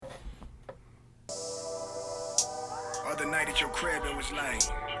other night at your crib, it was like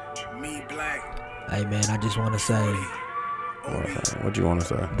me, Black. Hey man, I just want to say What you want to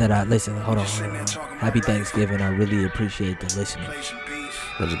say? that I listen. Hold on. Happy Thanksgiving. I really appreciate the listening.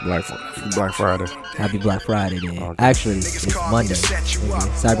 It's Black Friday. Happy Black Friday, then. Okay. Actually, it's Monday,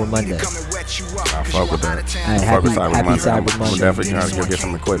 Cyber Monday. I fuck with that. Hey, Fuck with happy Cyber Cyber Monday. Monday. We're definitely trying to go get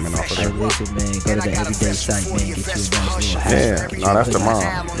some equipment off of Hey, that. listen, man. Go to the Everyday site, man. Get you a nice little hat. Yeah, no, that's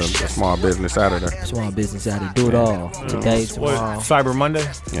tomorrow. The Small Business Saturday. Small business out there. Do it all. Today, tomorrow. Cyber Monday?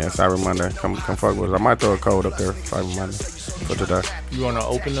 Yeah, Cyber Monday. Come fuck with us. I might throw a code up there, Cyber Monday, for today. You want to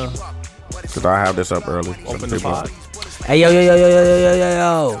open the Because I have this up early. So open the people- pod? Hey, yo.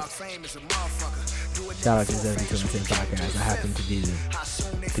 Shout out to the 7210 podcast. I happen to be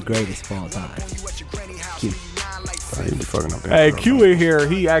the greatest of all time. Q. Oh, you be fucking up there. Hey, Q in here.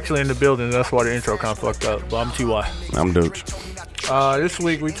 He actually in the building. That's why the intro kind of fucked up. But I'm TY. I'm Dooch. This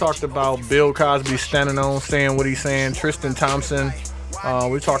week we talked about Bill Cosby standing on, saying what he's saying. Tristan Thompson.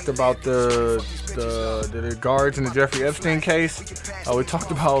 We talked about the guards in the Jeffrey Epstein case. We talked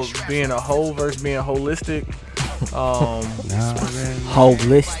about being a hoe versus being holistic.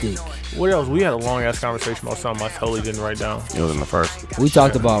 Holistic. What else? We had a long ass conversation about something I totally didn't write down. It was in the first. We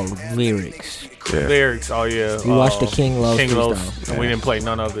talked about lyrics. Yeah. Lyrics. Oh yeah. We watched the King Lowe's freestyle. and we didn't play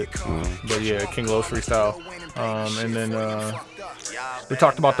none of it. But yeah, King Lowe's freestyle. And then we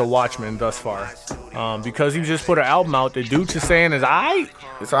talked about the Watchmen thus far. Because he just put an album out that Dooch is saying is aight.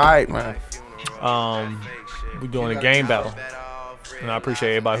 It's alright, man. We doing a game battle. And I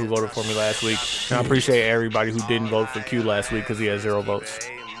appreciate everybody who voted for me last week. And I appreciate everybody who didn't vote for Q last week because he had 0 votes.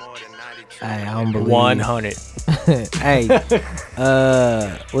 Hey, I don't believe 100. Hey,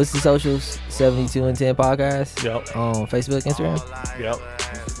 what's the socials? 7210 podcast. Yep. On Facebook, Instagram. Yep.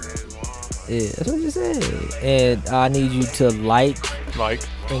 Yeah, that's what you said. And I need you to like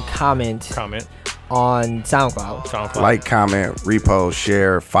and comment on SoundCloud. Like, comment, repost,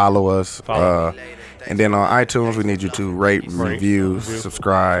 share, follow us. And then on iTunes, we need you to rate, review,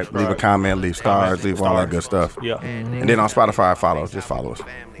 subscribe, leave a comment, leave stars, leave all that good stuff. Yeah. And then on Spotify, just follow us.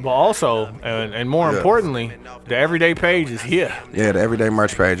 But also, and more importantly, the Everyday page is here. Yeah, the Everyday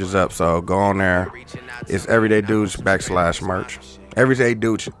merch page is up, so go on there. It's everydaydudes.com/merch.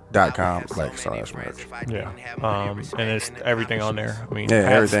 everydaydudes.com/merch. Yeah. And it's everything on there. I mean, Yeah,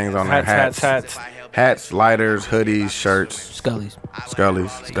 hats, everything's on there. Hats, lighters, hoodies, shirts. Scully's.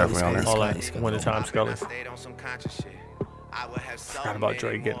 Definitely on there. All that wintertime Scully's. Forgot about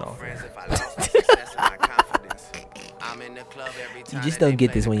Dre getting off. You just don't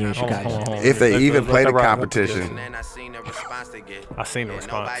get this when you're in Chicago. Hold on. If they even play the Let's- competition. I seen the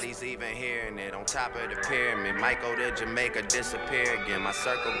response. Nobody's even hearing it. On top of the pyramid, might go to Jamaica, disappear again. My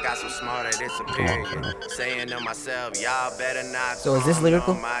circle got so smart I disappeared again. Saying to myself, y'all better not. So is this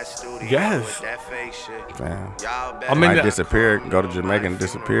lyrical? My studio Yes. with that fake shit. Damn. Y'all better I mean, Might disappear, go to Jamaica and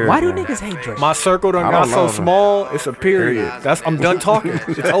disappear. Why do man. niggas hate Drake? My circle done I got don't so know. small, it's a period. I'm done talking.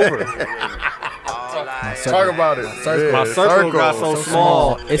 It's over. Talk about it. My circle got so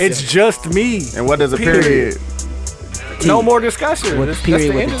small. It's just me. And what does a period? No more discussion. With That's the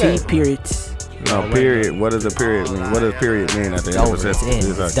period, the with end the of T, that. periods. No, period. What does a period mean? What does period mean at the end of Over. the It's in.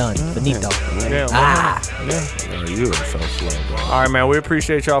 sentence? It's done. Finito. Yeah. Oh, you are so slow, bro. All right, man. We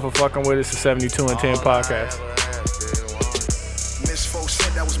appreciate y'all for fucking with us. The 72 and 10 podcast. Miss folks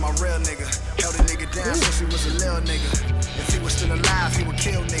said that was my real nigga. Held a nigga down since he was a little nigga. If he was still alive, he would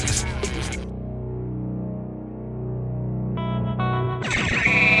kill niggas.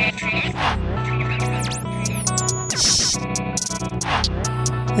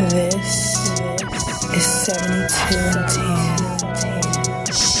 This is 72 and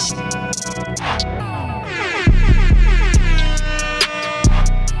 10.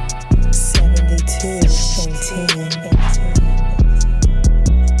 72 and 10.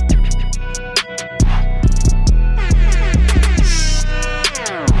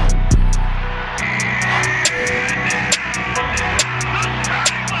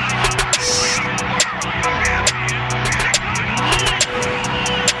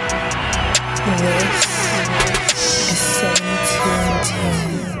 This is 72 and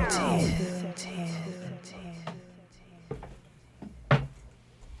 10.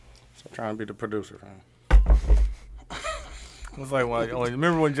 Stop trying to be the producer, man. It was like,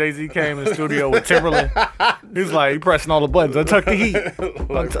 remember when Jay-Z came in the studio with Timberland? He was like, he pressing all the buttons. Untuck the heat.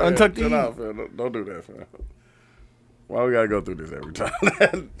 Untuck the Shut heat. up, man. Don't do that, man. Why we gotta go through this every time?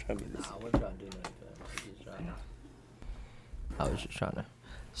 I was just trying to.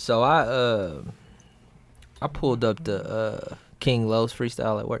 So I pulled up the King Lowe's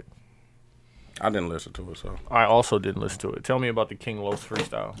freestyle at work. I didn't listen to it, so I also didn't listen to it. Tell me about the King Los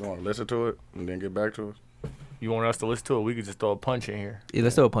freestyle. you want to listen to it and then get back to us? You want us to listen to it? We could just throw a punch in here. Yeah,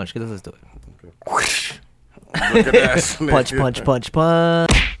 let's throw a punch. Let's do it. Whoosh. Look at that. punch.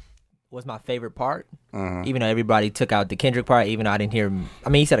 What's my favorite part? Even though everybody took out the Kendrick part, even though I didn't hear him. I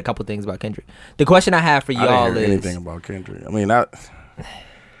mean, he said a couple things about Kendrick. The question I have for y'all I didn't hear is anything about Kendrick. I mean,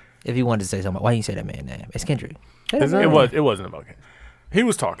 if you wanted to say something, why didn't you say that man's name? It's Kendrick. It wasn't about Kendrick. He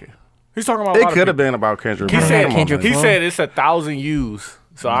was talking. He's talking about. It could have been about Kendrick. He said Kendrick. He said it's 1,000 views,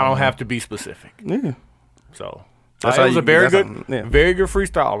 so I don't have to be specific. Yeah. So. That's It was a very good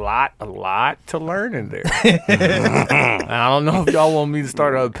freestyle. A lot to learn in there. I don't know if y'all want me to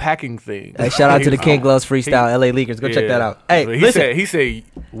start unpacking things. Hey, shout out to the King Gloves freestyle, LA Leakers. Go check that out. Hey, he said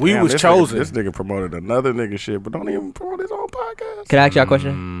we was chosen. This nigga promoted another nigga shit, but don't even promote his own podcast. Can I ask y'all a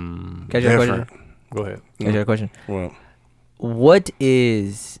question? Go ahead. Can I ask you a question? Well, what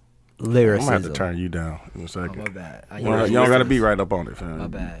is lyricism? I'm gonna have to turn you down in a second. Oh, my bad. You don't gotta be right up on it, fam. My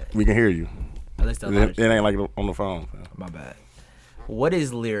bad. We can hear you. It It ain't like on the phone, fam. My bad. What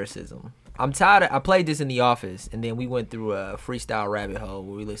is lyricism? I'm tired I played this in the office, and then we went through a freestyle rabbit hole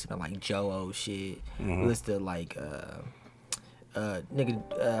where we listened to like Joe shit. We listened to like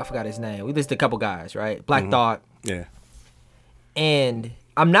I forgot his name. We listened to a couple guys, right? Black Thought. Yeah. And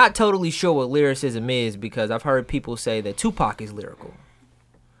I'm not totally sure what lyricism is because I've heard people say that Tupac is lyrical.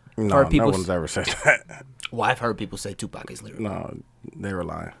 No one's ever said that. Well, I've heard people say Tupac is lyrical. No, they were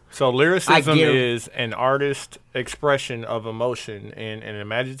lying. So lyricism is an artist's expression of emotion in an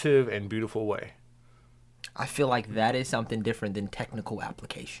imaginative and beautiful way. I feel like that is something different than technical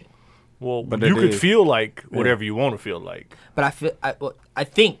application. Well, but you could feel like whatever you want to feel like. But I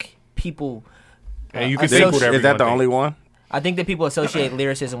think people. And you can think whatever. Is that the only one? I think that people associate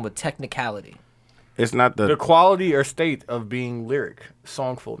lyricism with technicality. It's not the quality or state of being lyric,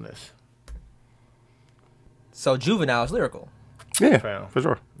 songfulness. So Juvenile is lyrical. Yeah, for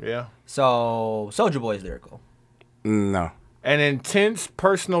sure. Yeah. So Soulja Boy is lyrical. No. An intense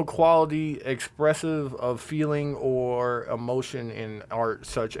personal quality expressive of feeling or emotion in art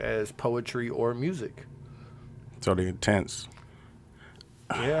such as poetry or music. So the intense.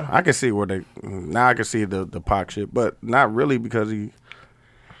 Yeah. I can see where now I can see the Pac shit, but not really because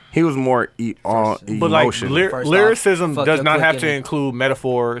he was more emotion. But like lyricism does not have to include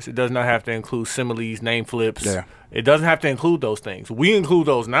metaphors. It does not have to include similes, name flips. Yeah. It doesn't have to include those things. We include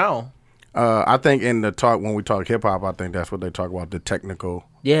those now. I think in the talk when we talk hip hop, I think that's what they talk about, the technical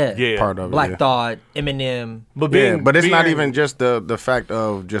part of Black it. Thought, Eminem. But it's not even just the fact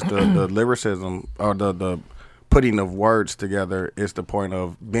of just the lyricism or the putting of words together. It's the point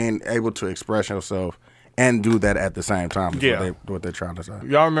of being able to express yourself and do that at the same time. Is what they're trying to say.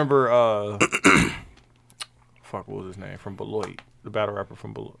 Y'all remember? What was his name from Beloit? The battle rapper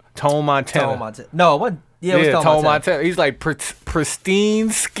from Beloit, Tone Montana. No, what? Yeah, it was Tone Montana. He's like pristine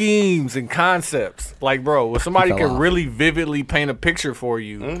schemes and concepts. Like, bro, when somebody can really vividly paint a picture for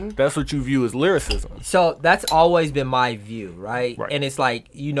you, that's what you view as lyricism. So that's always been my view, right? And it's like,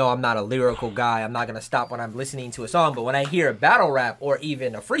 I'm not a lyrical guy. I'm not gonna stop when I'm listening to a song, but when I hear a battle rap or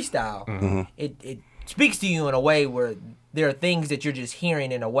even a freestyle, it speaks to you in a way where there are things that you're just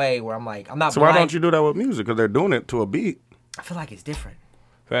hearing in a way where I'm like, I'm not. So why don't you do that with music? Because they're doing it to a beat. I feel like it's different.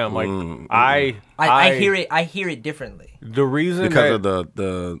 Fam, like I hear it differently. The reason because of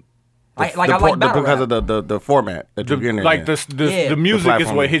the format that you're getting. Like the music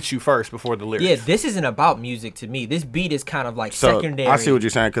is what hits you first before the lyrics. Yeah, this isn't about music to me. This beat is kind of like secondary. I see what you're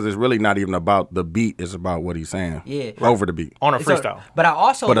saying because it's really not even about the beat. It's about what he's saying. Yeah, over the beat on a freestyle. But I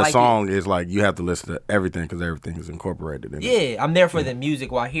also a song is like you have to listen to everything because everything is incorporated in it. Yeah, I'm there for the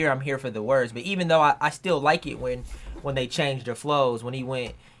music. While here, I'm here for the words. But even though I still like it when they changed their flows, when he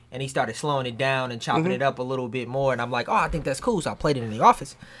went and he started slowing it down and chopping it up a little bit more, and I'm like, oh, I think that's cool. So I played it in the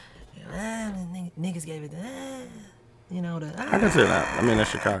office. Niggas gave it I can see that. I mean, that's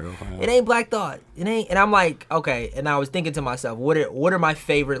Chicago. It ain't Black Thought. It ain't. And I'm like, okay. And I was thinking to myself, what are my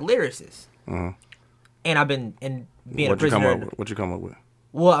favorite lyricists? And I've been being a prisoner. What you come up with?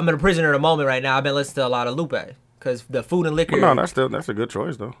 Well, I'm in a prisoner of the moment right now. I've been listening to a lot of Lupe because the Food and Liquor. Well, no, that's a good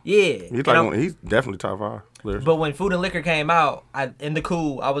choice though. Yeah, he's definitely top 5 lyricist. But when Food and Liquor came out, in the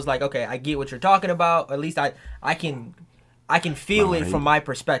cool, I was like, okay, I get what you're talking about. At least I can feel it from my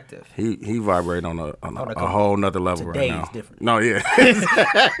perspective. He vibrates on a whole nother level right now. Today is different. No, yeah.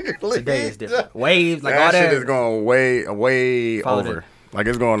 Today is different. Waves, like that all that. shit is going way over. Like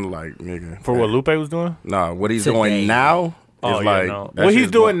it's going like nigga. For what Lupe was doing? No, what he's doing now is like what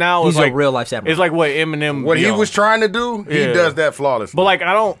he's doing now is like a real life samurai. It's like what Eminem. What he was trying to do, he does that flawlessly. But like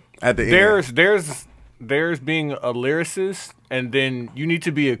I don't. At the end, there's being a lyricist, and then you need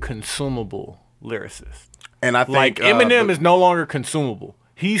to be a consumable lyricist. And I think like Eminem is no longer consumable.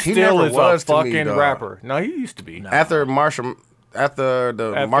 He still never is a was to me, fucking dog. rapper. No, he used to be. After the Marshall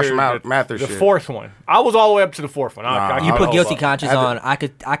Mathers the shit. fourth one. I was all the way up to the fourth one. You put Guilty Conscience. Conscience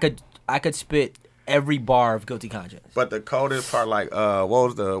on. I could spit every bar of Guilty Conscience. But the coldest part, like, what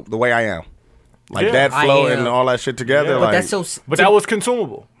was the way I am? Like Yeah. that I flow Am. and all that shit together. Yeah. Like, But that's so. But that was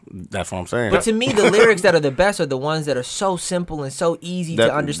consumable. that's what I'm saying. But to me, the lyrics that are the best are the ones that are so simple and so easy That-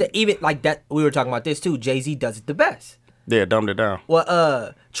 to understand. Even like that, we were talking about this too. Jay-Z does it the best. Yeah, dumbed it down.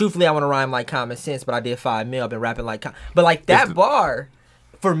 Well, truthfully, I want to rhyme like Common Sense, but I did 5 mil. I've been rapping like, but like that bar,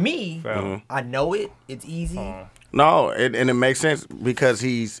 for me, I know it. It's easy. No, and it makes sense because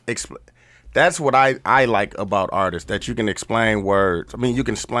that's what I like about artists, that you can explain words. I mean, you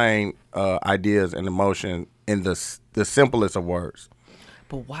can explain ideas and emotion in the simplest of words.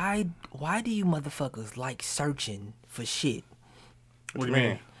 But why do you motherfuckers like searching for shit? What do you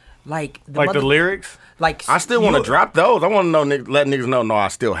mean? Like The lyrics? Like I still want to drop those. I want to know, let niggas know, no, I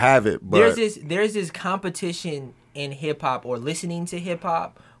still have it. But there's this competition in hip hop or listening to hip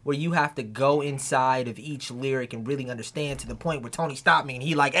hop where you have to go inside of each lyric and really understand to the point where Tony stopped me and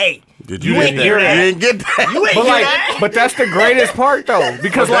he like, hey, did you you ain't get hear that? that. You didn't get that. You ain't But hear like, that. but that's the greatest part though,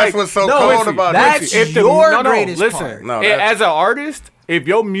 because But that's like, what's so no, cold listen, about that's it. your greatest part. No, as an artist, if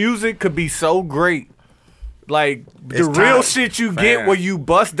your music could be so great, like the It's real time. shit you Fam. get where you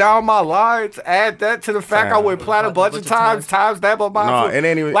bust down my lines, add that to the fact I Fam. went plat a bunch of times that by my No, foot. it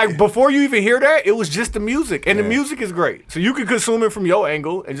ain't even- like before you even hear that, it was just the music, and the music is great, so you can consume it from your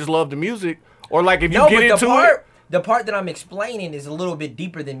angle and just love the music, or like if you No, get but into the part that I'm explaining is a little bit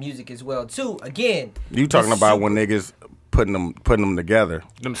deeper than music as well too. Again, You talking the about super- when niggas putting them together,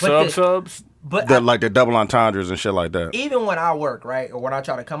 them But subs. But like the double entendres and shit like that. even when I work, right, or when I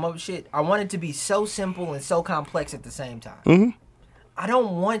try to come up with shit, I want it to be so simple and so complex at the same time. Mm-hmm. I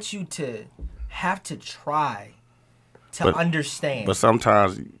don't want you to have to try to understand. But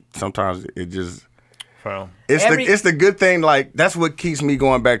sometimes it just. Fam. It's the good thing. Like that's what keeps me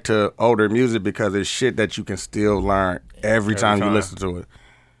going back to older music, because it's shit that you can still learn every time you time. listen to it.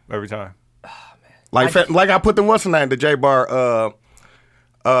 Every time. Like I put the what's the name, the J Bar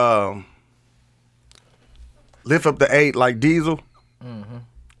lift up the 8 like Diesel.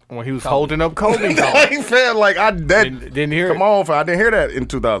 When he was holding up Kobe. I felt like I Didn't hear it. Come on, I didn't hear that in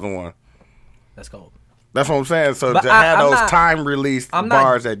 2001. That's cold. That's what I'm saying. So But to have I'm those not- time released I'm not-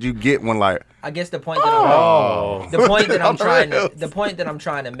 bars that you get when like I guess the point that I'm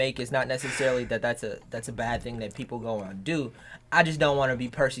trying to make is not necessarily that that's a bad thing that people go and do. I just don't want to be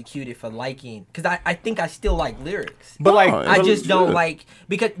persecuted for liking, because I think I still like lyrics. But like, Oh, I just don't good. like,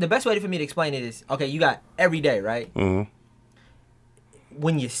 because the best way for me to explain it is, okay, you got every day, right? Mm-hmm.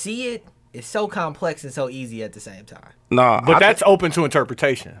 When you see it, it's so complex and so easy at the same time. no. but that's open to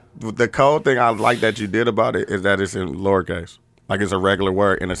interpretation. The cold thing I like that you did about it is that it's in lowercase, like it's a regular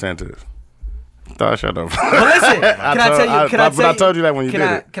word in a sentence. Shut up. But listen, can I tell you? But I told you that when you did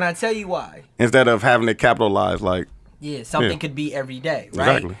it. Can I tell you why? Instead of having it capitalized, like Yeah, something Yeah. could be every day,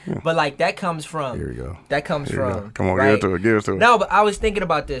 right? Exactly, yeah. But like that comes from. Here we go. That comes Here we go. from. Come on, right? give it to it. No, but I was thinking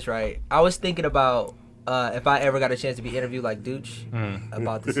about this, right? I was thinking about if I ever got a chance to be interviewed like Dooch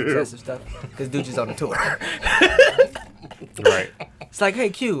about the success of stuff, because Dooch is on the tour. Right. It's like, hey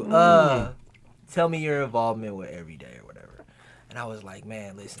Q, tell me your involvement with Everyday or whatever. And I was like,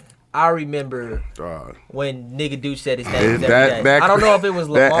 man, listen. I remember Dog. when nigga Dooch said his name was That- Everyday. that- I don't know if it was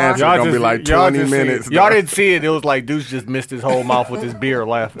that Lamar. answer- gonna be like 20 minutes, Y'all dog. didn't see it. It was like Deuce just missed his whole mouth with his beer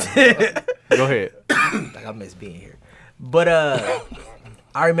laughing. Go ahead. Like, I miss being here. But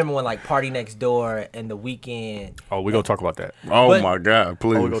I remember when like Party Next Door and The Weeknd. Oh, we gonna talk about that. Oh But- my God,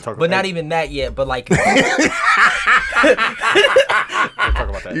 please. Oh, we gonna talk But about not even that yet. But like, We'll talk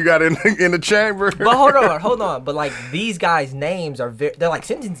about that. You got in the chamber. but hold on. But like these guys' names are they're like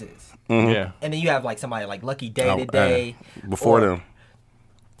sentences. Yeah. And then you have like somebody like Lucky Day Oh, Today. Before or- them.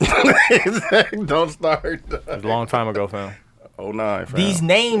 Don't start. It was a long time ago, fam. 09, fam. These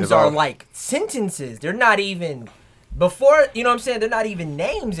names It's are all- like sentences. They're not even before. You know what I'm saying? They're not even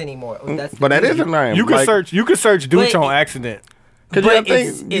names anymore. That's But that is a name. You can Like, search. You can search Dooch But- on accident. Cause you But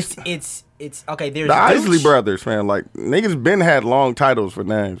gotta think, it's okay. There's the Isley Dooch, brothers, man. Like niggas been had long titles for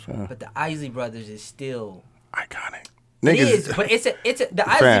names. Man. but the Isley Brothers is still. Iconic. It Niggas. is, but the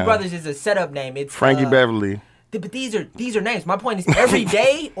Isley Fam. Brothers is a setup name. It's Frankie Beverly. But these are names. My point is, Every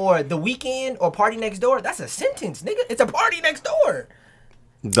Day or The Weeknd or Party Next Door. That's a sentence, nigga. It's a party next door.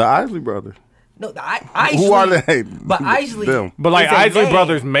 The Isley brothers. No, Isley. Who are they? But Isley. Them. But like is a Isley name.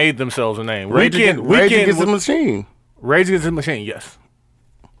 Brothers made themselves a name. Rage Against the Machine. Rage Against the Machine. Yes,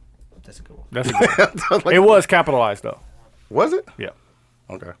 That's a good one. that's a good. Like, It was capitalized though. was it? Yeah,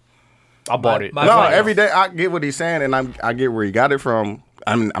 Okay. I bought it. my- No, point- every day I get what he's saying, and I get where he got it from.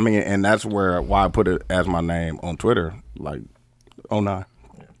 I mean, and that's why I put it as my name on Twitter, like 09.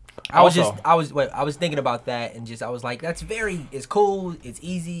 I was thinking about that and I was like, it's cool, it's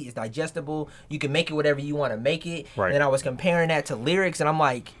easy, it's digestible. You can make it whatever you want to make it. Right. And then I was comparing that to lyrics, and I'm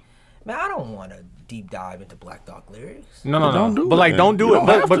like, man, I don't want to deep dive into Black Thought lyrics. No. Don't do but it, like, man. don't do You it. don't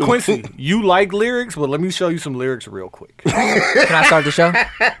But have to. Quincy, you like lyrics? Well, let me show you some lyrics real quick. Can I start the show?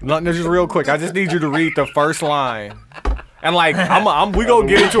 No, just real quick. I just need you to read the first line. And like, we gonna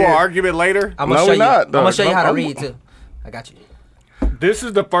get into an argument later. I'm No, gonna show we're you. not, I'm gonna dog. show you how to I'm- read too. I got you. This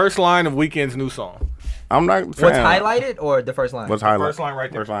is the first line of Weeknd's new song. I'm not. What's fam, highlighted or the first line? What's highlighted? First line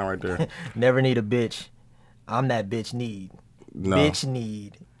right there. First line right there. Never need a bitch. I'm that bitch need. No. Bitch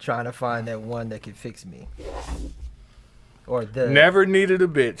need. Trying to find that one that can fix me. Or the Never needed a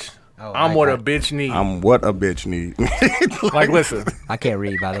bitch. Oh, I'm I what got a bitch need. I'm what a bitch need. Like, listen. I can't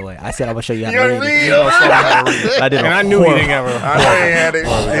read, by the way. I said I'm gonna show you how You to don't read. read? It. I did. And I knew he didn't ever. I ain't had it.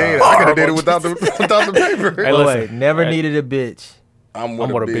 I could have did it without the paper. Hey, listen. Wait, never needed a bitch. I'm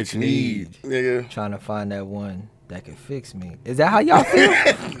what a bitch need. Nigga, Trying to find that one that can fix me. Is that how y'all feel?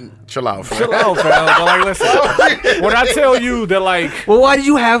 chill out, fam. Chill out, fam. But like, listen. When I tell you that, like, Well, why did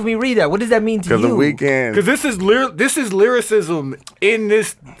you have me read that? What does that mean to you? Because the weekend. because this is lyricism in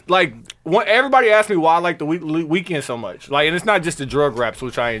this, like, everybody asks me why I like the Weeknd so much. Like, and it's not just the drug raps,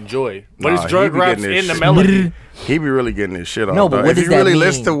 which I enjoy, but Nah, it's he drug be raps getting in this the shit. melody. He be really getting his shit off. No, but though. what if does you that really mean?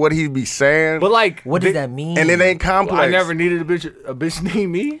 listen to what he be saying, But like, What does that mean? and it ain't complex. I never needed a bitch need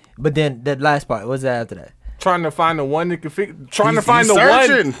me. But then the last part. What's that after that? Trying to find the one that can fix. Trying to He's find the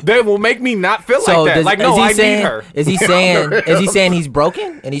searching. one that will make me not feel So like that. Like, no, is he I saying? need her. Is he saying? Is he saying he's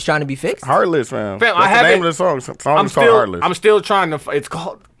broken and he's trying to be fixed? Heartless, fam. Fam, That's I the haven't- name of the song. The song I'm is called still, Heartless. I'm still trying to. It's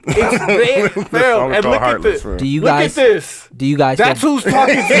called. It's there, The fam. song is And called look at Heartless, this. fam. Do you Look guys? at this. Do you guys? That's feel, who's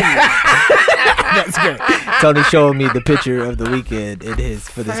talking to you. That's great. Tony showing me the picture of the weekend in his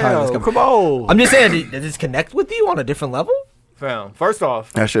for this Heartless. Fam, come on. I'm just saying, does this connect with you on a different level? Fam, first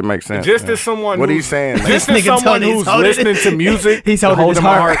off, That shit makes sense. just man. as someone What who- he's saying, man. just This as nigga someone Tony's who's holding listening it. to music, He's holding his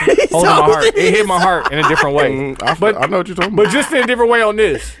my heart. heart. He's Holding my holding heart. It hit my heart in a different way. I know what you're talking But about. just in a different way on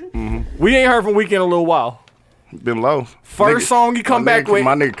this. We ain't heard from Weeknd in a little while. Been low. First song he come my back nigga, with.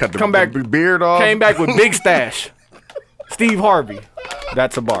 My nigga cut come the back, beard off. Came back with Big Stash. Steve Harvey.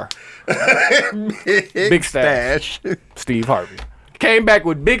 That's a bar. Big Stash. Steve Harvey. Came back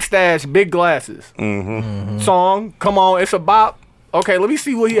with Big Stash, Big Glasses. Song, come on, it's a bop. Okay, let me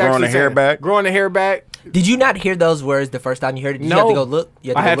see what he Growing actually the hair said. back. Growing the hair back. Did you not hear those words the first time you heard it? Did you have to go look?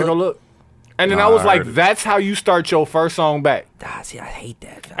 You I had to go look. And then Nah, I was I like, heard it. that's how you start your first song back. See, I hate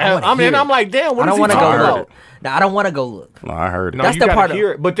that. And I'm like, damn, what I is don't he want to talking go about? look. No, I don't want to go look. No, I heard it. No, That's you the gotta part of-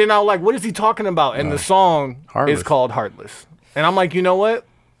 hear it. But then I was like, what is he talking about? And the song Heartless. is called Heartless. And I'm like, you know what?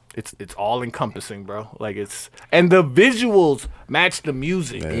 It's all encompassing, bro. Like and the visuals match the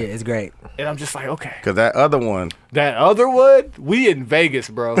music. Yeah, it's great. And I'm just like, okay. Because that other one, That other one, we in Vegas,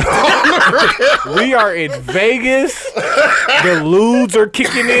 bro. We are in Vegas. The lewds are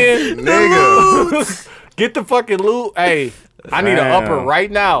kicking in. nigga. Get the fucking lewd. Hey, I need an Damn. upper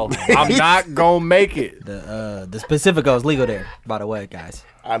right now. I'm not gonna make it. The Pacifico is legal there, by the way, guys.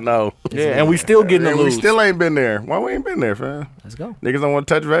 I know. Yeah, and we still getting the And we lewds. still ain't been there. Why we ain't been there, fam? Let's go. Niggas don't want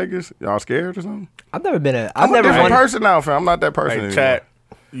to touch Vegas? Y'all scared or something? I've never been a. I'm I've a never different wanted. person now, fam. I'm not that person Hey, anymore. chat.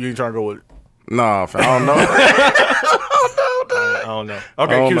 You ain't trying to go with it. Nah, fam. I don't know. I don't know.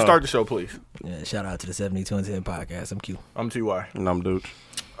 Okay, don't Q, know. start the show, please. Yeah, shout out to the 72 and 10 podcast. I'm Q. I'm TY. Numb dude.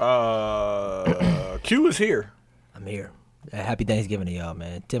 Q is here. I'm here. Happy Thanksgiving to y'all,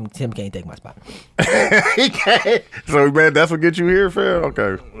 man. Tim can't take my spot. He can't. So, man, that's what get you here, fam?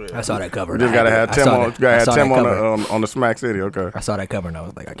 Okay. I saw that cover. You just and I gotta had have to- Tim I saw on. that- You gotta I have saw Tim that on cover. on the Smack City. Okay. I saw that cover and I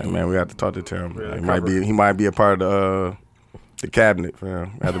was like, I Hey, can't. man, we have to talk to Tim. Yeah, He might be a part of the cabinet,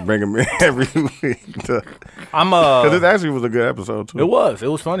 fam. I have to bring him in every week. I'm Because it actually was a good episode too. It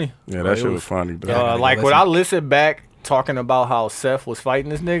was funny. Yeah, that shit was funny. Though. Like when I listened back talking about how Seth was fighting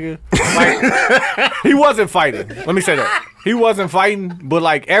this nigga, like he wasn't fighting. Let me say that. He wasn't fighting, but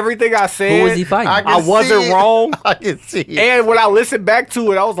like everything I said, Who was he fighting? I I wasn't wrong. I can see it. And when I listened back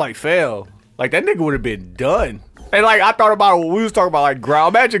to it, I was like, fail. Like that nigga would have been done. And like I thought about it when we was talking about like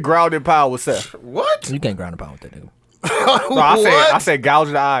ground. Imagine grounded pound with Seth. What? You can't ground a pound with that nigga. No, I said gouge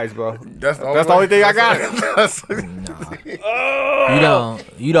the eyes, bro. That's the only thing I got. You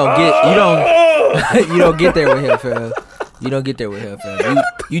don't get there with him, fam. You don't get there with him, fam.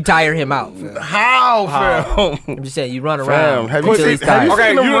 You tire him out, fam. How, fam? I'm just saying, you run around have you until seen- he's have you tired.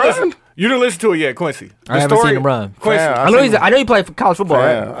 seen- Okay, him you run? didn't listen to it yet, Quincy. I haven't seen him run. Quincy, Fam, I know you play for college football,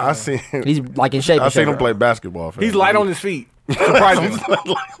 Man, right? I seen He's like in shape. I and seen shit, him play basketball. Fam. he's light on his feet.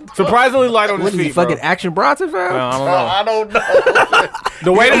 Surprisingly light on What his is he, feet, bro. fucking Action Bronson, fam? I don't know. I don't know.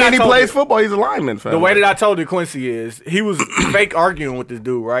 The way that When I he told plays it- football, he's a lineman. Fam. The way that I told it, Quincy, is he was fake arguing with this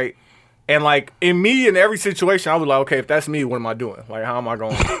dude, right? And like in every situation, I was like, okay, if that's me, what am I doing? Like, how am I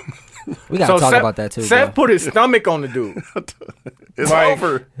going? We gotta talk about that too, Seth bro. put his stomach on the dude, it's Like-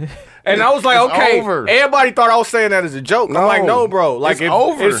 over. and I was like, It's okay. over. Everybody thought I was saying that as a joke. I'm No. like, no, bro. Like, It's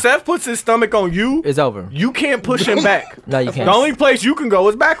over. if Seth puts his stomach on you, It's over. you can't push him back. No, you can't. The only place you can go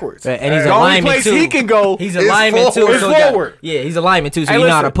is backwards. And he's the a only lineman place too. he can go. He's a It's lineman too. forward. It's so he got- forward. yeah, he's a lineman too, so Hey, you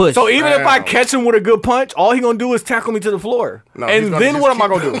know how to listen, push. So even if I Damn. catch him with a good punch, all he gonna do is tackle me to the floor. No, he's and gonna then just what am I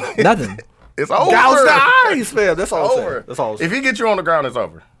keep gonna do? doing Nothing. It's over. Gouge the eyes, fam. That's all I'm saying. Over. That's all I'm saying. If he gets you on the ground, it's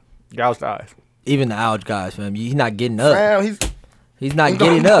over. Gouge the eyes. Even the ouch guys, fam. He's not getting up. Fam, He's not He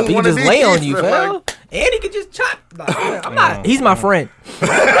getting don't up. He can wanna just be lay on here, you, fam. fam. And he can just chop. Like, I'm not. He's my friend.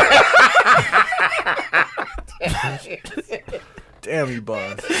 Damn you,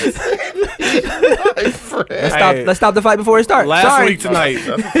 Buzz. Let's stop the fight before it starts. Last Sorry. week tonight.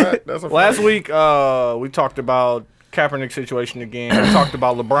 that's a fact. That's a fact. Last week, we talked about Kaepernick situation again. We talked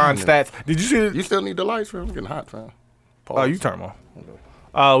about LeBron stats. Did you see? You still need the lights, fam. I'm getting hot, fam. Oh, you turn them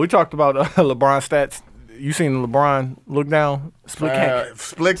on. We talked about LeBron stats. You seen LeBron look down? Split kick.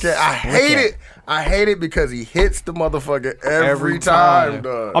 Split kick. I hate it. I hate it because he hits the motherfucker every time,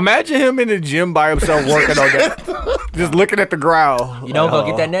 dog. Imagine him in the gym by himself working on that. Just looking at the ground. You know who's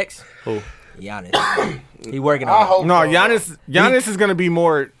gonna get that next? Who? Giannis. He working on I it. hope No, so. Giannis is gonna be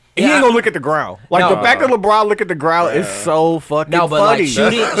more. He Yeah. ain't gonna look at the ground. Like No. the fact that LeBron look at the ground is so fucking No, but funny.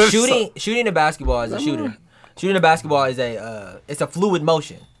 like shooting the basketball is a shooter. Shooting the basketball is it's a fluid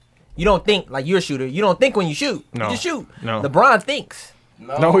motion. You don't think like you're a shooter. You don't think when you shoot. No. You just shoot. No. LeBron thinks.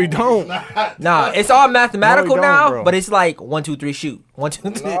 No, he don't. Nah, it's all mathematical don't, now, bro. but it's like 1, 2, 3, shoot. 1,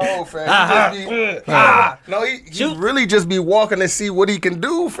 2, 3. No, fam. He Shoot. really just be walking to see what he can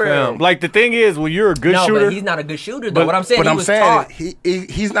do, fam. Like the thing is, when you're a good No, shooter, but he's not a good shooter though. But- What I'm saying, But he I'm was saying taught.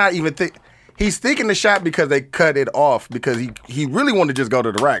 he's not even he's thinking the shot because they cut it off because he really wanted to just go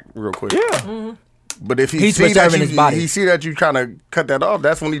to the rack real quick. yeah. But if he He's see that preserving his body. he see that you trying to cut that off,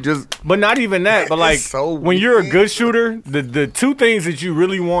 that's when he just But not even that. But like It's so when you're a weird. good shooter, the two things that you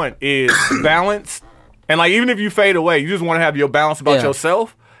really want is balance, and like even if you fade away, you just want to have your balance about Yeah.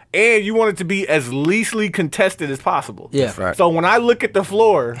 yourself, and you want it to be as leastly contested as possible. Yeah. That's right. So when I look at the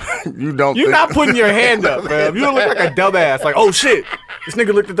floor, you don't. you're think- not putting your hand up, fam. You don't look like a dumbass. Like, oh shit, this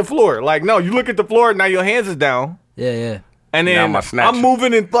nigga looked at the floor. Like, no, you look at the floor, now your hands is down, Yeah, yeah. and Now then I'ma snatch I'm it.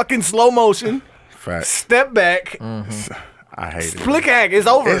 moving in fucking slow motion. Fact. Step back, I hate it. flick hack, it's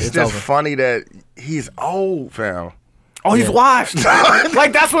over. It's just over. funny that he's old, fam. Oh, he's washed.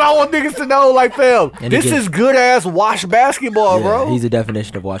 Like, that's what I want niggas to know. Like, fam, And this again- is good ass wash basketball, Yeah, bro. he's the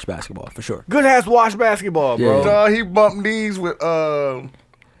definition of watch basketball for sure. Good ass wash basketball, bro. Yeah. Dog, he bumped knees with it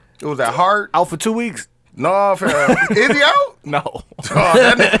was that Hart. Out for 2 weeks? No, fam. Is he out? No. Oh,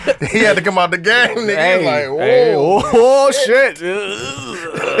 that nigga- he had to come out the game, nigga. Hey, He like, whoa. hey, oh, shit.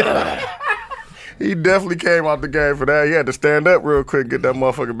 He definitely came out the game for that. He had to stand up real quick, get that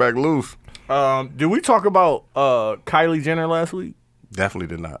motherfucker back loose. Did we talk about Kylie Jenner last week?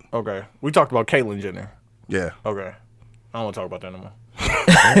 Definitely did not. Okay. We talked about Caitlyn Jenner. Yeah. Okay. I don't want to talk about that no more.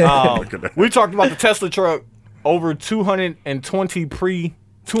 We talked about the Tesla truck. Over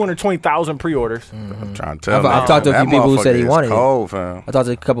 220,000 pre-orders. I'm trying to tell I've talked to a that few people who said he motherfucker is wanted it. cold, fam. I talked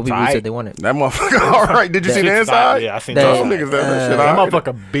to a couple people who Tight. said they wanted. That motherfucker, all right. Did you see the Shit's inside? tight. Yeah, I seen They- Some that. niggas that shit That out.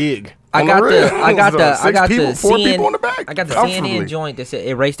 motherfucker big. I On got the the, real. I got the, I Six got people, the 4 CN people in the back. I got the Comfortably. CNN joint that said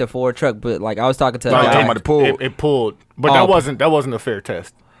it raced a Ford truck, but like I was talking to, a No, you're guy- talking about the pool. It pulled. But Oh. that wasn't a fair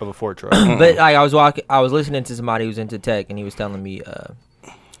test of a Ford truck. but like I was listening to somebody who's into tech, and he was telling me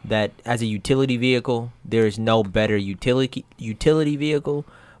that as a utility vehicle, there is no better utility vehicle,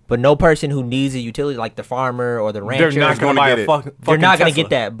 but no person who needs a utility like the farmer or the rancher, They're not going to gonna buy get a it. fucking they're not going to Tesla. get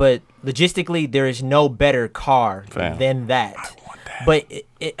that. But logistically, there is no better car Fam. than that. But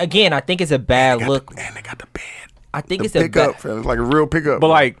again, I think it's a bad look. And they got the bed. I think The it's a pickup, bad. fam. It's like a real pickup. But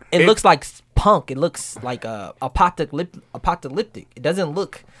like, It looks like punk. It looks like apocalyptic. It doesn't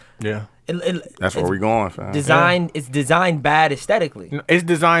look. yeah. that's where we going, fam. Designed. It's designed bad aesthetically. It's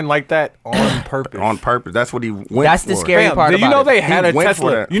designed like that on purpose. On purpose. That's what he went That's for. the scary Fam, part do you about know it. they had a went for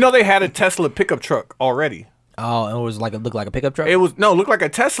Tesla? that. You know they had a Tesla pickup truck already. Oh, and it was like it looked like a pickup truck. It was looked like a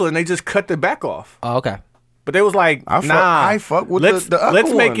Tesla, and they just cut the back off. Oh, okay. But they was like, I fuck with let's the other let's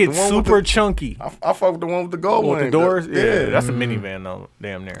make one, it the one with super the- chunky. I fuck with the one with the gold With one. the doors, yeah, that's Mm. a minivan though,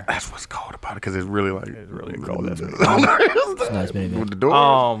 damn near. That's what's cold about it because it's really like it's really cold, that's It's nice minivan. with the doors.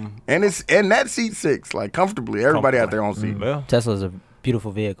 Um, and that seat 6 like comfortably. Everybody out there on seat. Well, Teslas are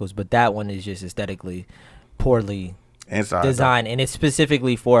beautiful vehicles, but that one is just aesthetically poorly. Inside design, and it's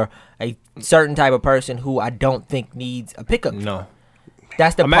specifically for a certain type of person who I don't think needs a pickup. No.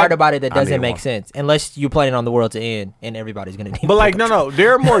 That's the part about it that I doesn't need make one. sense, unless you're planning on the world to end and everybody's gonna need. But like, no,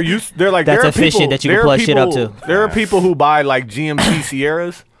 they're more used. They're like That's there are efficient people, that you can there are plug shit up people- to. There are people who buy like GMC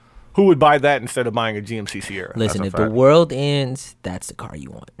Sierras, who would buy that instead of buying a GMC Sierra. Listen, That's if a the fact. world ends, that's the car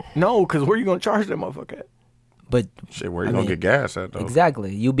you want. No, because where you gonna charge that motherfucker at? But Shit, where you I gonna mean, get gas at though?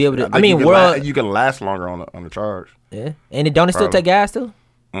 exactly, you'll be able to. think I mean, you can world. you can last longer on the charge. Yeah, and it don't it still Probably. take gas too.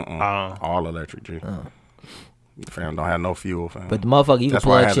 All electric, G. Fam, don't have no fuel, fam. But the motherfucker, you can That's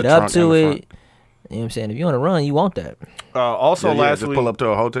why I plug had shit the up trunk to in the it. front. You know what I'm saying? If you want to run, you want that. Also, Yeah, last just week, pull up to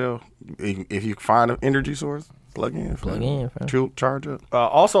a hotel. If you find an energy source, plug in. Plug in, fam. Charge up.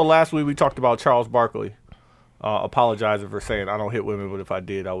 also last week we talked about Charles Barkley apologizing for saying I don't hit women, but if I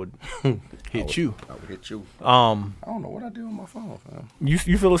did, I would hit you. I would hit you. I Um, don't know what I do on my phone, fam. you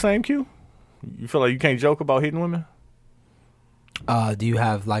feel the same, Q? You feel like you can't joke about hitting women? Do you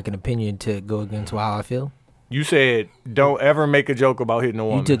have like an opinion to go against how I feel? You said don't ever make a joke about hitting a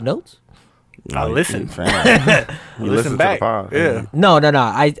woman. You took notes? I listened. Fam. You Listen listen back. to the pod. Yeah. No.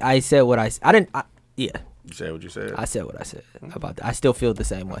 I said what I didn't. Yeah, You said what you said. I said what I said about that. I still feel the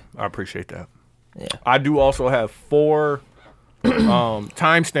same way. I appreciate that. Yeah. I do also have 4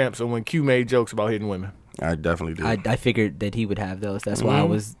 timestamps of when Q made jokes about hitting women. I definitely do. I figured that he would have those. That's why I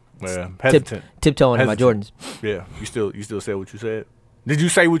was Yeah, hesitant. tiptoeing in my Jordans. Yeah, you still said what you said. Did you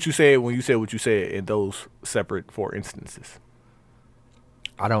say what you said when you said what you said in those separate 4 instances?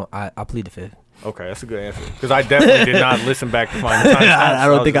 I plead the fifth. Okay, that's a good answer. Because I definitely did not listen back to find the timestamps. I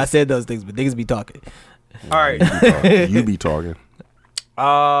don't was think I just- said those things, but niggas be talking. All right. You be talking.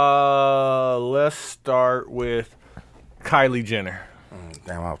 Let's start with Kylie Jenner.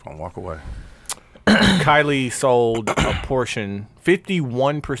 Damn, I was gonna walk away. Kylie sold a portion,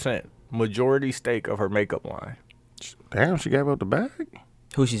 51% majority stake of her makeup line. Damn, she gave up the bag.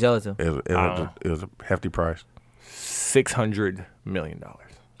 Who she sell it to? It was a hefty price. $600 million.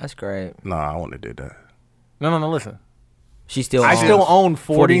 That's great. No, I wouldn't have did that. No, listen. She still. I owns still own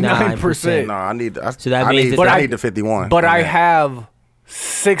 49%. No, I need. So that I means need, that- I need the 51. But I Yeah. have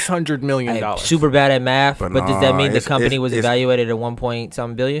 $600 million. Hey, super bad at math, But but does that nah, mean the it's- company was it's- evaluated at 1 point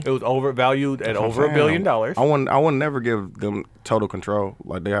something billion? It was overvalued at over $1 billion. I would never give them total control.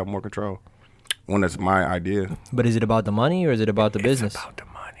 Like they have more control when it's my idea. But is it about the money or is it about the business? About the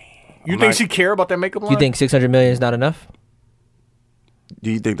money. You think she care about that makeup line? You think 600 million is not enough? Do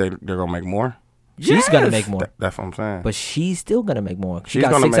you think they're gonna make more? She's gonna Yes. make more, That's what I'm saying. but she's still gonna make more. She She's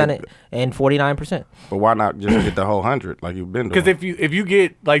got gonna make- 649%. But why not just get the whole 100 like you've been doing? Because if you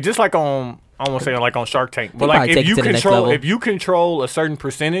get like just like on I won't say like on Shark Tank, but like probably take it to the next level. if you control a certain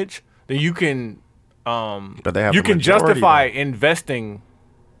percentage, then you can But they have you the can majority, justify though. investing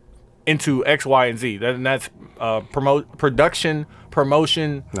into X, Y, and Z. That's production,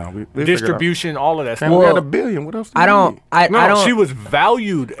 promotion, No, we figured distribution, all of that Man, stuff. we had Well, $1 billion. What else? Do I you don't. need? I don't. She was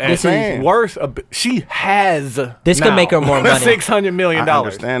valued at This is- worth. She has. This could make her more money. $600 million. I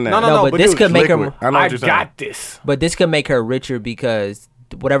understand that. No, No, but this dude, could make her. liquid. I know what I you're saying. got this. But this could make her richer because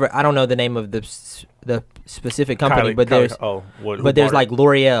whatever. I don't know the name of the specific company, but there's who but there's bought like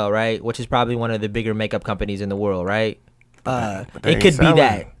L'Oreal, right, which is probably one of the bigger makeup companies in the world, right? But they It ain't could be selling.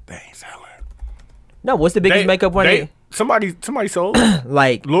 that. They ain't selling. No, what's the biggest makeup one? Somebody sold.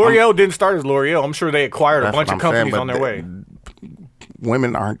 Like L'Oreal didn't start as L'Oreal. I'm sure they acquired a That's bunch what of I'm saying, companies but on their way.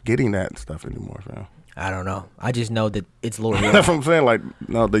 Women aren't getting that stuff anymore, fam. I don't know. I just know that it's L'Oreal. That's what I'm saying. Like,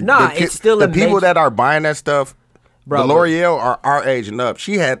 no, Nah, it's still the a people major- that are buying that stuff. Bro, the L'Oreal are our age and up.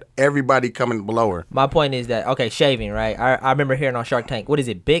 She had everybody coming below her. My point is that okay, shaving, right? I remember hearing on Shark Tank. What is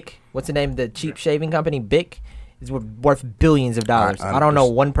it, Bic? What's the name of the cheap shaving company? Bic is worth billions of dollars. I don't know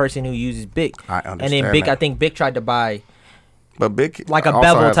one person who uses Bic. I And then understand Bic, that. I think Bic tried to buy. But big Like a also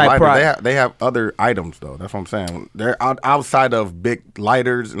bevel has type lighters. product. They have other items though. That's what I'm saying. They're outside of big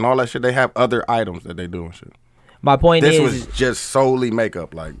lighters and all that shit. They have other items that they do and shit. My point This is, was just solely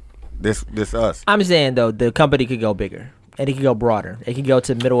makeup. Like this us. I'm saying though, the company could go bigger and it could go broader. It could go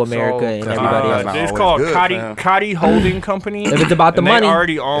to Middle America and that's everybody not- else. not It's always called good, fam. Cotty Holding Company. If it's about the and money, they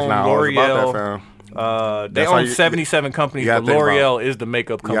already It's own not always about L'Oreal. that, fam. They That's how own you- 77 companies, you but gotta think about- L'Oreal is the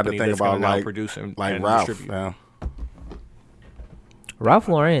makeup You got to company think that's going about to now like produce and, like and Ralph, distribute. fam. Ralph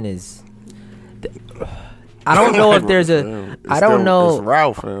Lauren is. I don't know if there's a. It's I don't still- know. It's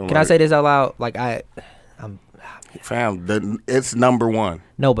Ralph, fam. Can I say this out loud? Like fam? It's number one.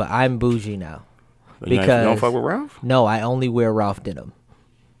 no, but I'm bougie now. You Because- don't fuck with Ralph. No, I only wear Ralph denim.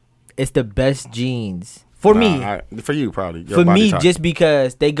 It's the best jeans for me. For you, probably. Your For body me, type. just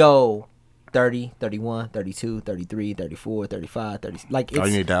because they go 30, 31, 32, 33, 34, 35, 30. Like Oh,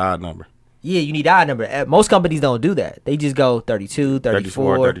 it's you need the odd number. Yeah, you need the odd number. Most companies don't do that. They just go 32,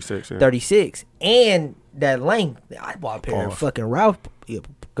 34, 36, yeah. 36. And that length, I bought a pair of fucking Ralph. Yeah,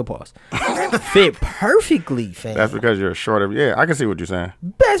 good pause. Fit perfectly, fam. That's because you're short. Yeah, I can see what you're saying.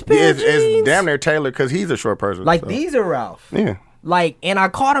 Best pair of It's jeans. damn near tailored because he's a short person. Like so. these are Ralph. Yeah. Like, and I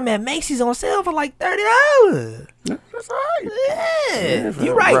caught them at Macy's on sale for like $30. That's all right. Yeah,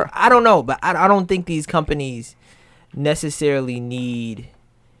 you're right. I don't know, but I don't think these companies necessarily need.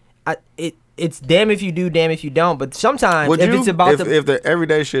 It's damn if you do, damn if you don't. But sometimes if it's about if the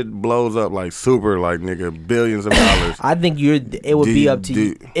everyday shit blows up like super, like nigga, billions of dollars, I think it would be up to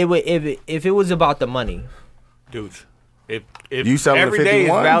you. It would if it was about the money, dudes. If you selling every the day is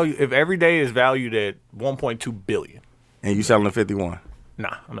 51? value, if every day is valued at 1.2 billion, and you selling the 51.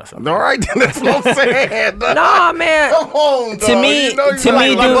 nah, I'm not selling. All right, then that's what I'm saying. nah, man. Come on, dog. To me, You know you to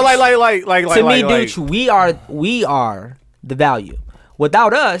me, like, dude. We are the value.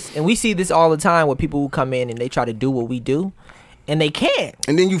 Without us, and we see this all the time with people who come in and they try to do what we do, and they can't.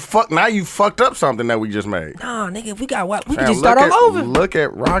 And then you fucked up something that we just made. Nah, nigga, if we got what we can Fam, just start all over. Look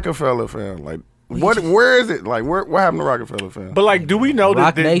at Rockefeller, fam. Like, where is it? Like, what happened to Rockefeller, fam? But like, do we know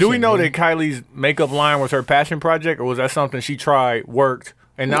Rock that? Nation, Do we know man. that Kylie's makeup line was her passion project, or was that something she tried, worked,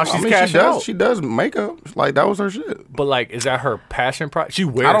 and now she's cashing out? She does makeup. Like, that was her shit. But like, is that her passion project? She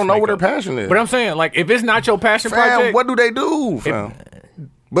wears. I don't know what her makeup. passion is. But I'm saying, like, if it's not your passion Fam, project, what do they do, fam?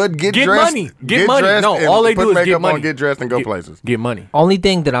 But get dressed. money. Get money. Dressed No, and all they put do is makeup get on, money. get dressed, and go places. Get money. Only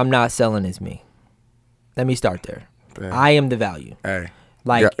thing that I'm not selling is me. Let me start there. Damn. I am the value. Hey,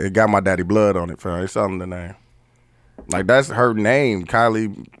 Like- it got my daddy blood on it, fam. It's something the name. Like, that's her name,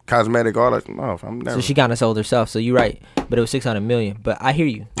 Kylie Cosmetic, all that. No, I'm never. So she kind of sold herself. So you're right, but it was 600 million. But I hear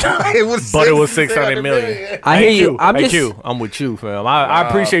you. it was 600 million. I hear you. I'm Hey, just Q, I'm with you, fam. I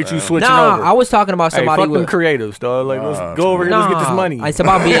appreciate you switching nah. over. I was talking about Hey, somebody fuck them with. creatives, dog. Like, let's go over here. Let's get this money. It's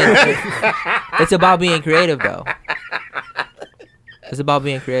about being. It's about being creative, though. It's about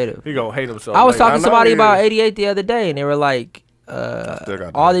being creative. He gonna hate himself. I was Like, talking to somebody he about is. 88 the other day, and they were like, Still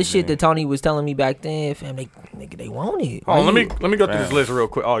got all the this shit name. that Tony was telling me back then, fam, they want it. Oh, let Why me go through this list real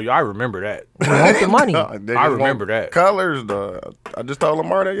quick. Oh, yeah, I remember that. you want the money. They I just remember want that. Colors, dog. I just told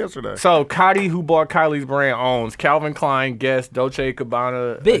Lamar that yesterday. So, Cody, who bought Kylie's brand, owns Calvin Klein, Guess, Dolce &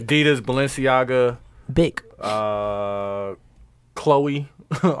 Gabbana, Big. Adidas, Balenciaga, Big. Chloe,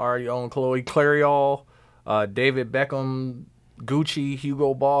 already own Chloe, Clairol, David Beckham, Gucci,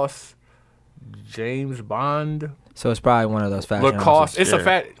 Hugo Boss, James Bond, So it's probably one of those fashion Lacoste. houses. It's a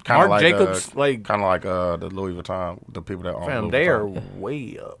fat Kinda Marc like, Jacobs. Like, kind of like the Louis Vuitton, the people that own fam, Louis they are Vuitton.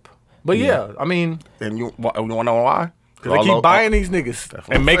 way up. But yeah, I mean, And you want to know why? because they keep buying these niggas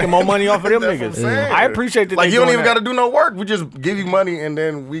and making more money off of them That's what I'm niggas. saying. I appreciate that. Like, they you don't doing even that. got to do no work. We just give you money and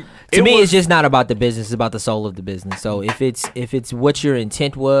then we. To me, it's just not about the business; it's about the soul of the business. So if it's what your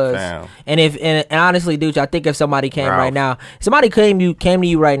intent was, Damn. and honestly, dude, I think if somebody came Ralph. right now, somebody came to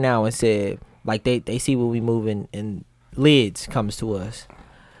you right now and said like they see what we moving and Lids comes to us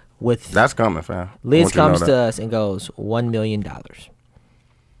with That's coming, fam. I Liz want you to know comes that. to us and goes $1 million.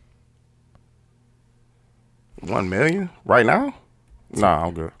 1 million right now? Nah,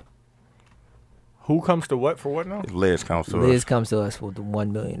 I'm good. Who comes to what for what now? If Liz comes to Liz us, comes to us with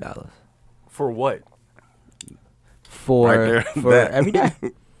 $1 million For what? for Right there, for that. every day.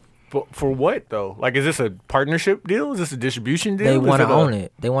 For what though? Like, is this a partnership deal? Is this a distribution deal? They Is want to it a- own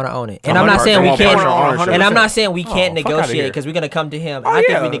it. They want to own it. And They I'm not want saying we partial can't. ownership. And I'm not saying we can't fuck outta negotiate here. because we're gonna come to him. Oh, I think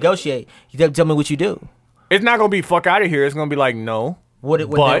yeah. we negotiate. You tell me what you do. It's not gonna be fuck out of here. It's gonna be like, no. What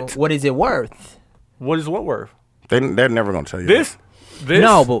But- what is it worth? What is what worth? they're never gonna tell you This.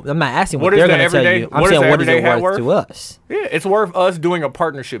 No, but I'm not asking what, What is they're the gonna tell everyday- you. I'm what is saying the what is it everyday hat worth to us? Yeah, it's worth us doing a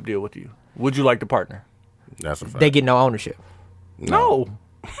partnership deal with you. Would you like to partner? that. That's a fact. They get no ownership. No.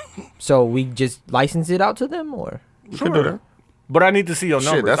 So we just license it out to them, or You could do that. But I need to see your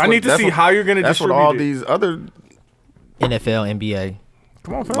Shit, numbers. that's I need to that's see how you're gonna That's what distribute all it. these other NFL, NBA.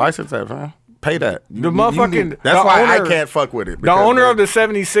 Come on, fam. license that, fam. Pay that. The motherfucking- That's the why owner- I can't fuck with it. The because owner they- of the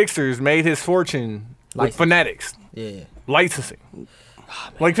 76ers made his fortune with License. Fanatics Yeah, licensing.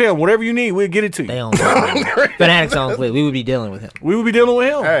 Like, fam, whatever you need, we'll get it to they you. own Fanatics on Clip. We would be dealing with him. We will be dealing with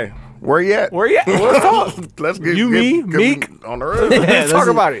him. Hey, where you at? Where you at? Let's talk. Let's get You, me, Meek. on the road. Let's talk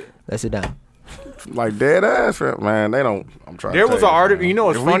about it. Let's sit down. Like dead ass, man. They don't. I'm trying. There to was tell an article. man. You know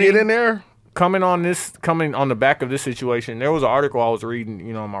what's if funny? we get in there, Coming on the back of this situation, there was an article I was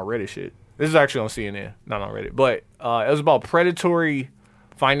reading, on my Reddit shit. This is actually on CNN, not on Reddit. But it was about predatory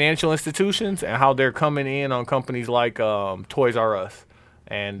financial institutions and how they're coming in on companies like Toys R Us.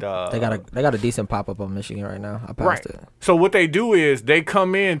 And They got a decent pop up on Michigan right now. I passed right. it. So what they do is they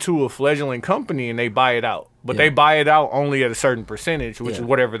come into a fledgling company and they buy it out. but they buy it out only at a certain percentage, which is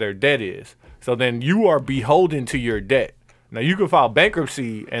whatever their debt is. So then you are beholden to your debt. Now, you can file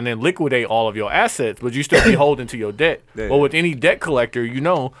bankruptcy and then liquidate all of your assets, but you still beholden to your debt. Yeah. Well, with any debt collector,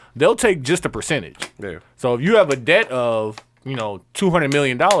 they'll take just a percentage. Yeah. So if you have a debt of, $200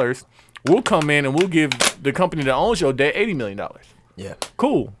 million, we'll come in and we'll give the company that owns your debt $80 million. Yeah.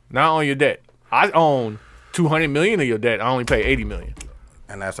 Cool. Now I own your debt. I own $200 million of your debt. I only pay $80 million.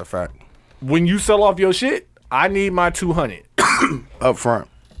 And that's a fact. When you sell off your shit, I need my $200 Up front.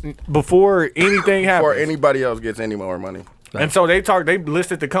 before anything happens. Before anybody else gets any more money. And so they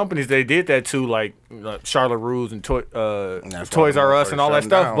listed the companies they did that to, like Charlotte Russe and Toys R Us and all that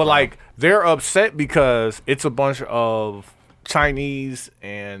stuff. But like they're upset because it's a bunch of Chinese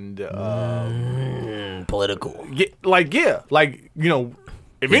and Political.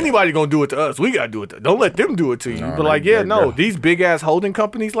 If anybody gonna do it to us, we gotta do it. Don't let them do it to you. But these big ass holding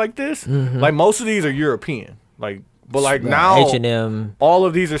companies like this, like most of these are European. Now H&M, all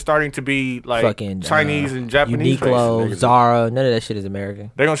of these are starting to be like fucking Chinese and Japanese. Uniqlo, Zara, none of that shit is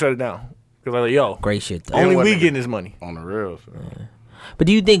American. They're gonna shut it down because they're like, yo, Great shit though. only we getting this money. On the real. So. But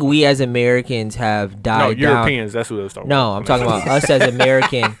do you think we as Americans have died No, down? Europeans. That's what I was talking about. No, I'm talking about us as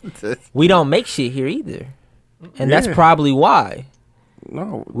American. We don't make shit here either, and that's probably why.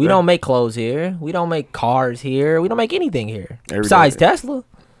 No. We don't make clothes here. We don't make cars here. We don't make anything here. Every Besides day. Tesla.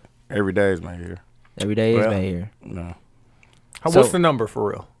 Every day is made here. Every day is made here. No. What's the number for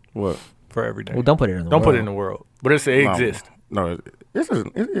real? What? For every day? Well, don't put it in the Don't world. put it in the world. But it exists. No,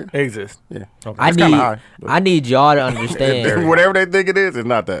 it Exists. yeah. Okay. I It's kinda need, high, I need y'all to understand. Whatever they think it is, it's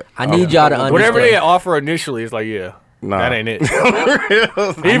not that. I need y'all to understand. Whatever they offer initially, it's like, Nah. that ain't it.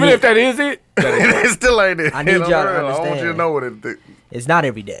 Even if that is it, it still ain't it. I need y'all to I want you to understand. know what it is. It's not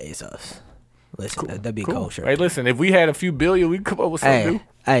every day. It's us. Listen, that'd be a cold shirt. hey, listen, if we had a few billion, we'd come up with something new.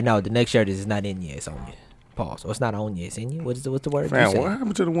 Hey, no, the next shirt is not in you. It's on you. Pause. Well, it's not on you. It's in you. What's the word? Fam, you say? what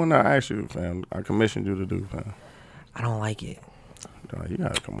happened to the one that I asked you, fam? I commissioned you to do, fam. I don't like it. Dog, you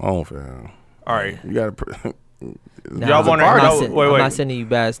gotta come on, fam. All right. You gotta. Nah, Y'all wanna- I'm no, not sen- wait, I'm wait. not sending you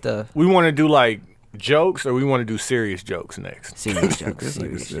bad stuff. We want to do like jokes or we want to do serious jokes next? Serious jokes.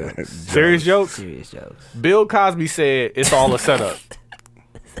 Serious jokes. Serious jokes? Serious jokes. Bill Cosby said it's all a setup.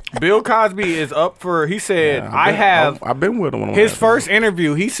 Bill Cosby is up for, he said, I've been with him on his that. first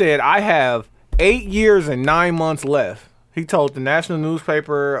interview, he said, I have 8 years and 9 months left. He told the national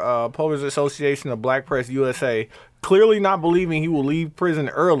newspaper, Publishers Association of Black Press USA, clearly not believing he will leave prison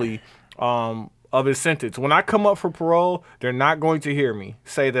early of his sentence. When I come up for parole, they're not going to hear me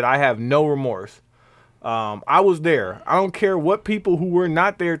say that I have no remorse. I was there. I don't care what people who were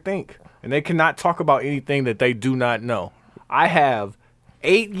not there think, and they cannot talk about anything that they do not know. I have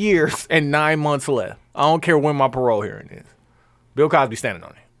 8 years and 9 months left. I don't care when my parole hearing is. Bill Cosby standing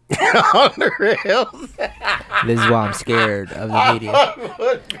on it. on the rails. This is why I'm scared of the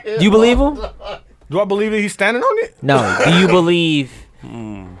media. Do you believe him? Do I believe that he's standing on it? No. Do you believe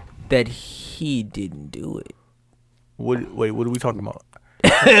that he didn't do it? What are we talking about?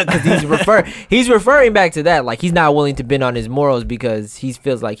 Because he's referring back to that, like he's not willing to bend on his morals because he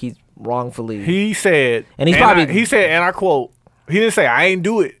feels like he's wrongfully. He said, And he's probably- he said, and I quote, he didn't say I ain't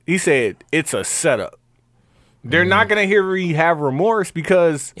do it. He said it's a setup. They're not gonna hear me have remorse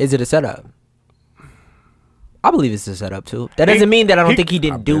because Is it a setup? I believe it's a setup too. That doesn't mean that I don't think he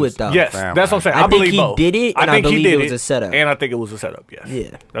didn't do it though. yes, Fam, that's what I'm saying. I I, think believe he both. did it, and I think he believe did it was a setup. and I think it was a setup. Yes,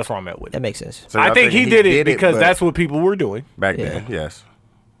 Yeah. that's where I'm at with That it. makes sense. So I y'all think he did it because but that's what people were doing, back then. Yes.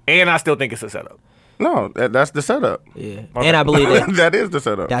 and I still think it's a setup. No, that's the setup. Yeah, and I believe that That is the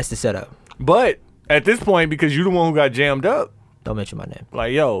setup. that's the setup. But at this point, because you're the one who got jammed up, Don't mention my name.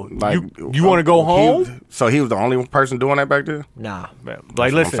 like yo, Like, you want to go home? So he was the only person doing that back then. Nah.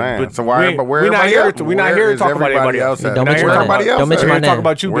 Like, listen, saying. but So why? we, But where we're not everybody here. else? We're not Where here to is talk about everybody anybody else. else at? Don't We're not mention here my to name. talk about you. Don't mention We're my here to talk name.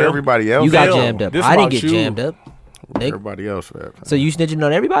 about you, Where Bill. everybody else? You got at? jammed up. This I didn't about get you. jammed up. Nick. Everybody else. At. So you snitching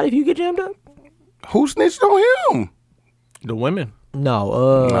on everybody if you get jammed up? Who snitched on him? The women.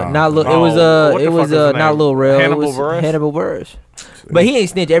 No, No. not Lil. It Oh, was what the it fuck was is his not name? Lil Rel. Hannibal It was Buress? Hannibal Buress. But he ain't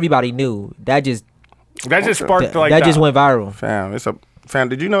snitch. Everybody knew. That just That just sparked like that just went viral. Fam,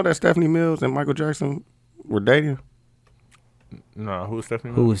 did you know that Stephanie Mills and Michael Jackson were dating? No, who's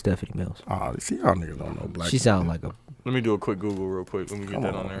Stephanie? Who was Stephanie Mills? Oh, see, y'all niggas don't know black. She sound like a. Let me do a quick Google real quick. Let me get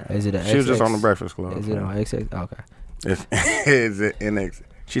that on there. Is it a? She was just XX? on the Breakfast Club. Is it on XX? Okay. It's an NX.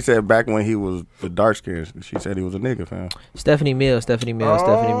 She said back when he was the dark skin, she said he was a nigga, fam. Stephanie Mills. Let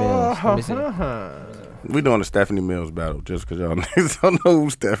me see. We doing a Stephanie Mills battle just because y'all niggas don't know who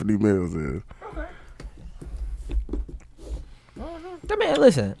Stephanie Mills is. I mean,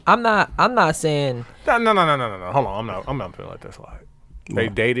 listen. I'm not saying. No. Hold on. I'm not feeling like that's like they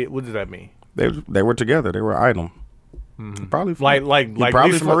dated. What does that mean? They were together. They were an item. Probably Like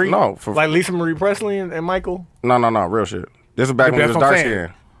probably Lisa Marie? like Lisa Marie Presley and Michael? no, real shit. This is back when he was That's what I'm dark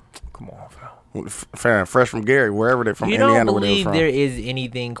saying. skin. Come on, fam. Fan, fresh from Gary, wherever they're from, You Indiana, don't where they was believe from. there is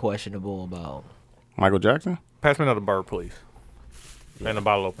anything questionable about? Michael Jackson? Pass me another bird, please. And a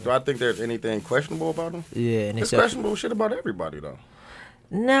bottle opener. Do I think there's anything questionable about him? Yeah, and There's it's questionable shit about everybody, though.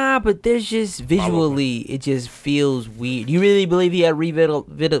 nah, but there's just visually, it just feels weird. You really believe he had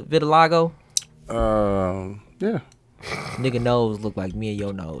vitiligo? Yeah. Nigga nose look like me and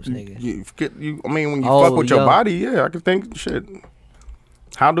your nose, nigga. I mean, when you Oh, fuck with your yo. body, yeah, I can think shit.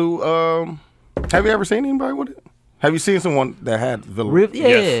 How do have you ever seen anybody with it? Have you seen someone that had vitiligo? Yeah.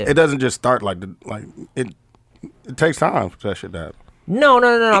 It doesn't just start it takes time for that shit to happen. No.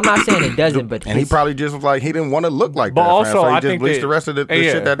 I'm not saying it doesn't, but And he probably just was like, he didn't want to look like But that. also, so he I just think bleached that, the rest of the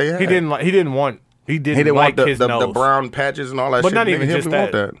yeah, shit that they had. He didn't want want his the nose. brown patches and all that But shit. not even He just didn't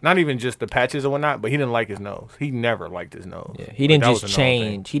want that. Not even just the patches or whatnot, but he didn't like his nose. He never liked his nose. yeah, he didn't Like, that just was the known thing.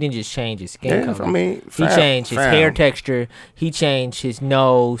 change. He didn't just change his skin Yeah, color. I mean, he changed his fam. hair texture. He changed his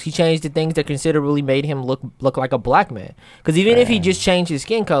nose. He changed the things that considerably made him look like a black man. Because even if he just changed his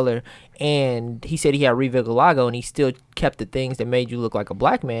skin color and he said he had vitiligo and he still kept the things that made you look like a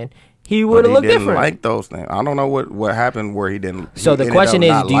black man, he would But have he looked didn't different. like those things. I don't know what happened where he didn't. So he the ended question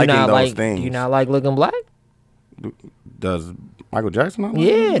up is, do you liking not those like? things. Do you not like looking black? Does Michael Jackson not like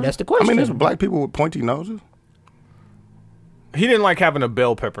Yeah, them? that's the I question. mean, there's black people with pointy noses. He didn't like having a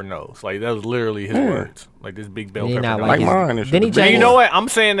bell pepper nose. Like, that was literally his words. Like, this big bell He pepper not nose. Like his- mine and shit. Then he The big changed. And you one. know what? I'm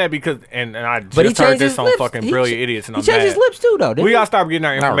saying that because, and I just But he heard changed this his on lips. fucking He Brilliant ch- Idiots, and he I'm changed mad. his lips too, though. didn't We he? gotta start getting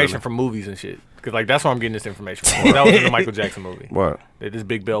our information really. from movies and shit. Because, like, that's where I'm getting this information from. That was in the Michael Jackson movie. What? This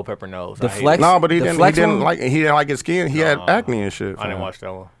big bell pepper nose. The I hate flex- it. No, but he The didn't. He flex didn't one? like. He didn't like his skin. He had acne and shit. I didn't fam. watch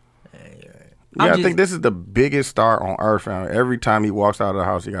that one. Yeah, I just- think this is the biggest star on earth, fam. Every time he walks out of the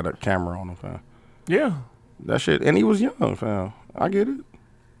house, he got a camera on him, fam. Yeah. That shit, and he was young, fam. I get it,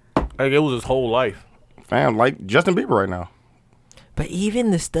 Like, it was his whole life. fam. Like Justin Bieber right now. But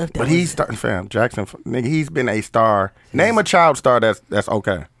even the stuff that But he's starting, fam. Jackson, nigga, he's been a star. Name a child star that's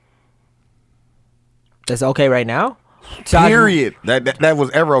okay. that's okay right now. Period. That was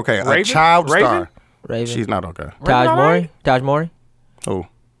ever okay. A Raven? child Raven? star. Raven. She's not okay. Taj Raven Mori. alright? Taj Mori. Who?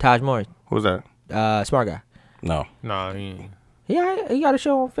 Taj Mori. Who's that? Smart guy. No. Nah, he ain't. Yeah, he got a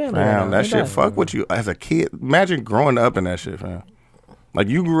show on Family. right Fam, now. that He shit does. fuck with you as a kid. Imagine growing up in that shit, fam. Like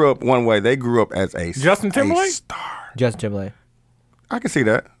you grew up one way, they grew up as a Justin Timberlake? a star. Justin Timberlake. I can see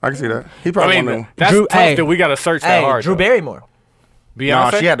that. He I probably mean, one of them. that's Drew- tough hey. that we gotta search that Hey, hard. Drew though. Barrymore. No,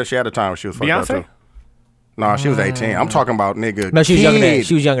 Beyonce? she had a time when she was fucked up Beyonce? too. No, she was 18. I'm talking about nigga. No, she was younger than kid.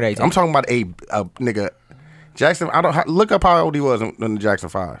 she was younger than 18. I'm talking about a nigga. Jackson. Look up how old he was in the Jackson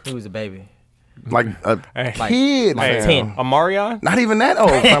 5. He was a baby. Like a Hey. kid, Like fam. 10. Amarion? Not even that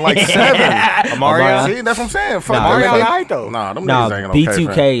old. Fam, like 7. Amarion? See, that's what I'm saying. Fuck Nah, them. Amarion alright, though. Nah, them No, niggas ain't okay. fam.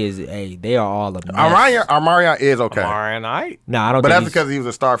 B2K is they are all a mess. Amarion is okay. Amarion, alright. No, I don't But think that's he's, because he was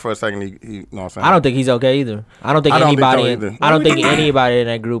a star for a second. He you know what I'm saying? I don't think he's okay either. I don't think I don't think anybody. so in, either. I don't think anybody in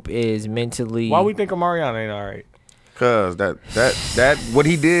that group is mentally. Why we think Amarion ain't alright? Cause that what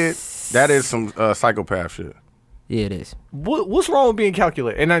he did, that is some psychopath shit. Yeah, it is. What's wrong with being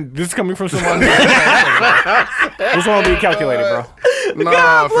calculated? And this is coming from someone. What's wrong with being calculated, bro?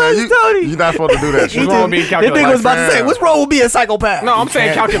 Nah, bless fam, Tony. you're not supposed to do that shit. What's wrong with being That calculated? nigga was about to fam. say, "What's wrong with being a psychopath?" No, I'm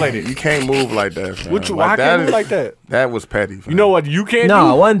saying Can't- calculated. You can't move like that. Fam. Why can't move like that? That was petty. Fam. You know what you can't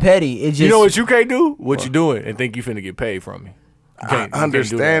No, do? one petty. It just You know what you can't do? What you doing and think you finna get paid from me. You I can't- you can't do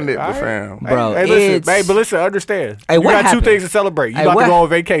understand that. it, but All right? fam. Bro, Hey, listen, it's- babe, but listen, understand. Hey, you what got happened? two things to celebrate. You Hey, about what- to go on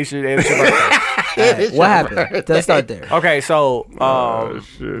vacation and it's your birthday. Alright, what happened? Let's start there. Okay, so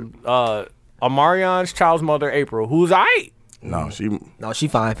Shit. Amarion's child's mother, April, who's aight. No, she No,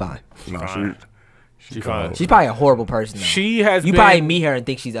 fine. She fine. She's probably a horrible person. Though. She has You been. probably meet her and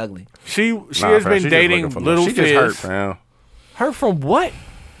think she's ugly. She Nah, has fam, been she just dating looking for Little love. She Fizz. just hurt, fam. Her from what?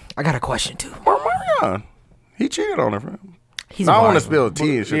 I got a question too. Marion, he cheated on her, fam. He's I don't want Mario. to spill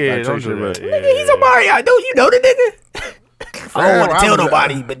tea and shit. Yeah, like, don't shit, do but- that. Yeah. He's a Mario. Don't you know the nigga? I don't want to tell I'm-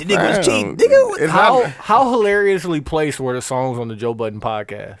 nobody, but the nigga was Fam, cheating. Nigga, what- it's How not- how hilariously placed were the songs on the Joe Budden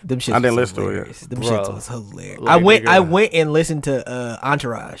podcast? them shits I didn't was listen to it yet. hilarious. Them Bro. shits was hilarious. Like, I nigga. went and listened to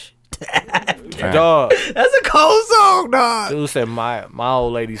Entourage. Dog, That's a cold song, dog. dude said my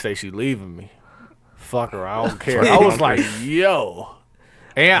old lady say she leaving me. Fuck her, I don't care. I was like, yo.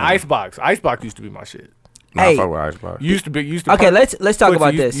 And Icebox. Icebox used to be my shit. Nah, Hey. fuck with Icebox. Used to Okay, perk. let's talk Quincy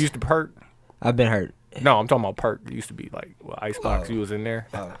about used, this. Used to perk. I've been hurt. No, I'm talking about perk. It used to be like Icebox. You was in there.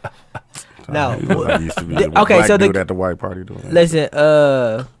 No. He used to be the Okay, black so dude the- at the white party doing that. Listen,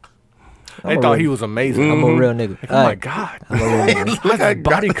 They thought he was amazing. I'm a real nigga. Oh my God. I'm a real nigga. How does his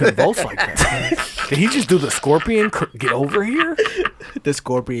body convulse like that? Did he just do the scorpion? Get over here? The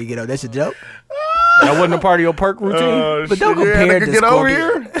scorpion, you know, that's a joke. That wasn't a part of your perk routine? But don't compare the get over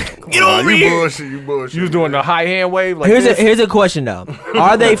scorpion. here. Get over you here. bullshit. You bullshit. You was doing the high hand wave like Here's this? a question though.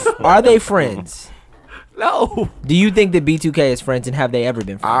 Are they friends? No. Do you think that B2K is friends, and have they ever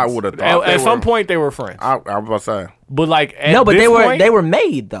been friends? I would have thought At some point they were friends. I was about to say. But like at No, but this they point, were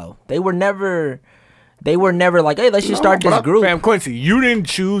made though. They were never like, hey, let's just start this group. Fam, Quincy, you didn't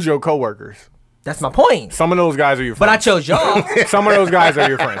choose your coworkers. That's my point. Some of those guys are your But I friends. chose y'all. Some of those guys are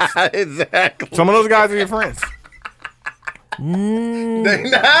your friends. Exactly. Some of those guys are your friends. They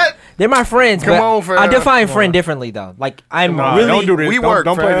not. They're my friends. Come but on, fam. I define friend differently though. Like I'm Nah, really. don't do this. We Don't- work.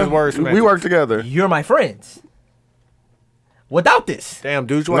 Don't play fam. this word. We work together. You're my friends. Without this, Damn,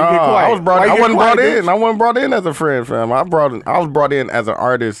 dude, you No, want to get quiet? I was brought. Why you I get wasn't quiet, brought dude? in. I wasn't brought in as a friend, fam. I was brought in as an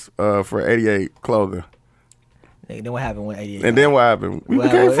artist for 88 Clothing. nigga, then what happened with 88? And then what happened? We What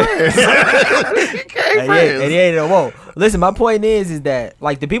became happened? friends. We became friends. 88 no more. Listen, my point is that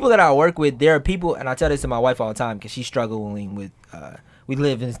like the people that I work with, there are people, and I tell this to my wife all the time because she's struggling with. We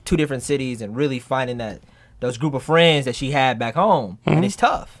live in 2 different cities, and really finding those group of friends that she had back home, and it's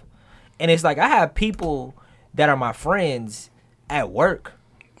tough. And it's like I have people that are my friends at work.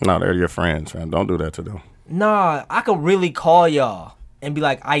 No, they're your friends, man. Don't do that to them. Nah, I could really call y'all and be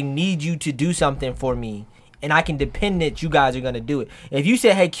like, I need you to do something for me, and I can depend that you guys are gonna do it. If you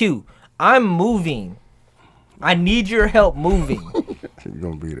say, hey Q, I'm moving, I need your help moving. You're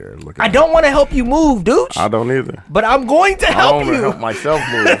gonna be there. Look. I don't want to help you move, dude. I don't either. But I'm going to I help don't wanna you. help myself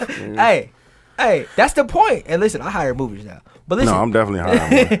move. Hey, that's the point. And listen, I hire movers now. But listen, No, I'm definitely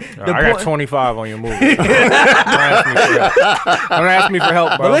hiring. the I got point- 25 on your movie. Don't ask me for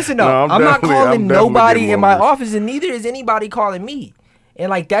help, bro. But listen, though, No, I'm I'm not definitely calling getting nobody in my movers. office, and neither is anybody calling me.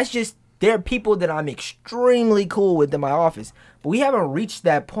 And like that's just there are people that I'm extremely cool with in my office, but we haven't reached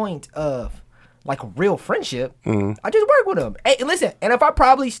that point of like real friendship. Mm-hmm. I just work with them. Hey, listen, and if I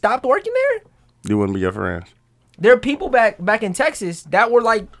probably stopped working there, You wouldn't be your friends. there are people back in Texas that were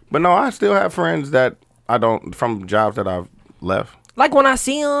like But no, I still have friends that I don't from jobs that I've left. when I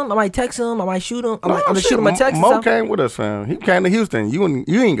see them, I might text them, I might shoot them, I'm gonna shit, shoot them a text. or Mo something. came with us, fam. He came to Houston. You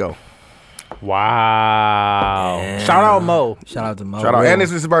ain't go. Wow. Shout out Mo. Shout out to Mo. Shout out, Real. and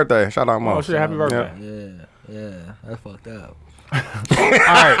it's his birthday. Shout out, Mo. Oh, shit, happy birthday. Yeah, that's fucked up. All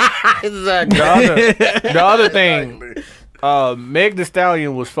right. Exactly. The other thing, Meg Thee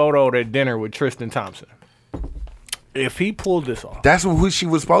Stallion was photoed at dinner with Tristan Thompson. If he pulled this off, That's who she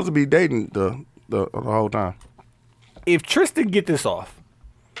was supposed to be dating the whole time. if Tristan get this off,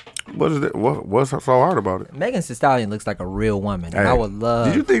 What's so hard about it? Megan Thee Stallion looks like a real woman. And I Hey, would love.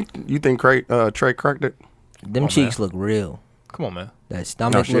 Did you think Trey cracked it? them cheeks look real. come on, man. That No,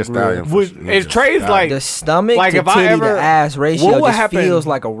 stallion she a look real. stallion. Is Trey's like The stomach Like, to if I titty ever- to ass ratio what would just happen- feels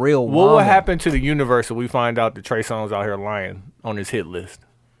like a real woman. what would happen to the universe if we find out that Trey Songz out here lying on his hit list?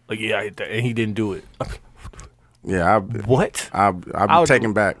 Like, yeah, I hit that, and he didn't do it. Yeah, What? I'll I be would-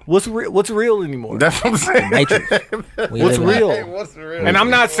 taken back. What's real anymore? That's what I'm saying. Matrix. We What's live in- real? What's real? And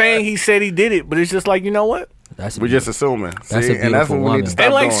I'm not saying he said he did it, but it's just like, you know what? That's a We're just assuming. That's See? a And that's what beautiful we woman. need to stop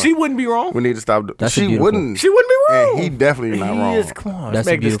And like, doing. she wouldn't be wrong. We need to stop. That's a She beautiful- wouldn't. She wouldn't be wrong. And he definitely not wrong. Is, come on, That's let's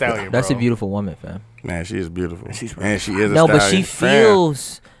a make the beautiful. stallion, That's a bro. beautiful woman, fam. Man, she is beautiful. And she's she is a No, but she stallion. Fam.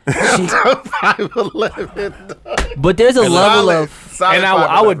 feels. She, 5'11". but there's a level Solid- of. solid And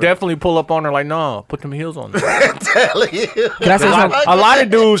I would 5'11". definitely pull up on her like, no, put them heels on. Can I say something? A lot of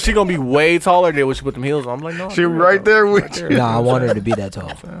dudes, she gonna be way taller than when she put them heels on. I'm like, no. She right there with you. Nah, I want her to be that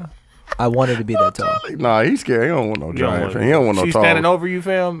tall. I want her to be that tall. Nah, he's scared. He don't want no You don't giant. want- fam. He don't want no She's tall. standing over you,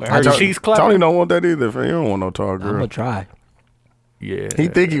 fam. Her don't- cheeks clapping. Tony don't want that either. Fam. He don't want no tall I'm girl. gonna try. Yeah. He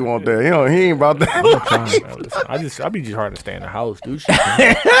think he want that. He ain't about that. I be just hard to stay in the house, dude.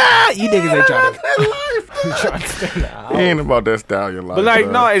 You niggas ain't trying to. He ain't about that stallion life. But like,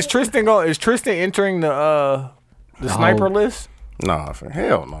 bro. no, is Tristan entering the sniper list? Nah, fam.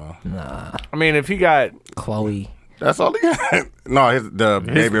 Hell no. Nah, I mean, if he got Chloe. That's all he got. No, his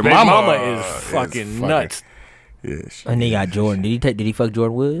baby baby mama, is fucking nuts. Yeah, And he got Jordan. Did he fuck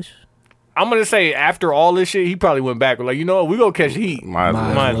Jordan Woods? I'm gonna say after all this shit, he probably went back. Like, you know what? We gonna catch heat. Might as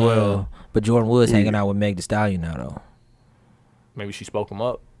well. Might as well. But Jordan Woods hanging out with Meg Thee Stallion now though. Maybe she spoke him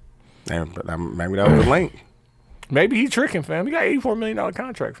up. Damn, but maybe that was a link. Maybe he tricking, fam. He got $84 million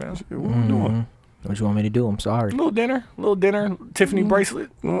contract, fam. What we doing? What you want me to do? I'm sorry. Little dinner, Tiffany bracelet.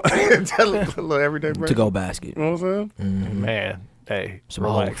 Tell him a little everyday break. To go basket. You know what I'm saying? Man, hey, Some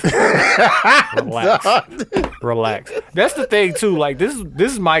relax. Relax. That's the thing too. Like this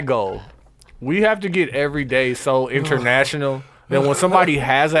is my goal. We have to get every day so international then when somebody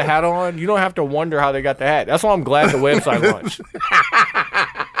has a hat on, you don't have to wonder how they got the hat. That's why I'm glad the website launched.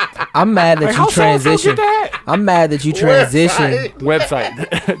 I'm mad that Like, you how so-and-so transition. get that? I'm mad that you transition.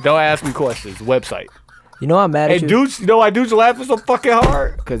 Website. Don't ask me questions. Website. You know I'm mad Hey, at you dudes, you know why dudes laughing so fucking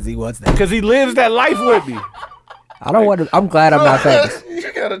hard? because he wants that. Because he lives that life with me. I don't want to. I'm glad I'm not famous.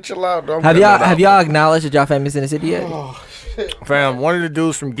 You gotta chill out. Don't Have y'all acknowledged that y'all famous in the city yet? Fam, one of the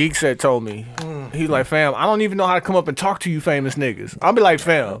dudes from Geek Set told me, he's like, fam, I don't even know how to come up and talk to you famous niggas. I'll be like,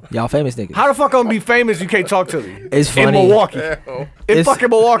 fam, Y'all famous niggas. how the fuck I'm gonna be famous you can't talk to me? It's In funny. Milwaukee. In It's- fucking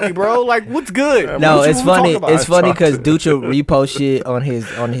Milwaukee, bro. Like, what's good? No, What you it's funny. talking about? It's funny Talk because to- Ducha repost shit on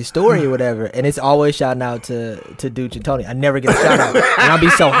his story or whatever, and it's always shouting out to Ducha and Tony. I never get a shout out, and I'll be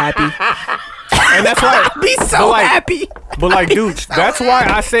so happy. And that's why Be so happy. But like, dude, that's why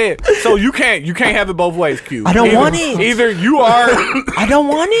I said so. You can't have it both ways, Q. I don't want it. Either you are, I don't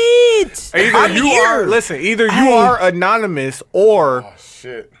want it. either I'm you here. are. Listen, either you Hey. are anonymous, or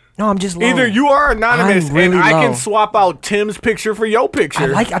Shit. No, I'm just low. either you are anonymous I'm really and I low. can swap out Tim's picture for your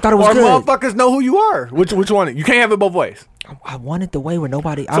picture. I thought it was or good. motherfuckers know who you are. Which one? You can't have it both ways. I want it the way where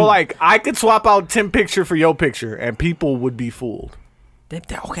nobody. So like, I could swap out Tim picture for your picture, and people would be fooled.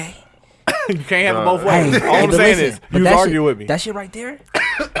 Okay. You can't have it both ways. Hey, All I'm but saying listen, is, but you that argue shit, with me. That shit right there,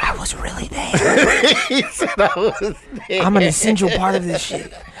 I was really there. I'm an essential part of this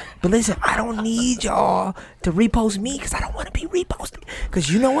shit. But listen, I don't need y'all to repost me because I don't want to be reposted.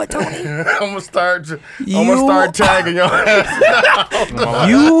 Because you know what, Tony? I'm gonna start tagging your ass.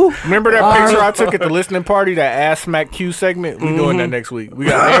 You Remember that are- picture I took at the listening party, that Ass Smack Q segment? We doing that next week. We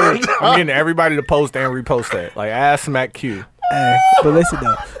got I'm getting everybody to post and repost that. Like Ass Smack Q. Hey, but listen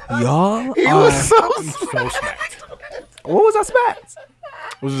though, y'all are So smacked. what was I smacked?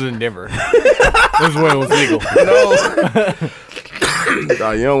 This was in Denver. This is when it was legal.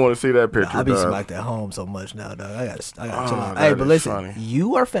 Nah, you don't want to see that picture. I be dog. smacked at home so much now, dog. I gotta chill out. that Hey, but is listen, funny.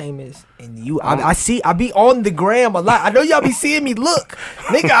 you are famous, and I be on the gram a lot. I know y'all be seeing me look,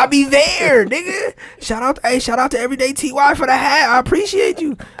 nigga. I be there, nigga. Shout out to Everyday TY for the hat. I appreciate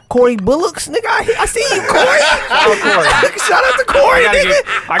you, Corey Bullocks, nigga. I see you, Corey. Shout out to Corey, I gotta nigga. get-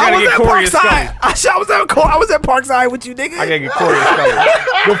 I gotta was get at Corey a Parkside. I was at Parkside with you, nigga. I gotta get Corey a Scully.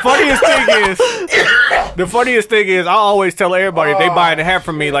 The funniest thing is, I always tell everybody if they buying a hat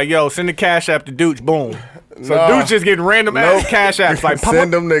from me, like, yo, send the cash app to Dooch, boom. So Nah. Dooch just getting random ass cash apps, like, pop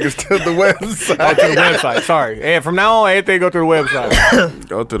Send up them niggas to the website. to the website. Sorry. And from now on, everything go to the website.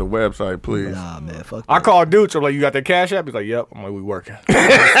 Go to the website, please. Nah, man, fuck I that. called Dooch. I'm like, you got that cash app? He's like, yep. I'm like, we working.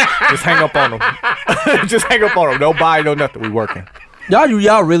 Just hang up on him. Just hang up on him. No buy, no nothing. We working.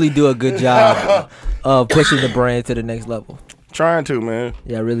 Y'all really do a good job of pushing the brand to the next level. Trying to, man.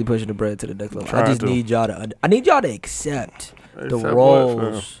 Yeah, really pushing the brand to the next level. I Trying just to. need y'all to. I need y'all to accept the Accept what,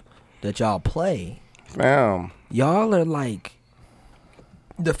 roles that y'all play. Damn. Y'all are like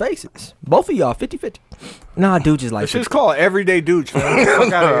the faces. Both of y'all 50-50. Nah, dude, just like It's just called Everyday Dooch, man.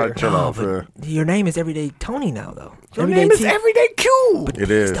 Fuck outta here. Chill No, out, but man. your name is Everyday Tony now, though. Your name is T- Everyday Q. But It niggas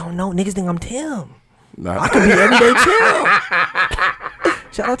is. don't know. Niggas think I'm Tim. Nah. I could be Everyday Tim.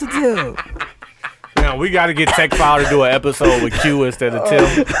 Shout out to Tim. Now, we got to get Tech File to do an episode with Q instead of Tim.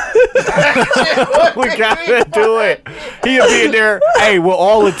 We got to do it. He'll be in there, hey, with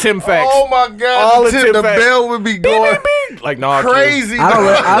all the Tim facts. Oh my God! All the, the Tim the facts. bell would be going Like, nah, Q. crazy.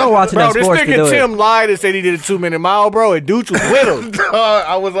 I don't watch Bro, enough this sports to do nigga it. Tim lied and said he did a 2-minute mile, bro, and Dooch was with him.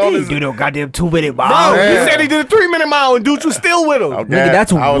 I was on this. You know, goddamn 2-minute Bro, mile. he man. said he did a 3-minute mile and Dooch was still with him. Okay. Nigga,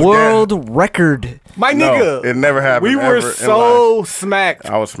 that's I was world record. My No, nigga. it never happened We were ever in so smacked.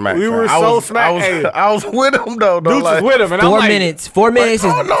 I was smacked. We fam. were I so was, smacked. Hey, I was with him though. Dooch was with him, and I'm 4 like, minutes. 4 minutes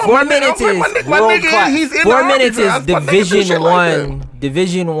is Oh, no, 4 my nigga, minutes my is nigga, my world nigga, class. he's in 4 the minutes army, is fam. My nigga do Division shit like that. 1.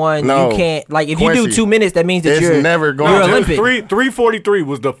 Division 1. No. You can't like if you do Quincy. 2 minutes, that means that It's you're never going you're to- Olympic. 3:43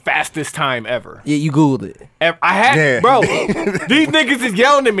 was the fastest time ever. Yeah, you googled it. I had, Yeah. bro, these niggas is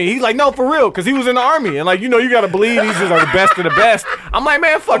yelling at me. He's like, no, for real, because he was in the army. And, like, you know, you got to believe these are the best of the best. I'm like,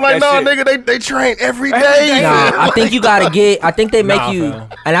 man, fuck I'm like, that no, shit. nigga, they train every Every day. day. Nah, I think you gotta get. I think they make Nah, you, fam.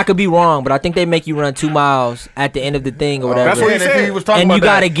 and I could be wrong, but I think they make you run 2 miles at the end of the thing or whatever. That's what he Man, if said. he was talking and you about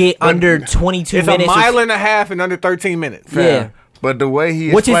gotta that. get under 22 It's a minutes. mile and a half in under 13 minutes. Yeah. But the way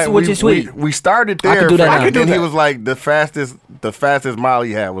he Which is- explained, which is sweet. We started I there, could do that fam, now. I could do and then he that. was like the fastest mile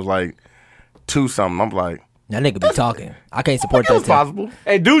he had was like 2 something. I'm like, That nigga be talking. I can't support it that. was Tim. possible.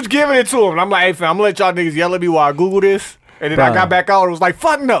 Hey, dude's giving it to him. And I'm like, hey, fam, I'm going to let y'all niggas yell at me while I Google this. And then I Bro. got back out and was like,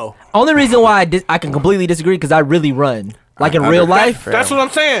 fuck no. Only reason why I can completely disagree because I really run. Like in I real do. life, Fair. That's what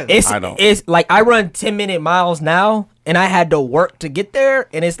I'm saying. it's I don't. it's like I run 10-minute miles now, and I had to work to get there,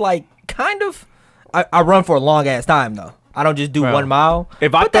 and it's like kind of I run for a long ass time though. I don't just do Well, 1 mile.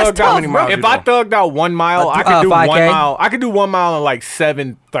 If I But that's thugged out, tough, bro. if I thugged out 1 mile, I could do 1 5K? mile. I could do 1 mile in like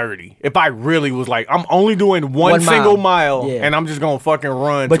 7:30. If I really was like, I'm only doing one 1 mile. single mile, Yeah. and I'm just gonna fucking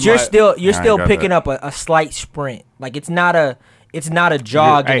run. But to you're my- still got picking that. up a slight sprint. Like it's not a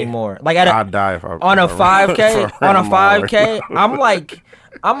jog Hey, anymore. Like at I'd die if I on a if I ran 5K, a on a mile. 5K,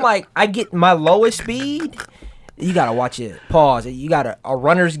 I'm like I get my lowest speed. You gotta watch it. Pause. You got a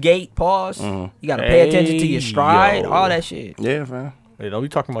runner's gait. Pause. You gotta pay attention to your stride. yo. All that shit. Yeah, fam. Hey, don't be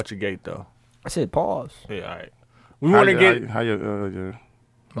talking about your gait though. I said pause. Yeah, all right. We want to get. how your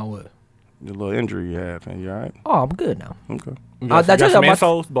My what? little injury you had, man. You all right? Oh, I'm good now. Okay. You I got, you got told some you about-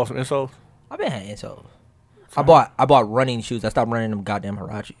 insoles. Bought some insoles. I've been having insoles. I bought running shoes. I stopped running them goddamn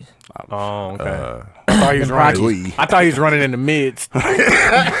Hirachis. Oh, okay. I thought he was running. Louis. I thought he was running in the mids.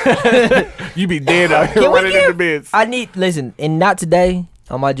 You be dead out here Can we running in the mids. I need listen, and not today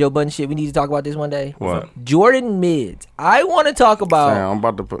on my Joe Budden shit. We need to talk about this one day. What? Jordan mids. I want to talk about Fam, I'm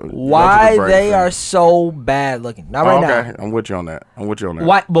about to put why go to the break, they fam. are so bad looking. Not right okay. now. I'm with you on that.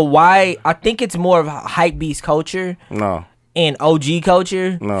 Why? But why? I think it's more of a hype beast culture No. and OG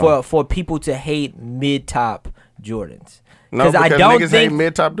culture No. for people to hate mid top Jordans. No, because I don't niggas hate think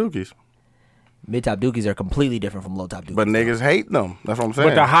mid-top dookies. mid top Dookies are completely different from low top Dookies. But niggas hate them. That's what I'm saying.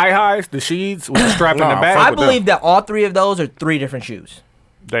 With the high highs, the sheets, with the strap in Nah, the fuck back. I with them. believe that all three of those are three different shoes.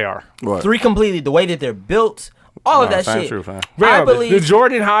 They are. What? Three completely the way that they're built, all of Nah, that same shit. true, fam. I Yeah, believe the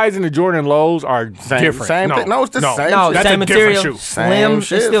Jordan highs and the Jordan lows are different. same thing. No, it's the same no, shit. That's same a different material, shoe. slim. Same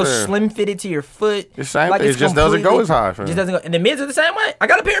It's still shit, fam. slim fitted to your foot. It's same Like, thing. it's It just doesn't go completely- as high, fam. Just doesn't go. And the mids are the same way. I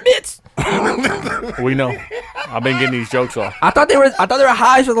got a pair of mids. We know. I've been getting these jokes off. I thought they were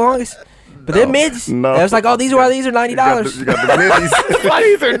highs for the longest, but they're mids. No. It was like, oh, these are $90. You got the middies. Why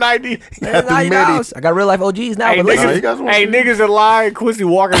these are 90? They're the $90. I got real life OGs now. Hey, But listen, you niggas, got some- hey, niggas in line, Quincy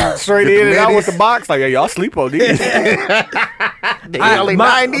walking straight Get the in and out with middies. the box. Like, yeah, y'all sleep on these. only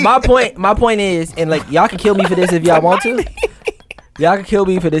 90. my point is, and like y'all can kill me for this if y'all want to. Y'all can kill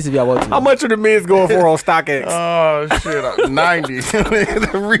me for this if y'all want to. How much are the mids going for on StockX? Oh, shit. 90.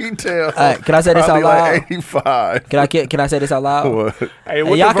 The retail. Can I say this out probably like loud? 85. Can I say this out loud? What? Hey,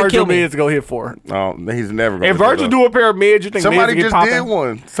 what y'all the can kill Virgil me. mids go hit for? Oh, he's never going If Virgil do a pair of mids, you think Somebody mids just get did popping?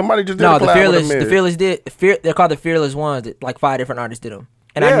 one. Somebody just did No, a the collab fearless. with a The mid. fearless did. They're called the fearless ones. Like 5 different artists did them,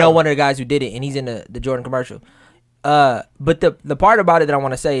 and I Yeah. know one of the guys who did it, and he's in the Jordan commercial. But the part about it that I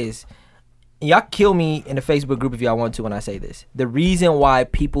want to say is, y'all kill me in the Facebook group if y'all want to when I say this. The reason why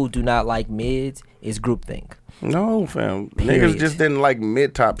people do not like mids is groupthink. No, fam. Period. Niggas just didn't like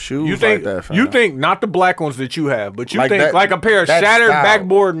mid-top shoes You think like that, fam. you think not the black ones that you have, but you Like think that- like a pair of that shattered style.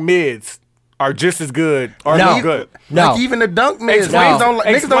 backboard mids are just as good or No. no good. No. Like even the dunk mids. Explain- Niggas don't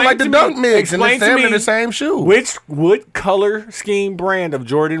like explain the to dunk me- mids. And explain it's to them me in the same shoe. What color scheme brand of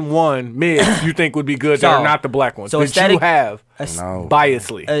Jordan 1 mids you think would be good that So- are not the black ones so that aesthetic- you have No.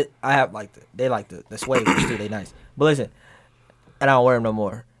 biasly? I have they like the suede ones too. They nice. But listen, and I don't wear them no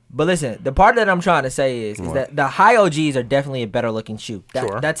more. But listen, the part that I'm trying to say is that the high OGs are definitely a better looking shoe.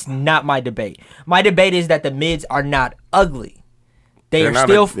 Sure. That's not my debate. My debate is that the mids are not ugly. They They're are not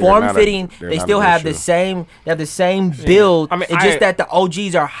still a- they're form not a- fitting. they're They not still a good have the shoe. same. They have the same build. I mean, it's just that the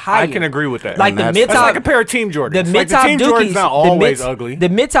OGs are higher. I can agree with that. Like the that's- mid That's top, like a pair of Team Jordans. the Like, mid top Team Dookies. Jordan's not always the mid, ugly. The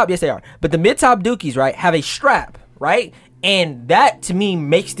mid top, yes, they are. But the mid top Dookies, right, have a strap, right, and that to me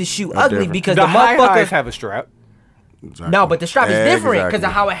makes the shoe ugly different. because the the high motherfucker. highs have a strap. Exactly. No, but the strap is different because Exactly.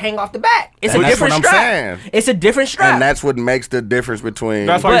 of how it hang off the back. It's And a that's different what I'm strap. saying. It's a different strap. And that's what makes the difference between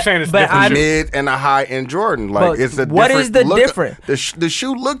That's why But- you're saying it's but different. I- shoe. mid and a high in Jordan. Like But it's a what different is the look. difference? The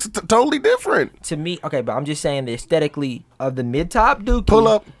shoe looks totally different. to me, okay, but I'm just saying the aesthetically of the mid top Dookie. Pull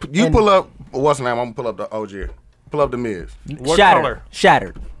up. You and pull up. What's the name? I'm gonna pull up the OG. Pull up the mids. What shattered, color?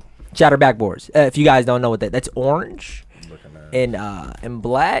 Shattered backboards. If you guys don't know what that's orange and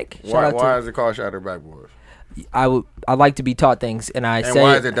black. Shout Why, out why to is it called shattered backboards? I like to be taught things, and I And say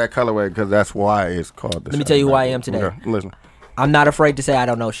why is it that colorway? Because that's why it's called. Let me tell you who I am today. Okay, listen. I'm not afraid to say I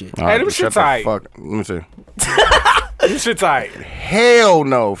don't know shit. All right, them shut shits the aight. fuck. Let me see. This shit's alright. Hell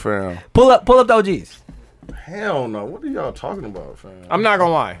no, fam. Pull up the OGs. Hell no. What are y'all talking about, fam? I'm not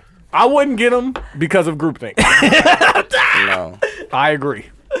gonna lie. I wouldn't get them because of groupthink. No. I agree.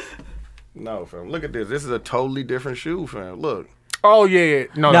 No, fam. Look at this. This is a totally different shoe, fam. Look. Oh yeah.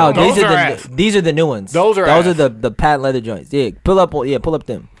 No, No, those these are are ass. these are the new ones. Those are those ass. are the patent leather joints. Yeah, pull up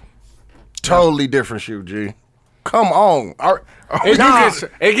them. Totally different shoe, G. Come on.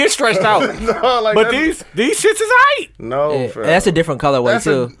 It gets stretched out. No, like But that's- these shits is aight. No, Yeah, fam. that's a different colorway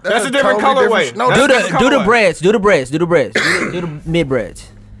too. That's a different totally colorway. different- No, That's Do different the colorway. breads. Do the breads. Do the mid breads.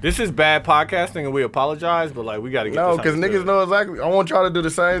 This is bad podcasting, and we apologize, but like we got to get No, this because niggas know exactly. I want y'all to do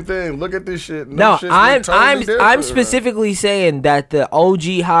the same thing. Look at this shit. No, shit's I'm totally different. I'm specifically saying that the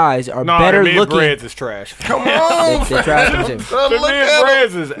OG highs are No, better the looking. mid-breads is trash. Come on, They're trash and shit. The look at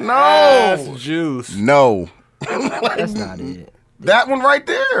mid-breads it. is No. ass juice. No, That's not it. that one right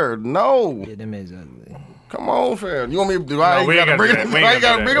there. No, Yeah, them is ugly. come on, fam. You want me to do? I we ain't gotta gonna bring do it. that. We I ain't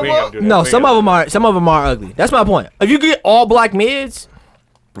gotta gonna bring do them that. up. We ain't No, gonna some of them are ugly. That's my point. If you get all black mids,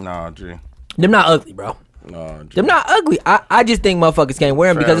 Nah, G. them not ugly, bro. Nah, G. Them not ugly. I just think motherfuckers can't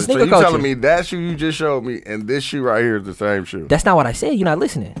wear them because it's so sneaker you culture. telling me that shoe you just showed me and this shoe right here is the same shoe? That's not what I said. You're not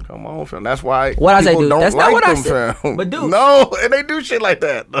listening. Come on, fam. That's why What I say, people dude? don't That's like not what I them, said. fam. But dude- no, and they do shit like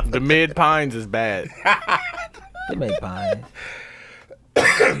that. The mid-pines is bad. Them ain't fine.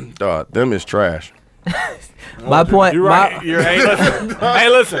 Dog, them is trash. My point. You're right. Hey, listen. Hey,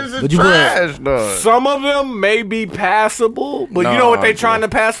 listen. Would you put Trash, dog. Some of them may be passable, but you know what they trying to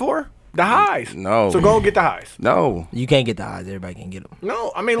pass for? The highs. No. So go and get the highs. No. You can't get the highs. Everybody can get them.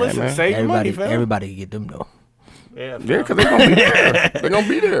 No, I mean, listen, man. save your money, Everybody, fam. everybody can get them though. Yeah, Yeah, because they're going to be there. They're going to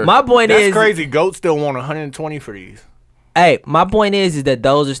be there. My point that's is, crazy. Goat still want 120 for these. hey, my point is that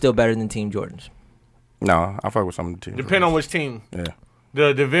those are still better than Team Jordans. No, I fuck with some of the teams. Depend on which team. Yeah.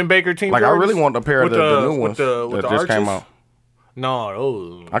 The Vin Baker team. Like, I Jordans? really want a pair of With the new ones with that the just came arches? out. No,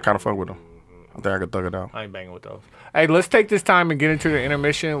 those. I kind of fuck with them. I think I could thug it out. I ain't banging with those. Hey, let's take this time and get into the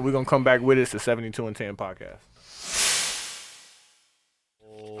intermission. We're gonna come back with us, the 72 and 10 podcast.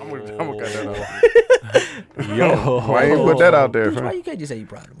 I'm gonna cut that out. Yo, why you put that out there, Dude, why fam? you can't just say you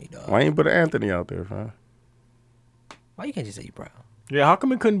proud of me, dog? Why you put Anthony out there, fam? Why you can't just say you proud? Yeah, how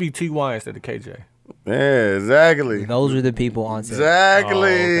come it couldn't be T.Y. instead of KJ? Yeah, exactly. Those are the people on set. Exactly. Oh,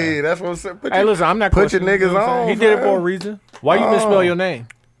 okay. That's what I'm saying. Hey, listen, I'm not put your questioning, niggas you know what I'm saying? on, He did it fam. for a reason. Why you misspell your name?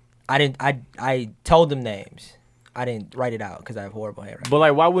 I didn't. I told them names. I didn't write it out because I have horrible handwriting. But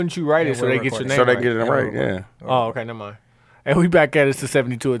like, why wouldn't you write Yeah, it so we're they get your recording. name So they right? get it right, yeah. Oh, okay, never mind. And we back at it, the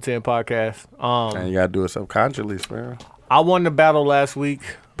 72 and 10 podcast. And you gotta do it subconsciously, fam. I won the battle last week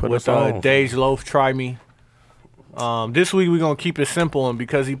Put with us on. Dej Loaf, Try Me. This week we're going to keep it simple, and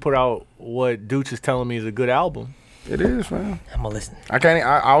because he put out what Dooch is telling me is a good album. It is, fam. I'm gonna listen.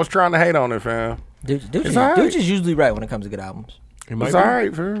 I was trying to hate on it, fam. Dude It's all right. is usually right when it comes to good albums. He might It's be. all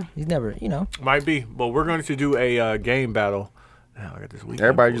right, fam. He's never, you know. Might be, but we're going to do a game battle. Now, I got this weekend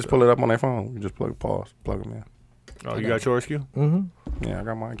Everybody pulled just up. pull it up on their phone. You just plug them in. Oh, you got yours, Q? Yeah, I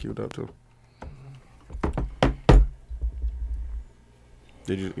got mine queued up too.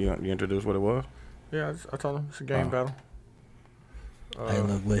 Did you introduce what it was? Yeah, I told him it's a game battle. Hey,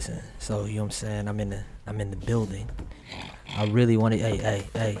 look, listen. So you know what I'm saying? I'm in the building. I really want to.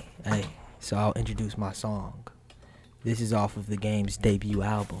 Hey. So I'll introduce my song. This is off of the game's debut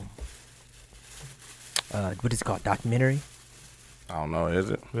album. What is it called? Documentary. I don't know. Is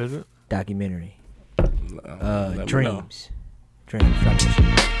it? Is it? Documentary. Let me know. Dreams. Dreams. Drop that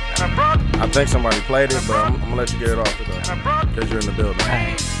shit. I think somebody played it, but I'm gonna let you get it off today because you're in the building.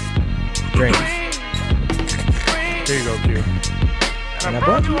 Hey. Dreams. Here you go, Q. And I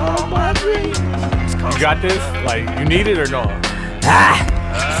brought you all my dreams. You got this? Like, you need it or no?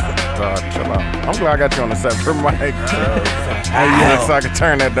 Chill out. I'm glad I got you on the separate mic. Hey, yo. So I can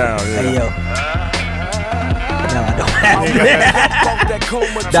turn that down. Yeah. Hey, yo. No, I don't have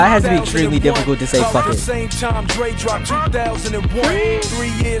that. That has to be extremely difficult to say fuck it. Same time Dre dropped 2001. 3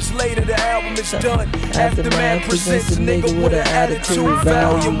 years later the album is done. Aftermath presents a nigga with an attitude.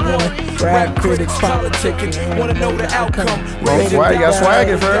 Volume 1. Rap critics politicking. Wanna know the outcome. Why you got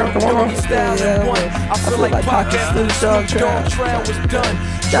swagger, fam? Come on. I feel like podcast in the Snoop Dogg trial was done.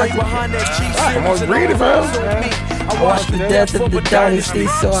 Dre behind that Come on, G read it, fam. I watched the death of the dynasty,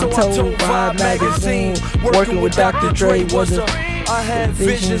 so I'm told Vibe magazine. Working with Dr. Dre wasn't. I had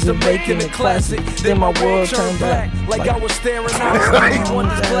visions of making a classic. Then my world turned black, like I was staring out one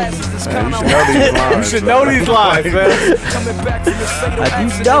of his glasses. It's kind of You should know these lines, man. coming back from the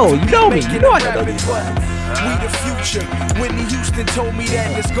state of You know me. You know I know these lines. We the future. Whitney Houston told me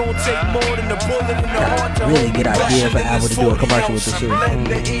that it's gonna take more than a bullet in the heart to Really hold good me idea back. for Apple to do a commercial with this shit. Letting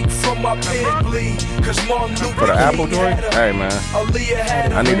the ink from my pen bleed. 'Cause Martin Luther For the Apple King joint? had a- Hey, man. Aaliyah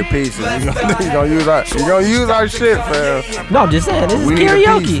had a- I need a piece. You gonna use our shit, fam. No, I'm just saying. This is We need a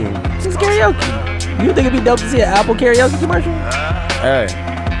karaoke. piece. This is karaoke. You think it'd be dope to see an Apple karaoke commercial? Hey,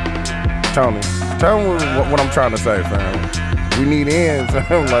 Tony, tell me what I'm trying to say, fam. We need ends.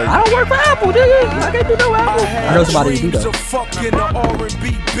 I'm like, I don't work for Apple, nigga. I can't do no Apple. I know somebody who do though.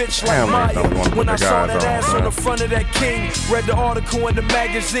 damn, man, don't want to put the guys on.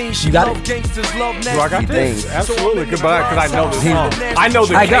 You got it? Do I got this? Absolutely. Goodbye, because I know this song. I know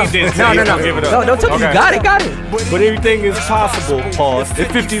the I got cadence. No. Give it up. No, don't tell me you got it. But everything is possible, pause.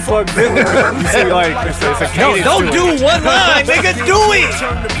 It's 50 fucks in there. You see, like, it's a cadence. Don't to do it. one line, nigga. Do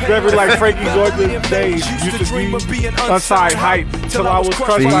it. Remember, like Frankie Joyce days used to be Unside Hype till I was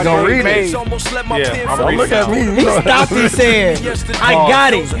crushed See, by you gonna Dave read May. it. Yeah, I'm Don't reading look at now. me. He stopped and said, I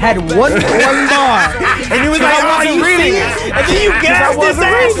got it. Had one bar. And he was like, I wasn't reading it. And then you gassed his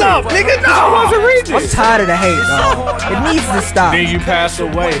ass up. Nigga, no. I wasn't reading I'm tired of the hate, dog. It needs to stop. Then you pass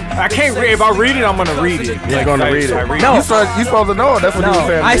away. I can't read. If I read it, I'm gonna read it. You're gonna read it. No. You supposed to know it. That's what he was No,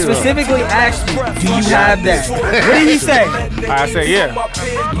 saying. I to you. specifically asked you, do you have that? What did he say? I said, yeah.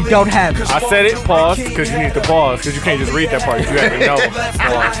 You don't have it. I said it, pause, because you need to pause, because you can't just read that part. You have to know.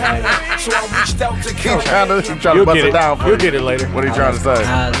 Pause. He's trying to You'll bust get it it. down. You'll get it later. What are you trying to say?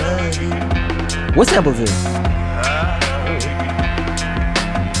 I love you. What sample is this?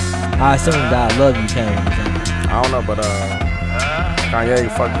 I assume that I love you came with the sample. I don't know, but Kanye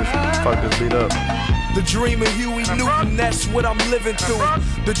fuck this beat up. The dreamer Huey Newton, that's what I'm living through.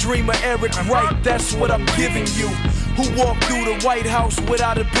 The dreamer Eric Wright, that's what I'm giving you. Who walked through the White House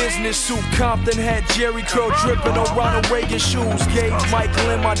without a business suit? Compton had Jerry Curl dripping on Ronald Reagan shoes. Gave Michael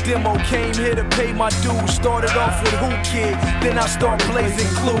in my demo, came here to pay my dues. Started off with Who Kid, then I start blazing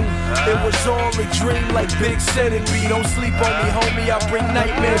Clue. It was all a dream like Big said it be. Don't sleep on me, homie, I bring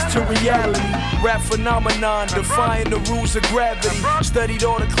nightmares to reality. Rap phenomenon, defying the rules of gravity. Studied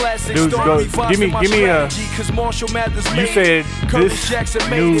all the classics, Dudes, started go- revising give my me a- strategy, 'cause Marshall Mathers You made said it. Curtis this Jackson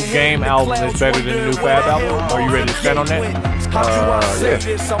made new it. Hit Game the album is clouds, better than the wondering new where Fab they album? all Are you ready to stand on that?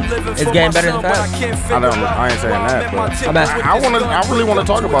 Is Game better than Fab? I ain't saying that, but I'm asking. I really want to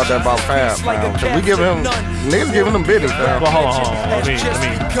talk about that about Fab, fam. 'Cause we giving him niggas giving him business, fam. Well, hold on. Let me.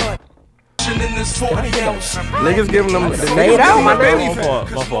 Niggas giving them Fade out, my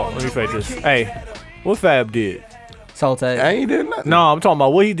nigga. My fault. Let me fade this. Hey, what Fab did? Soul Tape. I ain't did nothing. No, I'm talking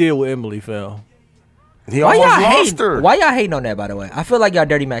about what he did with Emily, fam. He Why almost y'all lost hating? her. Why y'all hating on that? By the way, I feel like y'all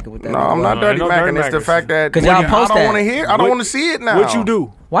dirty macking with that. No, I'm not No, dirty ain't no macking. dirty It's the mackers. fact that 'Cause y'all I post don't that. want to hear. I don't What- want to see it now. What you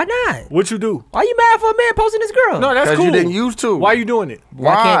do? Why not? What you do? Why you mad for a man posting his girl? No, that's Because cool. you didn't used to. Why you doing it?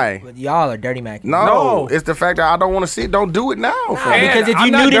 Why? can't- Y'all are dirty macking. No, No. it's the fact that I don't want to see it. Don't do it now. fam. And Because if you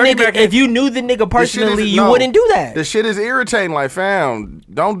I'm not knew the dirty nigga, macking. if you knew the nigga The shit personally, is- you no. wouldn't do that. The shit is irritating. Like, fam,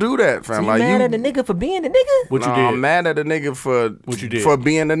 don't do that, fam. So you like mad at the nigga for being the nigga? What you Nah, did? I'm mad at the nigga for What you did? for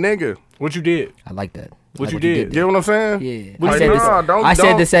being the nigga. What you did? I like that. What I you like did? You get what I'm saying? Yeah. Like, I said, nah, I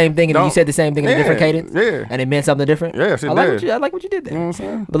said the same thing, and then you don't- said the same thing in a different Yeah, cadence. yeah. And it meant something different. Yes, it I like did. what you. I like what you did there. You know what I'm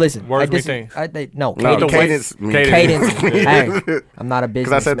saying? But listen, Words I mean dis- things. No, cadence. cadence. Cadence. Hey, I'm not a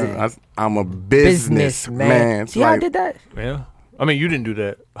Because I said businessman. I'm a Businessman. businessman. See how I did that? Yeah. I mean, you didn't do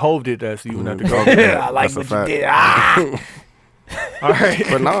that. Hove did that, so you wouldn't have to go. I like what you did. All right.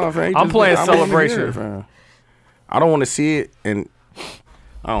 But no, fam, I'm playing I wanna Celebration. hear it, fam. I don't want to see it, and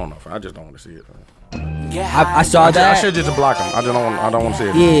I don't know. Fam. I just don't want to see it. Fam. I saw I that. should just block him. I don't want to see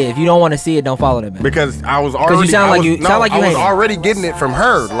it. Yeah, if you don't want to see it, don't follow that man. Because I was already. sound I like was, you- no, sound like you I was hating. already getting it from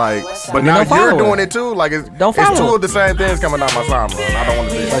her. Like, but then now don't follow you're her. doing it too. Like, it's Don't follow it's two her. of the same things coming out my timeline. I don't want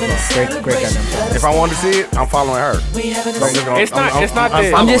to see it. Great goddamn job. If I want to see it, I'm following her. So I'm just gonna- It's not that.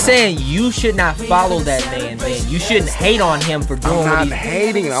 I'm following just her. saying you should not follow that man. Then you shouldn't hate on him for doing I'm what not he's.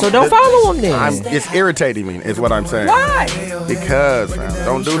 hating. So don't follow him then. It's irritating me. Is what I'm saying. Why? Because fam,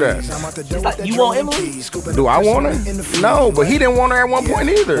 don't do that. It's like, you want Emily, Do I want her? No, but he didn't want her at one point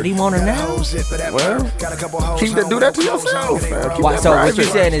either. but he want her now. Well, do that to yourself, man. Keep Why, that so what private. you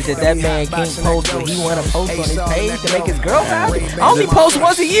saying is that man can't post what he want to post on his page to make his girl happy? I only post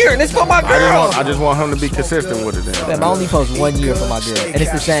once a year, and it's for my girl. I just want him to be consistent with it. Then. Fam, I only post 1 year for my girl, and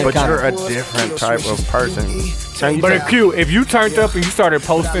it's the same But you're a kind. different type of person. Can you But take- it's cute. If you turned up and you started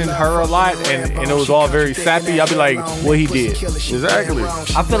posting her a lot and it was all very sappy, I'd be like, what he did? Exactly.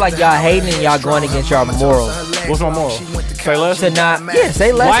 I feel like y'all hating and y'all going against y'all morals. What's my moral? Say less? To not, yeah,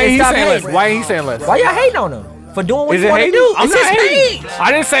 say less Why and ain't he stop saying hating. less? Why ain't he saying less? Why y'all hating on him for doing what Is you it want to hating? do? I'm It's not his hating. page.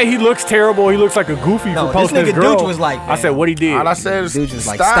 I didn't say he looks terrible. He looks like a goofy No, for this posting his nigga girl. Dude was like, I said, what he did? All I said is Dude was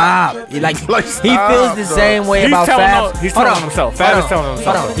like, stop. Like, Like, he stop, feels the dog. same way He's about telling Fab. on- he's Hold telling on. himself. Hold Fab is on. telling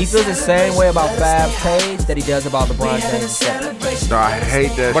himself. Hold on. He feels the same way about Fab's page that he does about LeBron James' page. No, I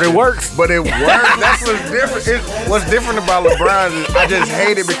hate that. But it shit. works. But it works. That's what's different. What's different about LeBron is I just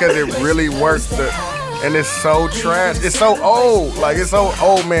hate it because it really works. And it's so trash. It's so old. Like, it's so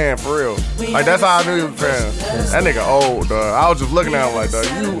old, man, for real. Like, that's how I knew he was playing. That nigga old, dog. I was just looking at him like, dog,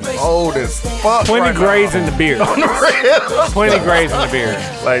 you old as fuck. 20 grades in the beard. 20 grades in the beard.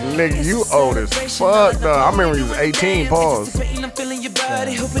 Like, nigga, you old as fuck, dog. I remember he was 18, pause.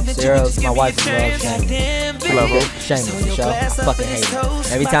 Sarah, my wife loves Shameless. She love who? Shameless, the show. I fucking hate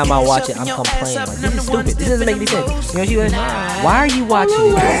it. Every time I watch it, I'm complaining. Like, this is stupid. This doesn't make any sense. You know, she was like, why are you watching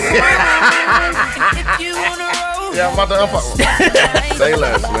it? Yeah, I'm about to unfollow. Say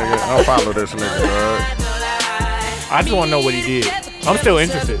less, nigga. Unfollow this nigga, dog. I just want to know what he did. I'm still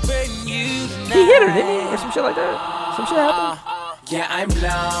interested. He hit her, didn't he? Or some shit like that. Some shit happened. Yeah, I'm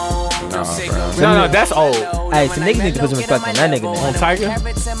blown. No, that's old. Hey, some niggas need to put some respect on that nigga, On man. Tiger?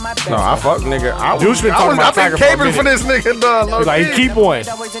 No, I fuck nigga. Dude's been talking about Tiger for a caping for minute. this nigga, dog. He's like, he keep one.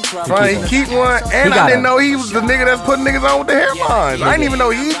 Right, he keep one, and He I got didn't a- know he was the nigga that's putting niggas on with the hairlines. I didn't even know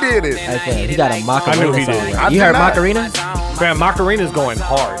he did it. Hey, fam, he got a Macarena I knew he song. did. I You did heard not. Macarena? Fam, Macarena's going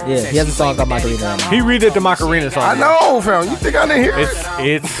hard. Yeah, he has a song called Macarena right now. He redid the Macarena song. I know, fam. You think I didn't hear it?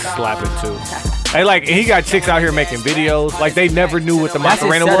 It's slapping too. Hey, like, he got chicks out here making videos. Like, they never knew what the That's his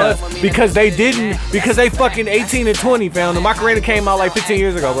Macarena setup. was because they fucking 18 and 20, fam. The Macarena came out like 15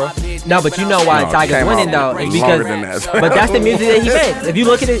 years ago, bro. No, but you know why No, Tiger's came winning out though, is longer because. than that. But that's the music that he makes. If you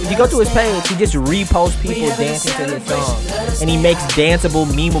look at it, if you go to his page, he just reposts people dancing to his songs, and he makes danceable,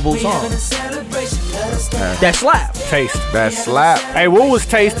 memeable songs that slap. Taste. That slap. Hey, what was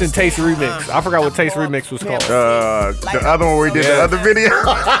Taste and Taste Remix? I forgot what Taste Remix was called. The other one where we did the other video.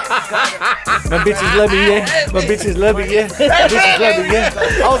 My bitches love me, yeah. My bitches love me, yeah. My bitches love me,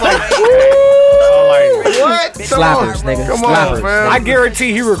 yeah. I was like, What? Slappers, nigga. Come Slappers. on, man. I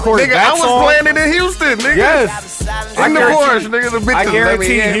guarantee he recorded Nigga, that I was song. playing it in Houston, nigga. Yes. In the Porsche, nigga. The bitches I let me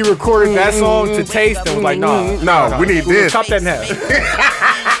guarantee in. he recorded that song to Taste and was like, nah. we need this. Chop that in half.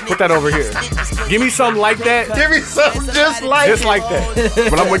 Put that over here. Give me something like that. Give me something just like Just like that.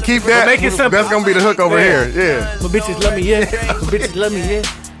 But I'm gonna keep that. Make it simple. That's gonna be the hook over Yeah. here. Yeah. My bitches love me, yeah. My bitches love me, yeah.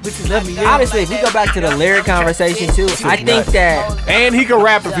 Bitches love me, yeah. Honestly, if we go back to the lyric conversation too, I think that. And he could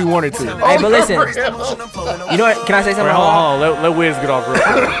rap if he wanted to. Hey, but listen, you know what? Can I say something? Hold on. Let Wiz get off real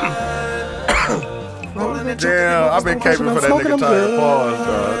quick. Damn, I've been caping for that nigga Tiger. Pause,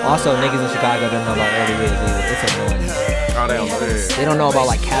 dog. Also, niggas in Chicago don't know about early Wiz either. It's annoying. Oh, damn, man. They don't know about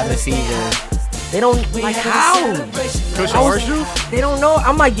like cabin fever. They don't like how. Kush orange juice? They don't know.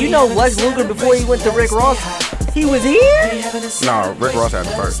 I'm like, you know, Lex Luger before he went to Rick Ross, he was here. No, Rick Ross had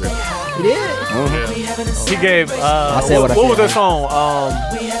the first. Yeah. He did. He gave, said what I what was said. that song?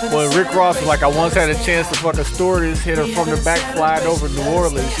 When Rick Ross was like, I once had a chance to fuck a stewardess, hit her from the back, flying over New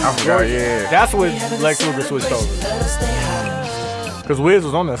Orleans. She I was forgot, gorgeous. yeah. That's when Lex Luger switched over. Because Wiz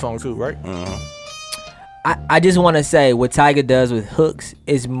was on that song too, right? I just want to say what Tiger does with hooks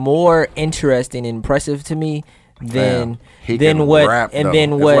is more interesting and impressive to me than He can what rap, and though. then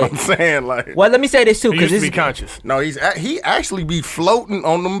That's what. I'm saying, like. Well, let me say this too, He because used to this be conscious. No, he actually be floating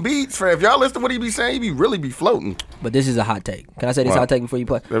on them beats. Fam. If y'all listen to what he be saying, he be really be floating. but this is a hot take. Can I say this What? hot take before you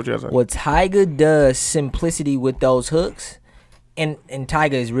play? What you gotta say? What Tiger does, simplicity with those hooks, and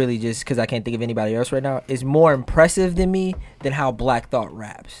Tiger is really just because I can't think of anybody else right now, is more impressive than me than how Black Thought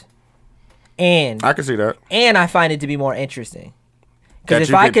raps. And I can see that. I find it to be more interesting. Because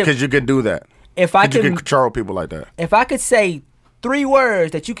Because you could do that. if I You could can control people like that. if I could say 3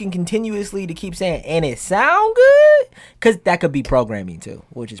 words that you can continuously to keep saying and it sound good, because that could be programming too,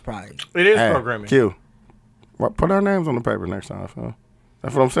 which is probably. It is Hey, programming. Q. Put our names on the paper next time, fam.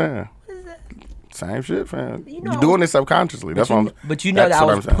 That's what I'm saying. Same shit, fam. You You know- doing it subconsciously. That's what I'm. But you know that's that I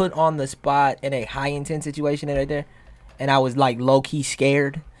what was I'm saying. put on the spot in a high intense situation right there, and I was like low key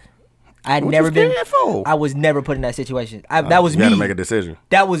scared. I had What never you been. scared for? I was never put in that situation. That was You me. had to make a decision.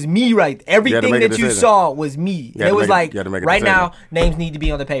 That was me, right? Everything make a that you decision. saw was me. You had It to was make like you had to make a right decision. now, names need to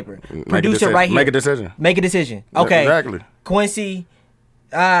be on the paper. a Producer decision. right here. Make a decision. Make a decision. Yeah, Okay. exactly. Quincy.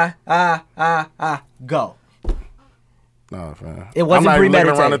 Go. No, fam. It wasn't I'm not even looking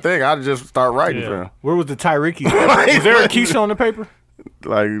around the premeditated. thing. I just start writing, Yeah. fam. Where was the Tyreek? Was there a Keisha on the paper?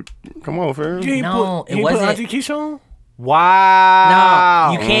 Like, come on, fam. You ain't No, put, it you ain't wasn't. put Auntie Keisha on?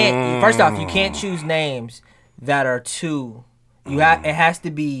 Wow. No, you can't. First off, you can't choose names that are too. You have. It has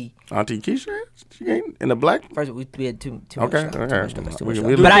to be. Auntie Keisha? She ain't in the black? First, we had too Okay, much stuff. okay. Too much stuff. That's too much We- stuff.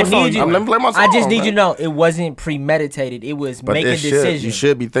 we But I listen to need song. you. Let me play my I just song, need man. you to know it wasn't premeditated. It was But make a it should. decision. You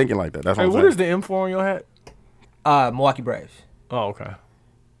should be thinking like that. That's what Hey, I'm what saying. is the M4 on your hat? Milwaukee Braves. Oh, okay.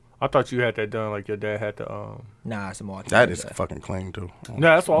 I thought you had that done like your dad had to. Nah, it's a Milwaukee. That Braves is hat. fucking clean, too. No,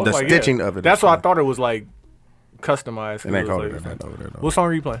 that's what I was The like. stitching yeah. of it That's is why I fine. thought it was like customized. It ain't called like, it that over there, though. What song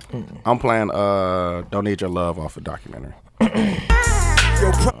are you playing? I'm playing Don't Need Your Love off a documentary.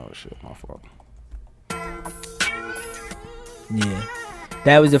 Oh, shit, my fault. Yeah.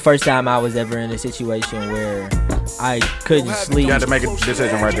 That was the first time I was ever in a situation where I couldn't sleep. You had to make a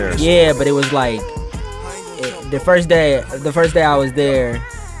decision right there. Yeah, but it was like the first day I was there,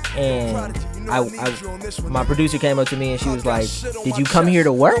 and my producer came up to me and she was like, "Did you come here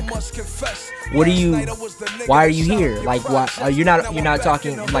to work? Why are you here? Like, why you're not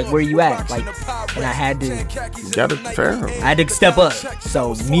talking, like, where you at?" Like, and I had to, You got it fair. I had to step up.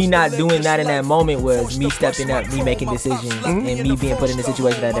 So me not doing that in that moment was me stepping up, me making decisions, and me being put in a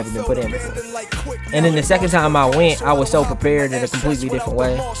situation that I'd never been put in before. And then the second time I went, I was so prepared in a completely different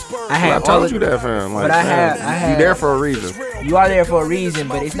way. I told you that, fam. Like, but I had. You there for a reason. You are there for a reason,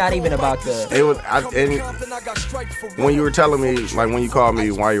 but it's not even about the. It was. And when you were telling me, like when you called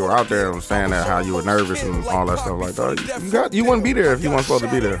me while you were out there, I was saying that how you were nervous and all that stuff. Like, you wouldn't be there if you weren't supposed to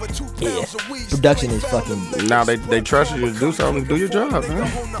be there. Yeah. Production is fucking. Now they trust you to do something. Do your job, man.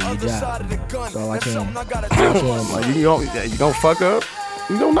 Do your job. That's all I can. Like you don't fuck up.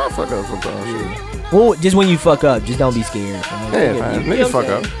 You don't not fuck up sometimes. Yeah. Well, just when you fuck up, just don't be scared. Man. Yeah, man. Niggas fuck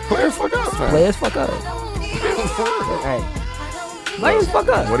up. Players fuck up, man. Players fuck up. Hey. Players fuck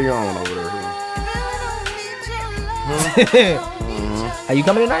up. What are you on over there? Are you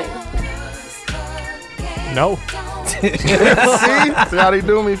coming tonight? No. See how they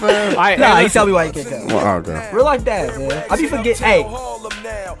do me, fam? He tell me why you can't come. Well, okay. Real like that, man. I be forgetting. Hey,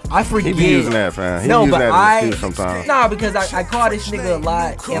 I forget. He be using that, fam. He no, be using but that excuse sometimes. Nah, because I call this nigga a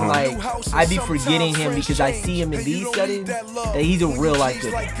lot, and like I be forgetting him because I see him in these settings that he's a real life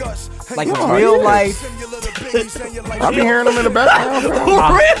nigga. Like No, real he life. I be hearing him in the background.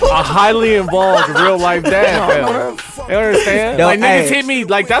 A highly involved real life dad, fam. You understand? No, like niggas hey. hit me.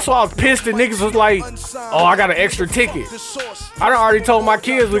 Like that's why I was pissed that niggas was like, "Oh, I got an extra ticket." I done already told my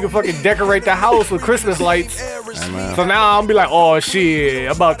kids we can fucking decorate the house with Christmas lights. Hey, So now I'm be like, "Oh shit,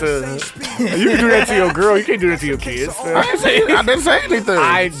 I'm about to." You can do that to your girl. You can't do that to your kids. I didn't say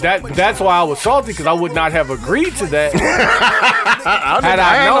anything. That's why I was salty because I would not have agreed to that. I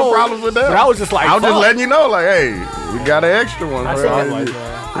I ain't known, no problems with that. But I was just like, I was just fuck. letting you know, like, hey, we got an extra one. That's bro. what I'm like,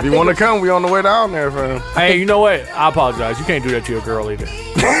 man. If you want to come, we on the way down there, fam. Hey, you know what? I apologize. You can't do that to your girl either.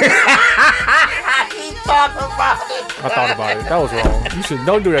 I thought about it. That was wrong. You should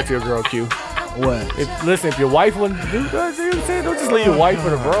don't do that to your girl, Q. What? If your wife wouldn't do that, you know what I'm saying? Don't just leave your wife for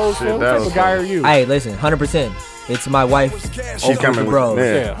the bros. Shit, What that type was of guy are you? Hey, listen, 100%. It's my wife. She's coming bro. with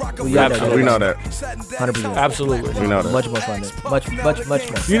Yeah. We absolutely. We know that. 100%. Absolutely. We know that. Much more fun. Much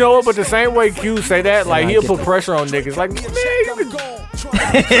more. You know what? But the same way Q say that, like I he'll get put that. pressure on niggas. Like, man, you can So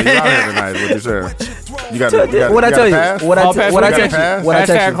you out here tonight, what you said? You got What I tell you? pass? What I Hall pass what I weekend? text you? What I Hashtag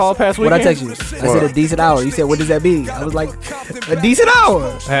text you? hall pass What I weekend? text you? I said a decent hour. You said, what does that mean? I was like, a decent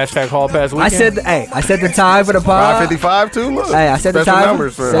hour. hashtag hall pass weekend. I said, I said the time for the pod. 5:55 too. Look. Hey, I said the Special time.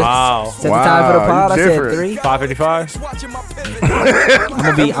 numbers for Wow. Said the time for the Wow, pod. I you said different. 3. 5:55.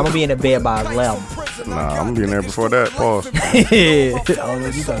 I'm gonna be in the bed by 11. Nah, I'm gonna be in there before that. Pause.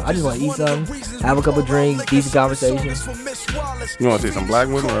 I just want to eat something, have a couple drinks, decent conversation. You want to see some black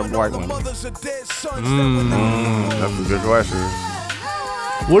women or white women? That's a good question.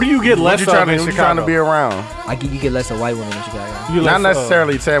 What do you get less What of in you trying Chicago? to be around? You get less of white women in Chicago. You Not less,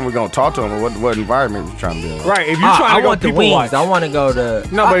 necessarily saying we're gonna talk to them, but what environment you trying to be in? right. If you're trying I to go want the people wings. watch. I want to go to.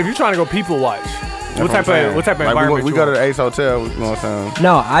 No, but if you're trying to go people watch, what type of Like environment? we you go to want? the Ace Hotel. You know what I'm saying?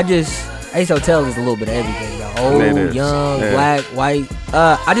 No, I just Ace Hotel is a little bit of everything. Though. It Old, is. young, Yeah. black, white.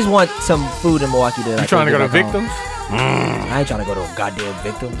 I just want some food in Milwaukee that I You trying to can go to get back home. Victims? I ain't trying to go to a goddamn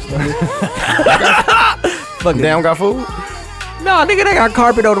Victims. Fuck it. They don't got food. No, nigga, they got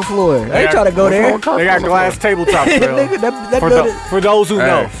carpet on the floor. I ain't got- trying to go there. They got glass tabletops, bro. Nigga, that For, building. for those who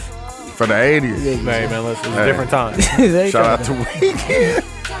know, For the 80s. hey man, listen, it's Hey. different times. They ain't Shout tryna- out to Weekend.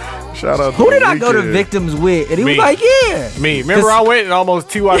 Shout out Who to did I go to Weeknd. Victims with? And he Me. was like, yeah. Me, remember I went and almost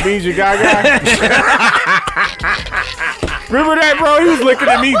TYB'd your guy. Remember that, bro? He was looking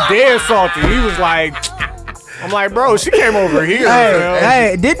at me dead salty. He was like, I'm like, bro, she came over here. man.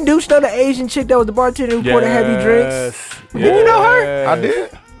 Hey, didn't Deuce know the Asian chick that was the bartender who poured the heavy drinks? Did you know her? I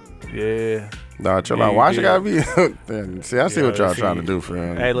did. Yeah. Nah, chill Yeah, out. Why you she gotta be? See, I see what y'all see. trying to do,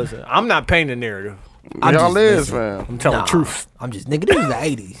 fam. Hey, listen, I'm not painting the narrative. I'm Y'all just- is, fam. I'm telling Nah, truth. I'm just, nigga, this was the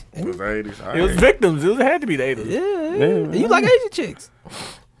 80s. It was the 80s. It was victims. It had to be the 80s. Yeah. You like Asian chicks.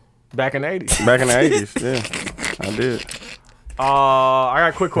 Back in the 80s. Back in the 80s, yeah. I did. I got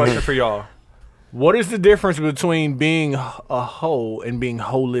a quick question for y'all. What is the difference between being a hoe and being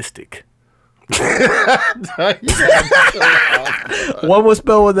holistic? One was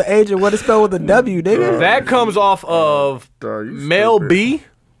spelled with an H and one is spelled with a W, nigga. That comes off of Dog, you Mel stupid. B.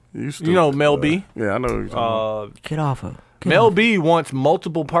 You know Mel B? Yeah, I know. What you're talking Get off her. Mel B wants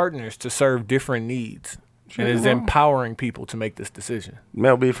multiple partners to serve different needs. and is empowering people to make this decision.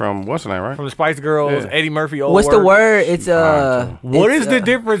 Mel B from what's her name, right? From the Spice Girls, Yeah. Eddie Murphy. Old What's the word? It's What it's, is the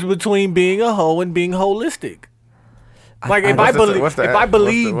difference between being a hoe and being holistic? Like if I- I what's believe, What's the- if I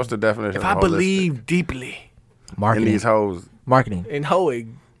believe, what's the definition? if of I holistic? believe deeply in marketing? these hoes, Marketing. in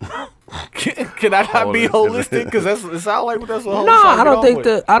hoeing, can I not be holistic? Because it sounds like that's what. No, I don't think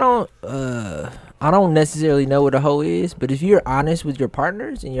I don't necessarily know what a hoe is, but if you're honest with your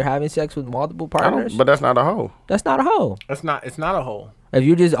partners and you're having sex with multiple partners, but that's not a hoe. that's not a hoe. It's not a hoe. If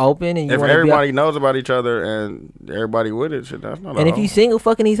you're just open and you If want to be, everybody knows about each other and everybody with it, shit, that's not a and hoe. if you single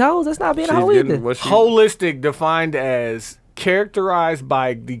fucking these hoes, that's not being a hoe She's either. getting what she Holistic defined as characterized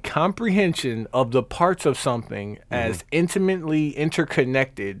by the comprehension of the parts of something as intimately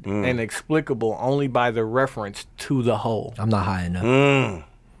interconnected and explicable only by the reference to the whole. I'm not high enough.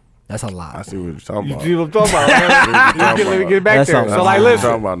 That's a lot. I see what you're talking You about. see what I'm talking about? Right? Let me get back That's there. all- So, like, That's what you're listen.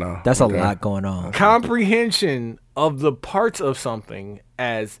 talking about now. That's a Okay. lot going on. Comprehension of the parts of something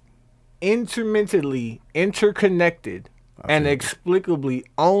as intermittently interconnected and explicably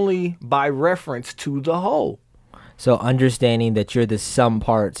only by reference to the whole. So understanding that you're the sum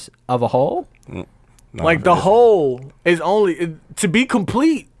parts of a whole. No, Like the whole is only to be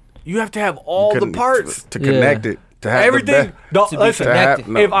complete. You have to have all the couldn't- parts. to connect it, to have Everything. The To be Listen, to have,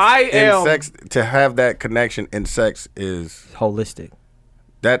 connected. no, If I in am- sex, to have that connection in sex is Holistic.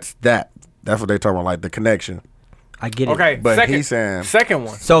 that's what they talking about, like the connection. I get it. okay. But second, he's saying- second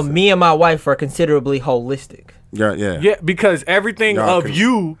one. So me and my wife are considerably holistic. Yeah. Yeah, because everything Y'all of can-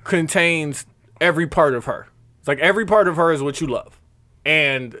 you contains every part of her. It's like every part of her is what you love,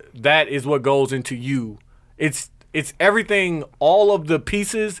 and that is what goes into you. It's everything. All of the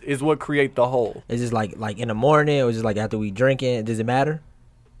pieces is what create the whole. Is this like in the morning or is it like after we drinking? Does it matter?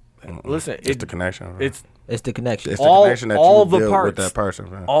 Listen, It's the connection. Bro. It's It's the connection. It's the all- connection that all you the build with parts. that person,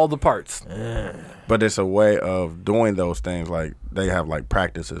 man. all the parts. But it's a way of doing those things. Like they have like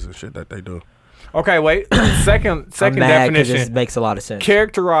practices and shit that they do. Okay, wait. second I'm mad 'cause this definition. makes a lot of sense.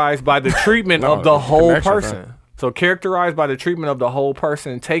 Characterized by the treatment No, of the it's whole connection, person. man. So characterized by the treatment of the whole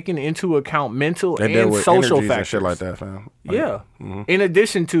person, taking into account mental They deal and with social energies factors. and shit like that, fam. Like, Yeah. In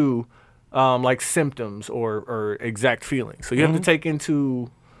addition to like symptoms or exact feelings. So you have to take into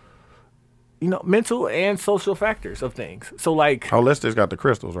mental and social factors of things. So like Holistic's got the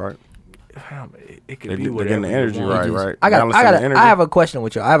crystals, right? it could They, be they're whatever. getting the you energy want. right, Just- right? I Balancing the energy. have a question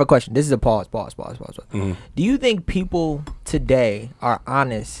with you. I have a question. This is a pause. Do you think people today are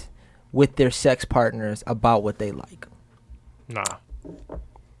honest with their sex partners about what they like? Nah.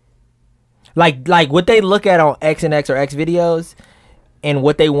 Like what they look at on X and X or X videos and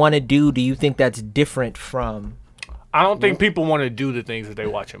what they want to do, do you think that's different from I don't think people want to do the things that they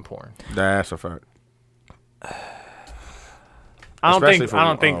watch in porn. That's a fact. I don't Especially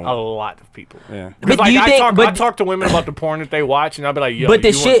think for, a lot of people. Yeah. Because But do like you I think- talk to women about the porn that they watch, and I'll be like, "Yo, but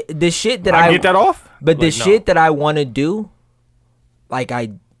you want- the shit that I get that off." But the Like, no. shit that I want to do, like I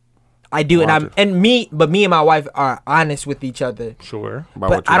do, and Want me and my wife are honest with each other. Sure. About But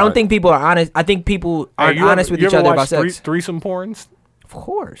what you I don't like. think people are honest. I think people are you honest ever, with you each ever other about watch sex. threesome porns? Of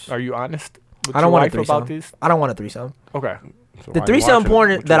course. Are you honest with I don't your want a wife threesome. about this? I don't want a threesome. Okay. So The why you threesome watching it? porn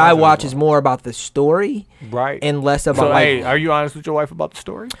What you that I watching it watch for? is more about the story Right. and less about So, like. hey, are you honest with your wife about the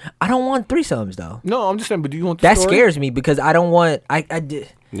story? I don't want threesomes though. No, I'm just saying. But do you want the That story? scares me because I don't want. I did.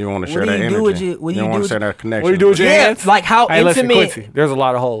 You don't want to What share do that you energy. do with your- what do you you don't do want to with- share that connection. What do you do with your Yeah, hands? like how hey, listen, intimate- Quincy, there's a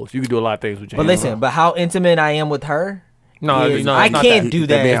lot of holes. You can do a lot of things with your But hands. listen, but how intimate I am with her. No, is- no, I it's not can't that. do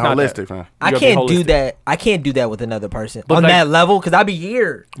They that. being It's not that. holistic, man. I You gotta be can't do holistic. that. I can't do that with another person But on like- that level because I be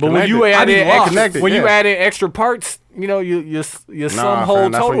here. But when you Connected. add I be in lost. Connected, when you yeah. add in extra parts, your sum whole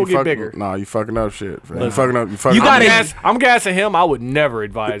fam, that's total when will you get fuck- bigger. Nah, you fucking up shit. Fam. You fucking up. You fucking You up gotta- the- I'm gassing him. I would never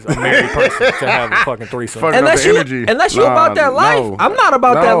advise a married person to have a fucking threesome. fucking up Unless the you- energy. unless you about that life. I'm not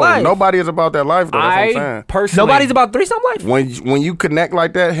about that life. Nobody is about that life, though. That's what I'm I saying. personally, Nobody's about threesome life. When you connect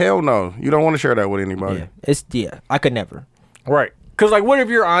like that, hell no. You don't want to share that with anybody. I could never. right. Because like, what if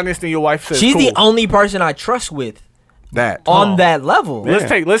you're honest and your wife says She's cool. the only person I trust with That. on that level.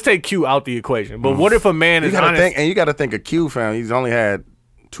 Let's take Q out the equation. But what if a man You is gotta honest? think, and you got to think of Q, fam. He's only had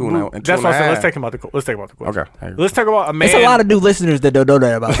two and a half. That's what I said. Let's take him out the question. Okay. Hey. Let's talk about a man. It's a lot of new listeners that don't know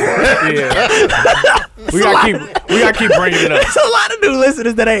that about. Yeah. we gotta keep bringing it up. There's a lot of new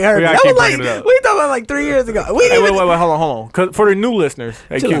listeners that ain't heard. We That gotta was keep like bringing it up. we talking about like 3 years ago. We Hey, didn't wait, even- hold on. 'Cause for the new listeners,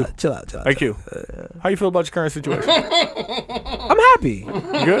 hey Chill Q, out, chill out. hey Q, how you feel about your current situation? I'm happy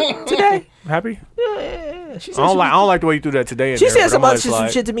You good? today. Happy? Yeah. She I said don't like the way you threw that today. She said some some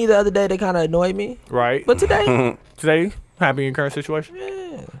shit to me the other day that kind of annoyed me. Right. But today, Today, happy in your current situation?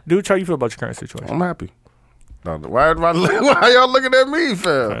 Dude, how you feel about your current situation? I'm happy. No, why y'all looking at me,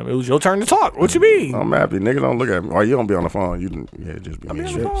 fam? It was your turn to talk. What you mean? I'm happy. Niggas don't look at me. Oh, you don't be on the phone. Just be on on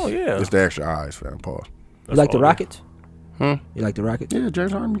the phone, yeah. It's the extra eyes, fam. Pause. You like the Rockets? Hmm? You like the Rockets? Yeah,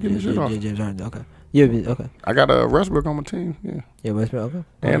 James Harden getting shit off. James Harden. Okay. Yeah. Okay. I got a Westbrook on my team. Yeah. Yeah, Westbrook. Okay.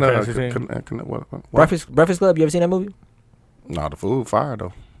 And Fantasy what? Breakfast Club. You ever seen that movie? Nah, the food fire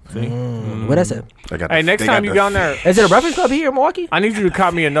though. Where that's at? Hey, next time you down there, Is it a Breakfast Club here in Milwaukee? I need you to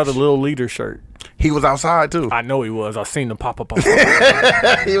cop me another Little Leader shirt. He was outside too. I know he was. I seen him pop up.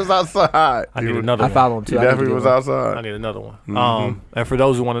 He was outside. I need another I one. follow him too. He I need to definitely get was one. outside. I need another one. And for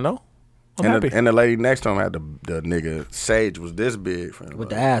those who want to know, I'm happy. And the lady next to him had the nigga Sage was this big. Fam. What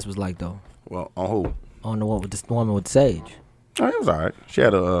the ass was like though? Well, on who? On the one with the woman with the sage. Oh, it was alright. She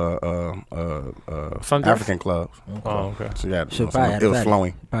had a Sundress? African clubs. Oh, okay. She had She probably had it a was fatty.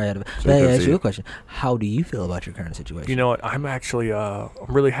 flowing. Probably had a. So Let you me could ask see you a it. question. How do you feel about your current situation? You know what? I'm actually I'm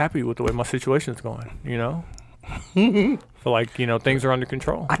really happy with the way my situation's going. You know, feel like things are under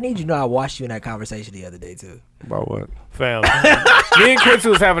control. I need you to know I watched you in that conversation the other day too. About what? Fam, me and Chris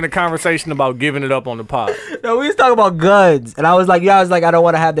was having a conversation about giving it up on the pod. No, we was talking about guns, and I was like, I don't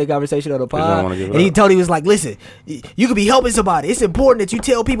want to have that conversation on the don't pod. wanna give it And he up. told me, he was like, listen, you could be helping somebody. It's important that you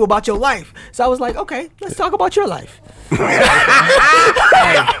tell people about your life. So I was like, okay, let's talk about your life.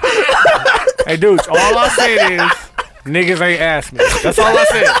 Hey, dudes, all I said is niggas ain't asked me. That's all I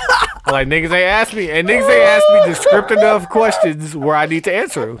said. I'm like, niggas ain't asked me, and niggas ain't asked me descriptive enough questions where I need to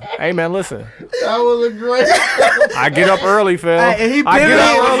answer them. Hey, man, listen. That was a great. I get up early, Phil. And he I get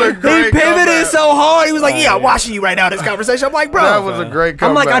up early. pivoted so hard. He was like, yeah, I'm watching you right now, this conversation. I'm like, bro. That was a great I'm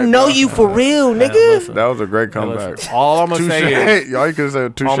comeback. like, I know you for real, nigga. Listen, That was a great listen. comeback. All I'm gonna say is, Y'all, you could say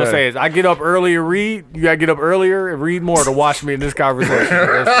touche. all I'm gonna say is, I get up early and read. You gotta get up earlier and read more to watch me in this conversation.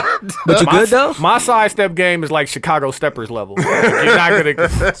 But you good, though? My sidestep game is like Chicago Steppers level. You're not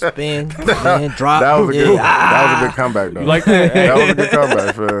gonna Spin, drop. That was a good. Yeah. That was a good comeback though. like that. That was a good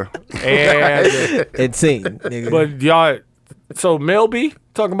comeback, fam. And And sing, nigga. but y'all, so Mel B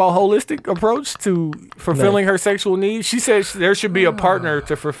talking about holistic approach to fulfilling her sexual needs. She says there should be a partner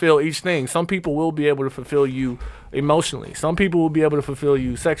to fulfill each thing. Some people will be able to fulfill you emotionally. Some people will be able to fulfill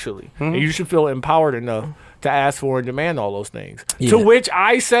you sexually, and you should feel empowered enough to ask for and demand all those things. Yeah. To which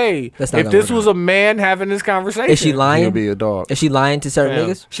I say, That's not if gonna this work was a man having this conversation, Is she He'll lying? be a dog. Is she lying to certain Damn,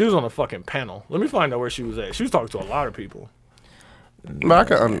 niggas? she was on a fucking panel. Let me find out where she was at. She was talking to a lot of people.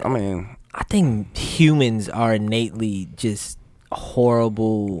 But I mean, I think humans are innately just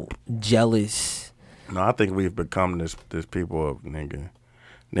horrible, jealous. no, I think we've become this people of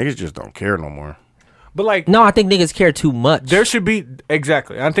niggas just don't care no more. But like, No, I think niggas care too much. there should be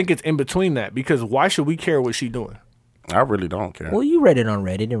exactly. I think it's in between that, because why should we care what she doing? I really don't care. Well, you read it on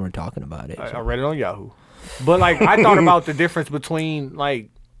Reddit and we're talking about it. I read it on Yahoo. But like, I thought about the difference between like,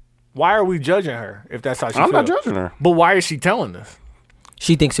 why are we judging her if that's how she I'm feels? not judging her But why is she telling us?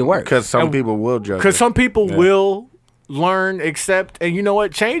 She thinks it works. because some people will judge. Because her. some people will learn, accept, and you know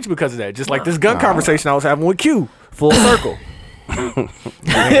what, change because of that. Just like this gun conversation I was having with Q. Full circle.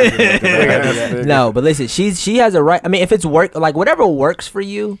 No, but listen, she has a right. I mean, if it's work, like whatever works for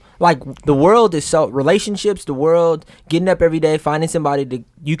you, like the world is so relationships, the world getting up every day, finding somebody that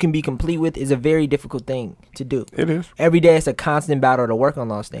you can be complete with is a very difficult thing to do. It is. Every day it's a constant battle to work on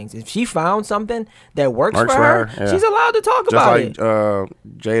those things. If she found something that works Works for for her, her, yeah. she's allowed to talk Just about like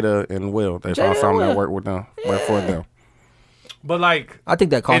it. Jada and Will, they Jada found and something Will. that worked with them, worked for them. But like, I think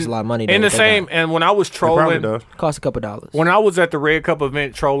that costs a lot of money. In though, the same, and when I was It probably trolling, does. costs a couple dollars. when I was at the Red Cup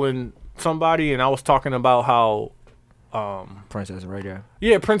event trolling somebody, and I was talking about how, Princess right there.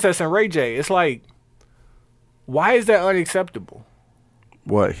 yeah, Princess and Ray J, it's like, why is that unacceptable?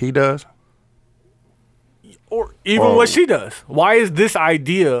 What he does? Or even Well- what she does. Why is this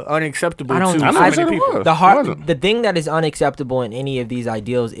idea unacceptable I don't- to I so never said many it people? was. The It hard, wasn't. the thing that is unacceptable in any of these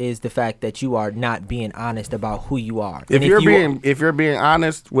ideals is the fact that you are not being honest about who you are. If And you're you being being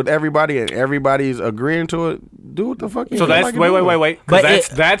honest with everybody and everybody's agreeing to it, do what the fuck you So feel that's like wait. doing. 'Cause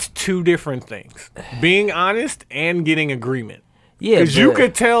But that's two different things. Being honest and getting agreement. yeah, Because you but-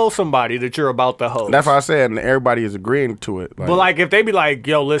 could tell somebody that you're about to host. That's why I said, and everybody is agreeing to it. But like, if they be like,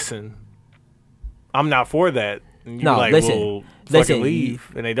 "Yo, listen, I'm not for that," and you No, like, listen, "Well, listen, fucking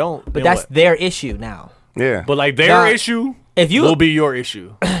leave," and they don't. But then that's what? their issue now. yeah, But like, their Nah, issue if you- will be your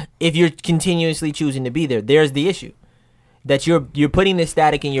issue. If you're continuously choosing to be there, there's the issue. That you're putting this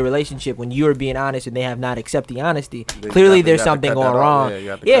static in your relationship when you're being honest and they have not accepted the honesty. Clearly, you there's have to something cut going that off. wrong. Yeah, you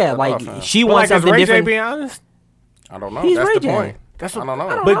have to cut that like off, man. she But wants like, is something Ray J different. being honest? I don't know. He's That's Ray the J. point. That's I what don't know.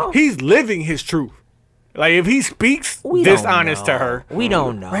 I don't But know. he's living his truth. Like if he speaks We dishonest don't to her, We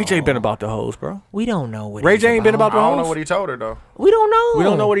don't know. Ray J been about the hoes, bro. We don't know what Ray he's J ain't been about I the don't know hoes. what he told her though. We don't know. We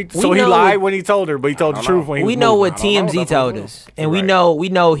don't know what he. We So he know lied what- when he told her, but he told the truth when he. We was know moving. what I don't know. TMZ That's told what us, and we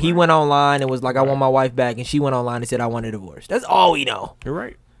Right. know he went online and was like, "I want my wife back," and she went online and said, "I want a divorce." That's all we know. You're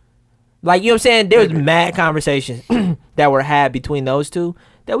right. Like, you know what I'm saying? There was mad conversations that were had between those two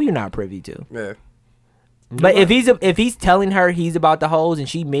that we were not privy to. Yeah. But if he's telling her he's about the hoes and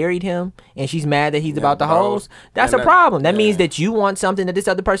she married him and she's mad that he's about the hoes, that's a and problem. That yeah. means that you want something that this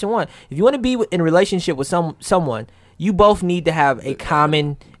other person wants. If you want to be in a relationship with someone, you both need to have a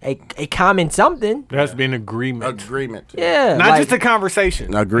common something. There has to be an agreement. Agreement. Yeah, Not like, just a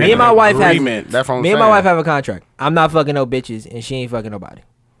conversation. Agreement. Me and my wife have agreement. That's what I'm me saying. and my wife have a contract. I'm not fucking no bitches and she ain't fucking nobody.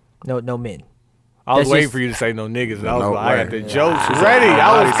 No men. I was That's waiting just- for you to say no niggas, and I was No like, I got way. the jokes ready.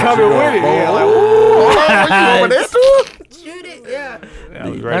 I was coming with it. Yeah, like, Shoot it. I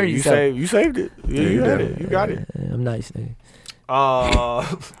was I ready. already You said- saved it. Yeah, you had it. You got it. I'm nice. Nigga. All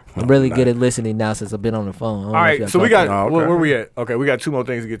I'm really good at listening now since I've been on the phone. I don't know if right, y'all so we talking- got Oh, okay. where we at? Okay, we got two more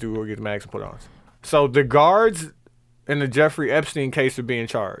things to get through before we get to Max and put on. So the guards in the Jeffrey Epstein case are being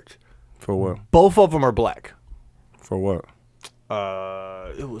charged. For what? Both of them are black. For what?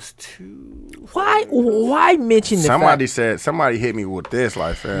 It was two. Why mention the Somebody fact? said somebody hit me with this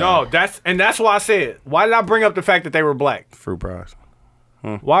like fam. No, that's why I said. Why did I bring up the fact that they were black? Fruit prize.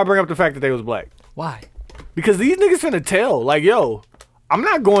 Why bring up the fact that they was black? Why? Because these niggas finna tell, like, yo, I'm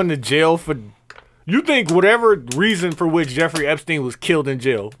not going to jail for. You think whatever reason for which Jeffrey Epstein was killed in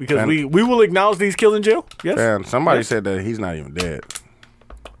jail, because And- we will acknowledge that he's killed in jail. Yes. Fam, somebody Yes. said that he's not even dead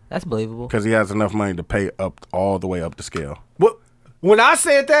That's believable. because he has enough money to pay up all the way up the scale. What? When I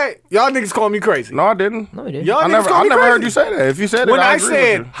said that, y'all niggas called me crazy. No, I didn't. No, he didn't. Y'all I niggas never, called I me never crazy. heard you say that. If you said When it, I I agree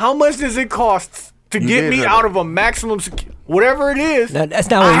said, with you. how much does it cost to You get did me say out that. of a maximum whatever it is? No, that's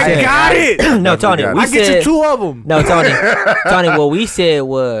not what we I said. got it. No, That's what Tony. we got. We I get said you two of them. no, Tony. Tony. What we said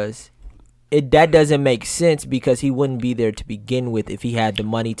was that doesn't make sense because he wouldn't be there to begin with if he had the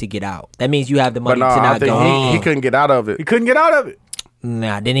money to get out. That means you have the But money no, to I not think go he in. couldn't get out of it. He couldn't get out of it.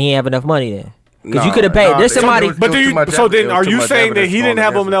 Nah, didn't he have enough money then? Because you No, could have paid. no, There's it somebody. was- But too then, much so evidence. then, It are was too you much saying that evidence he didn't going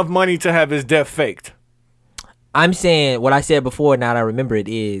have against enough money to have his death faked? I'm saying what I said before. Now that I remember it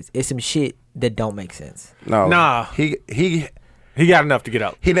is it's some shit that don't make sense. No, Nah. He He got enough to get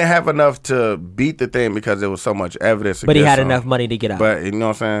out. didn't have enough to beat the thing because there was so much evidence. But he against had him. enough money to get out. But you know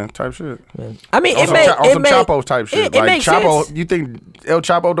what I'm saying? Type shit. I mean, On it some, made on it some made, Chapo type shit. It like makes Chapo, sense. you think El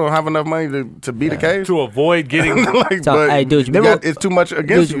Chapo don't have enough money to beat the case? To avoid getting. Like, So, but hey, dude, you remember- got- it's too much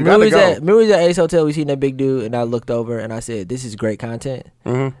against you. You remember, gotta go. remember we was at Ace Hotel, we seen that big dude, and I looked over and I said, "This is great content."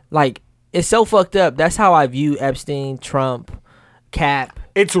 Mm-hmm. Like, it's so fucked up. That's how I view Epstein, Trump, Cap.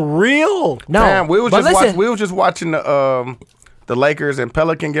 It's real. No, Fam, we was but just listen, we was just watching the Lakers and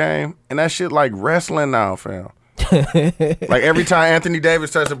Pelican game, and that shit like wrestling now, fam. Like every time Anthony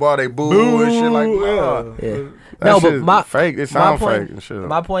Davis touched the ball, they boo and shit. Like, nah. yeah. That No, shit but my fake. It my sounds point, fake and shit.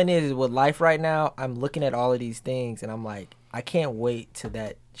 My point is with life right now, I'm looking at all of these things, and I'm like, I can't wait till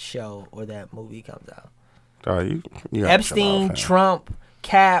that show or that movie comes out. Oh, you gotta chill Epstein, out, fam. Trump,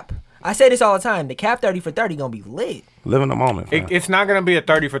 Cap. I say this all the time. The Cap 30 for 30 gonna be lit. Live in the moment, fam. It's not gonna be a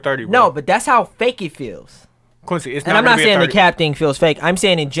 30 for 30. Bro. No, but that's how fake it feels. Quincy, it's And not I'm gonna not be a saying the 30. Cap thing feels fake. I'm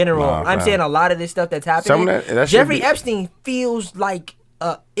saying in general. Nah, I'm fam. saying a lot of this stuff that's happening. Some of that should Jeffrey be- Epstein feels like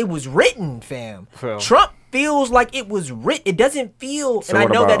it was written, fam. Fam. Trump feels like it was written. It doesn't feel, So and I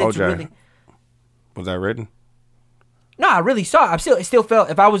what know about that it's OJ? really. Was that written? No, I really saw it. It still felt.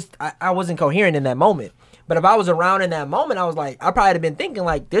 If I wasn't coherent in that moment. But if I was around in that moment, I was like, I probably have been thinking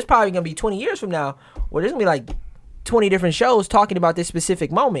like, there's probably gonna be 20 years from now where there's gonna be like 20 different shows talking about this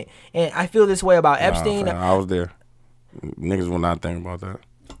specific moment. And I feel this way about Epstein. Nah, fam, I was there. Niggas will not think about that.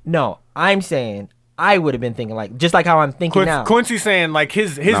 No, I'm saying I would have been thinking like, just like how I'm thinking now. Quincy saying like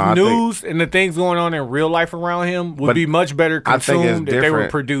his Nah, I news and the things going on in real life around him would But be much better I think it's consumed if different. they were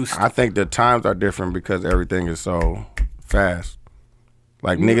produced. I think the times are different because everything is so fast.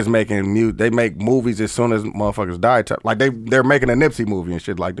 Like niggas making they make movies as soon as motherfuckers die. Like they're making a Nipsey movie and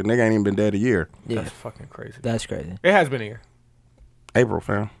shit. Like the nigga ain't even been dead a year. Yeah, That's fucking crazy. that's crazy. It has been a year. April,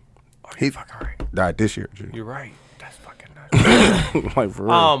 fam. He Fucking right. died this year. G. You're right. That's fucking nuts. Like for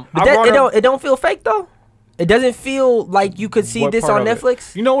real. But I that, brought up- it don't feel fake though. It doesn't feel like you could see What this part on of it?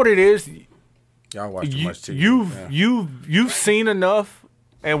 Netflix. You know what it is? Y'all watch too much TV. You've seen enough,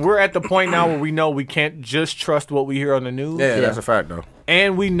 and we're at the point now where we know we can't just trust what we hear on the news. Yeah, that's a fact though.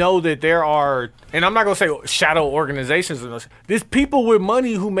 And we know that there are, and I'm not gonna say shadow organizations. There's people with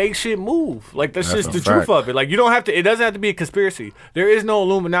money who make shit move. Like that's That's just a the truth fact. of it. Like you don't have to. It doesn't have to be a conspiracy. There is no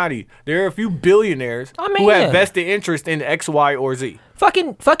Illuminati. There are a few billionaires I mean, who have yeah. vested interest in X, Y, or Z.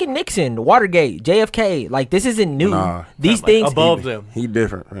 Fucking Nixon, Watergate, JFK. Like, this isn't new. Nah. These things above them. He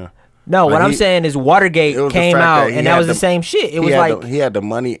different. Yeah. No, Like, what I'm he- saying is Watergate it was the came fact out, that he and that had was the the- same shit. It was he had like, he had the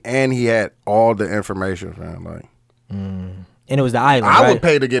money and he had all the information, fam. Like, and it was the island. I right? would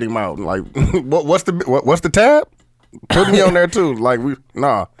pay to get him out. Like, what's the tab? Put me on there too. Like, we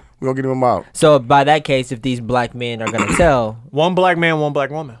gonna get him out. So by that case, if these black men are gonna tell, One black man, one black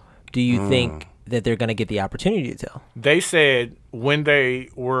woman. do you think that they're gonna get the opportunity to tell? They said when they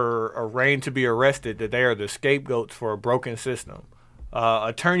were arraigned to be arrested that they are the scapegoats for a broken system.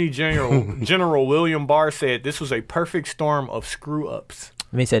 Attorney General William Barr said this was a perfect storm of screw-ups.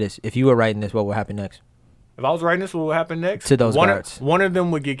 Let me say this: if you were writing this, what would happen next? If I was writing this, what would happen next? To those guards. One of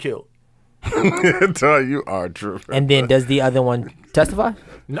them would get killed. Tell you are true. And then does the other one testify?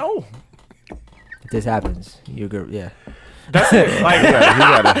 No. If this happens, you're good. Yeah. That's it. Like,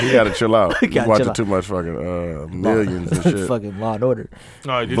 He gotta chill out. He's gotta watching chill out. too much fucking millions and shit. Fucking Law and Order.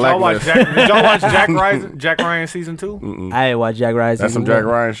 no, did Blacklist. y'all watch Jack Ryan season 2? I didn't watch Jack Ryan. That's some season Jack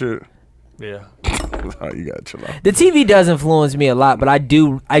one. Ryan shit. Yeah. Oh, you gotta chill out. The TV does influence me a lot, but I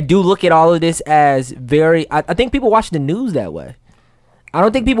do look at all of this as very. I think people watch the news that way. I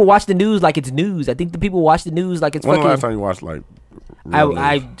don't think people watch the news like it's news. I think the people watch the news like it's When the last fucking. time you watched like? real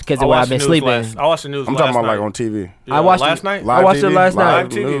I news? because I I've watched been the news sleeping. I watched the news I'm last talking about night. like on TV. Yeah, I watched last it night. I watched it TV? last night. Live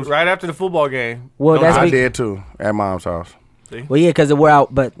TV, news. right after the football game. Well, No, that's I week- did too at mom's house. Well, yeah, because we're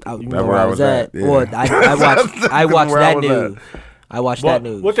out, but you know where I was at. yeah. Well, I watched Where I that was news. I watched that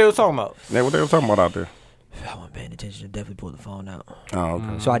news. What they were talking about? Yeah, what they were talking about out there? I wasn't paying attention. I definitely pulled the phone out, Oh,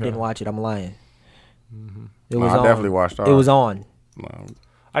 okay. so I didn't watch it. I'm lying. It No, was I on. definitely watched all It was right. on. No,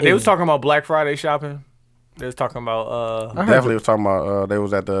 They was talking about Black Friday shopping. They was talking about definitely was talking about. They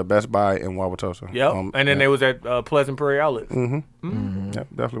was at the Best Buy in Wauwatosa. yep, and then they was at Pleasant Prairie Outlet, Yep,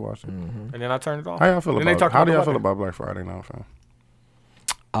 definitely watched it. and then I turned it off. How y'all feel Then they about? talked How do about y'all the feel weather. about Black Friday now, fam?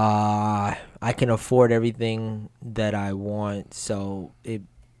 I can afford everything that I want, so it.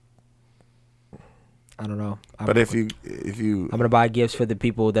 I don't know. But if you, I'm gonna buy gifts for the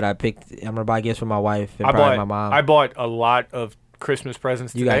people that I picked. I'm gonna buy gifts for my wife and I probably bought my mom. I bought a lot of Christmas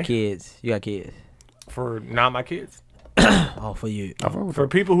presents You today got kids. You got kids. for not my kids. Oh, for you. I fuck with For that.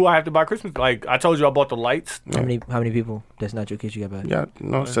 people who I have to buy Christmas, like I told you, I bought the lights. How many people? That's not your kids. You got back. Yeah,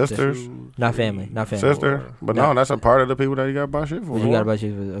 no sisters, Not family. Not family. sister. But no, that's a part of the people that you got to buy shit for. But you got a bunch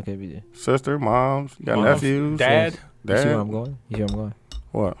of okay. We did. Sister, moms, you got Moms, nephews, dad. You see where I'm dad. going? You see where I'm going?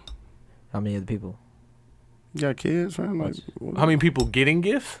 What? How many other people? You got kids, man? Like, How many people getting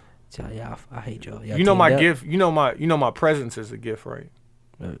gifts? Yeah, I hate y'all. Y'all You know my teamed up. gift. You know my presence is a gift, right?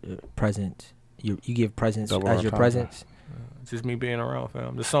 Presents. You give presents Double as your entendre. presents. It's just me being around,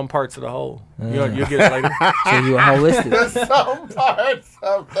 fam. There's some parts of the whole. You'll get it later. So you a holistic?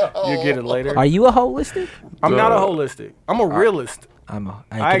 You'll get it later. Are you a holistic? I'm not a holistic. I'm a realist. I'm a.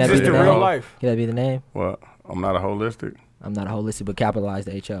 I can that be exist the in name? real life. Can that be the name? what? I'm not a holistic. I'm not a holistic, but capitalize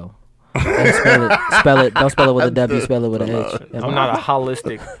the H-O. Don't spell it. Don't spell it with a W. Spell it with a H. I'm not a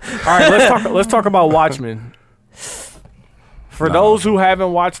holistic. All right, let's talk about Watchmen. For those who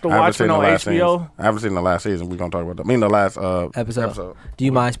haven't watched the I haven't seen Watchmen the on last HBO, season. I haven't seen the last season. We're gonna talk about that. I mean, the last episode. Do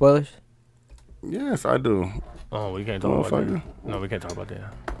you mind spoilers? Yes, I do. oh, we can't talk about Motherfucker. that. No, we can't talk about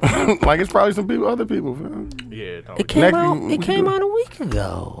that. Like it's probably some people, other people, fam. Yeah, no, It came Next- out. we It can came do it. out a week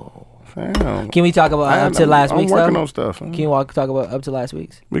ago. Fam. Can we talk about up to last I'm week's working stuff? on stuff. Fam. Can you talk about up to last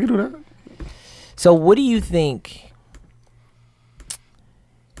week's? We can do that. So what do you think?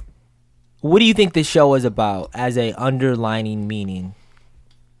 What do you think the show is about as a underlining meaning?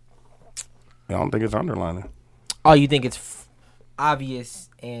 I don't think it's underlining. Oh, you think it's obvious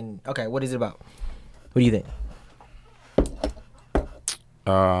and okay? What is it about? What do you think?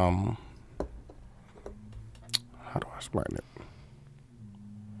 How do I explain it?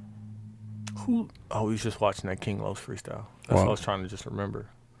 Oh, we was just watching that King Los freestyle. That's Wow. what I was trying to just remember.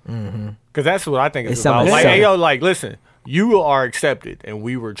 Because that's what I think it's It's about. something- Like, it's hey, yo, like, listen, you are accepted and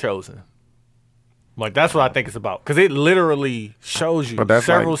we were chosen. Like, that's what I think it's about. Because it literally shows you But that's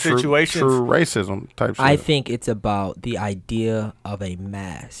several like true, situations. true racism type shit. I think it's about the idea of a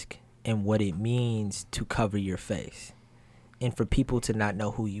mask and what it means to cover your face, and for people to not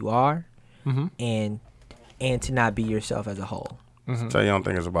know who you are, and to not be yourself as a whole. So you don't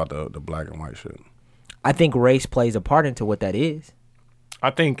think it's about the black and white shit? I think race plays a part into what that is. I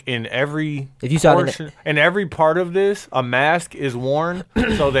think in every If you saw the- portion, in every part of this, a mask is worn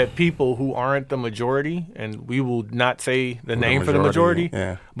so that people who aren't the majority, and we will not say the name for the majority,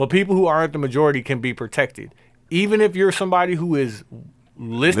 yeah. but people who aren't the majority can be protected. Even if you're somebody who is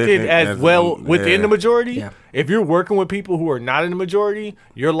listed Listed as as well in- within yeah. the majority, Yeah. if you're working with people who are not in the majority,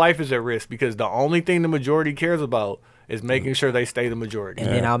 your life is at risk because the only thing the majority cares about is making sure they stay the majority.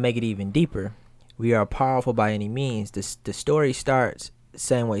 And then I'll make it even deeper. We are powerful by any means. The story starts the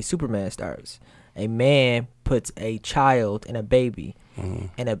same way Superman starts. A man puts a child and a baby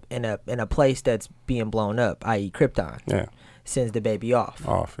in a place that's being blown up, i.e. Krypton. Yeah. Sends the baby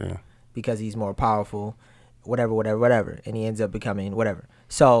off. Because he's more powerful, whatever. And he ends up becoming whatever.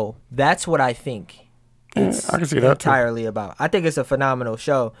 So that's what I think it's I can see that entirely about. I think it's a phenomenal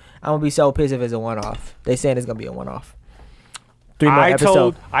show. I'm going to be so pissed if it's a one-off. They saying it's going to be a one-off. 3 more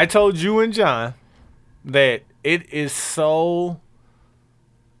episodes. I told you and John that it is so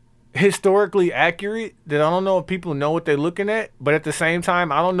historically accurate that I don't know if people know what they're looking at, but at the same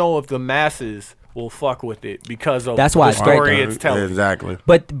time, I don't know if the masses will fuck with it because of that's why the story it's telling. Exactly.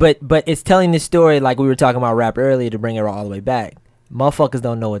 But it's telling this story like we were talking about rap earlier to bring it all the way back. Motherfuckers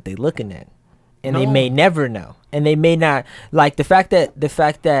don't know what they're looking at, and they may never know, and they may not like the fact that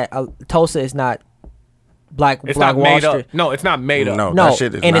Tulsa is not Black Wall Street. No, it's not made up. No, No, that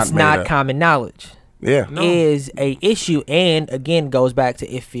shit is and not it's made not up. common knowledge. Yeah. Is a issue, and again goes back to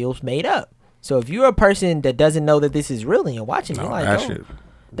it feels made up. So if you're a person that doesn't know that this is real and you're watching, you're like,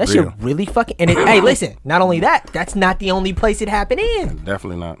 that shit really fucking. And hey, listen, not only that, that's not the only place it happened in.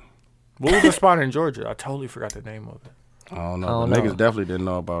 Definitely not. What was the spot in Georgia? I totally forgot the name of it. I don't know. Niggas definitely didn't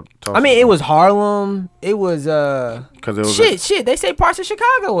know about Tulsa. I mean, it was Harlem. It was because it was shit. They say parts of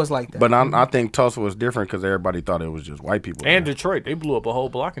Chicago was like that. But I think Tulsa was different because everybody thought it was just white people. And Detroit, they blew up a whole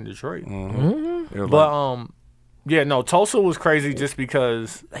block in Detroit. Mm-hmm. But Tulsa was crazy just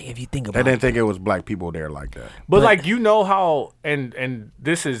because like if you think about they didn't think it was black people there like that. But like you know how and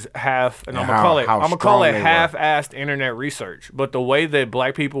this is half and I'm gonna call it half-assed internet research. But the way that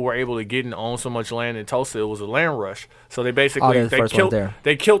black people were able to get and own so much land in Tulsa, it was a land rush. So they basically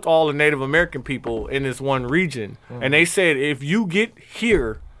they killed all the Native American people in this one region. And they said if you get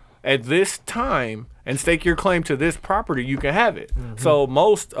here at this time and stake your claim to this property, you can have it. So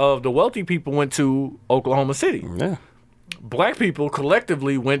most of the wealthy people went to Oklahoma City. Yeah. Black people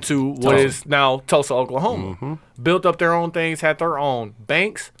collectively went to what is now Tulsa, Oklahoma. Built up their own things, had their own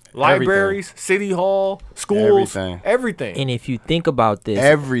banks, libraries, city hall, schools, everything. And if you think about this,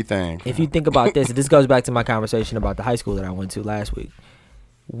 this goes back to my conversation about the high school that I went to last week.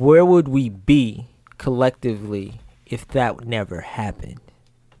 Where would we be collectively if that never happened?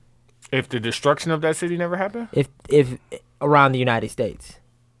 If the destruction of that city never happened? If around the United States.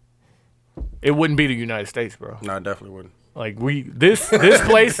 It wouldn't be the United States, bro. No, it definitely wouldn't. Like this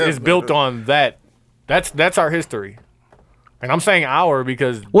place is built on that. That's our history. And I'm saying our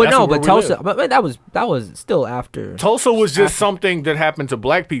because but Tulsa, but that was still after. Tulsa was just something that happened to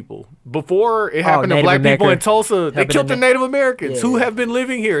black people. Before it happened to black people in Tulsa, they killed the Native Americans who have been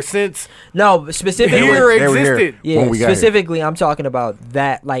living here since. No, specifically here existed. Yeah, specifically, I'm talking about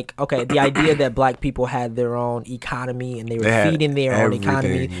that. Like, okay, the idea that black people had their own economy and they were feeding their own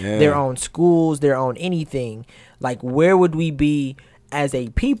economy, their own schools, their own anything. Like, where would we be as a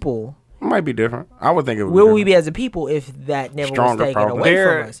people? It might be different. I would think it would. Where would we be as a people if that never was taken away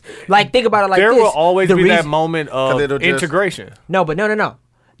from us? Like, think about it like this. There will always be that moment of integration. No.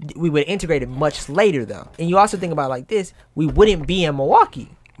 We would integrate it much later, though. And you also think about it like this. We wouldn't be in Milwaukee.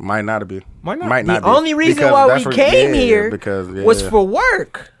 Might not be. The only reason why we came here was for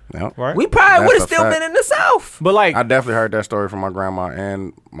work. Yep. Right. We probably would have still been in the South. But like, I definitely heard that story from my grandma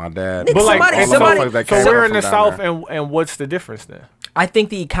and my dad. But like, so we're in the South, and what's the difference then? I think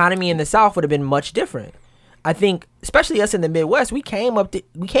the economy in the South would have been much different. I think, especially us in the Midwest, we came up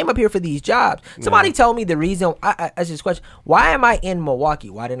here for these jobs. Somebody told me the reason. I asked this question: why am I in Milwaukee?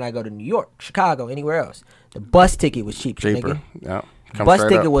 Why didn't I go to New York, Chicago, anywhere else? The bus ticket was cheaper. Nigga. Yeah. Bus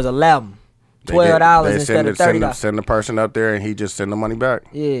ticket was $11, $12 instead of $30. Send the person up there, and he just send the money back.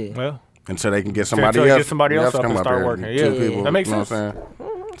 Yeah. Well, until they can get somebody else. Up and start working. Yeah, people, that makes sense. You know what I'm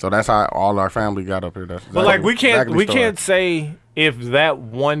saying? So that's how all our family got up here. But like, we can't say if that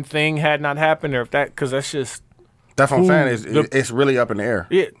one thing had not happened or if that, because that's just. That's what I'm saying. It's really up in the air.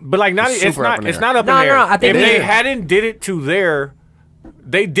 Yeah, but like it's not up in the air. I think if they hadn't did it to there,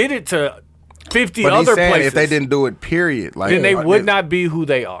 they did it to 50 other places. If they didn't do it, period, like then they would not be who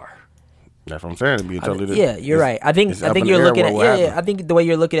they are. That's what I'm saying. It'd be totally different. Yeah, you're right. I think you're looking at I think the way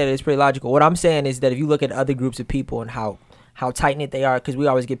you're looking at it is pretty logical. What I'm saying is that if you look at other groups of people and how tight knit they are, because we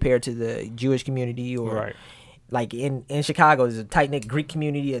always get paired to the Jewish community or. Right. Like in Chicago, there's a tight-knit Greek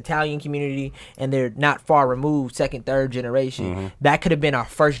community, Italian community, and they're not far removed, second, third generation. Mm-hmm. That could have been our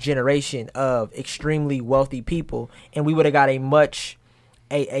first generation of extremely wealthy people, and we would have got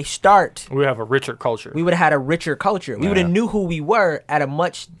a start. We have a richer culture. We would have had a richer culture. We would have knew who we were at a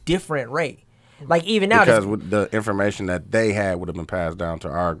much different rate. Like even now, because with the information that they had would have been passed down to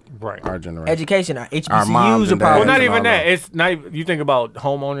our generation. Education, Our HBCUs moms are and probably. Well, not and even all that. that. It's not. You think about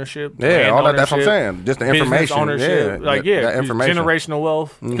home ownership. Yeah, land all that. That's what I'm ownership, saying. Just the business information. ownership. That information. Generational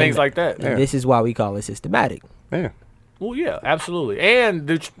wealth, things like that. Yeah. This is why we call it systematic. Yeah. Well, yeah, absolutely. And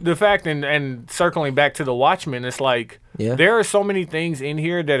the fact, and circling back to the Watchmen, it's like there are so many things in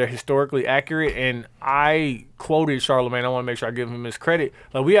here that are historically accurate. And I quoted Charlemagne. I want to make sure I give him his credit.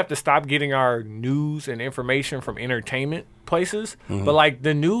 Like, we have to stop getting our news and information from entertainment places. But like,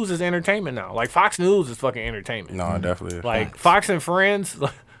 the news is entertainment now. Like, Fox News is fucking entertainment. No, it definitely is. Like Fox and Friends.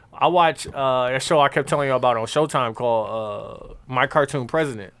 I watch a show I kept telling you about on Showtime called My Cartoon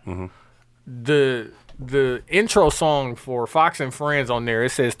President. The intro song for Fox and Friends on there, it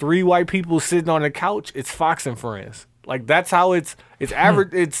says 3 white people sitting on the couch. It's Fox and Friends. Like, that's how it's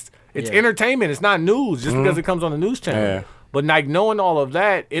average. It's entertainment. It's not news just because it comes on the news channel. Yeah. But like, knowing all of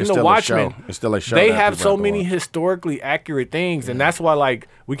that in It's the still a Watchmen, show. It's still a show they that have people so have to many watch. historically accurate things, and that's why like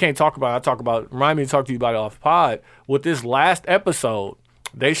we can't talk about. Remind me to talk to you about it off pod. With this last episode,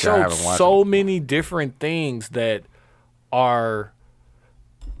 they showed haven't watched so it. many different things that are,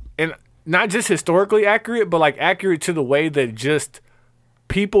 and not just historically accurate, but like accurate to the way that just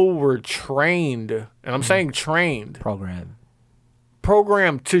people were trained, and I'm saying trained,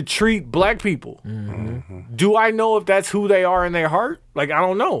 programmed to treat black people. Do I know if that's who they are in their heart? Like, I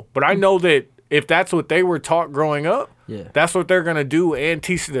don't know, but I know that if that's what they were taught growing up, that's what they're gonna do and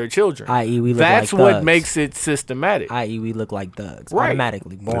teach to their children. I.e., we look that's like what thugs. makes it systematic. I.e., we look like thugs. Right.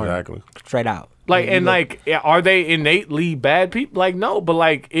 Automatically, born Exactly. straight out. Like, and like, are they innately bad people? Like, no, but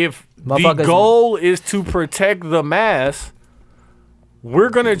like, if the Motherfuckers- goal is to protect the mass, we're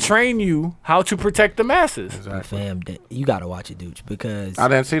gonna train you how to protect the masses. Fam, you gotta watch it, dude, because I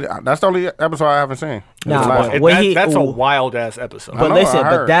didn't see that. That's the only episode I haven't seen. Nah, The last but one. And What that's a ooh. wild ass episode. But know, listen, I but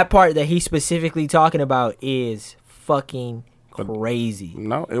heard. that part that he's specifically talking about is fucking crazy.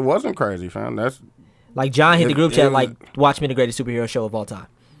 No, it wasn't crazy, fam. That's Like John hit the group it chat was- like Watchmen, the greatest superhero show of all time.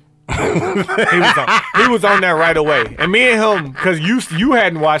 He was on that right away, and me and him, because you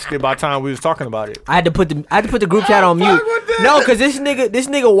hadn't watched it by the time we was talking about it. I had to put the group chat on mute. with that. No, because this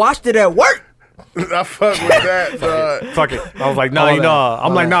nigga watched it at work. I fuck with that. Fuck it. I was like, nah, Hold you know, on.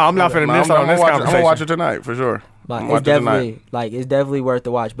 I'm like, nah, I'm not finna miss out on this I'm gonna conversation. watch it tonight for sure. Like, I'm it's watching definitely tonight. it's definitely worth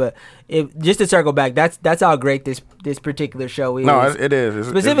the watch. But just to circle back, that's how great this particular show is. No, it is. It's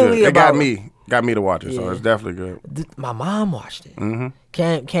Specifically good. It got about- me to watch it, so Yeah. it's definitely good. My mom watched it.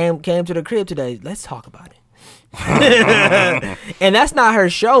 Mm-hmm. Came to the crib today. Let's talk about it. And that's not her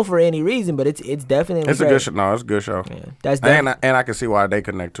show for any reason, but it's definitely It's a great. good show. No, it's a good show. Yeah, that's And I can see why they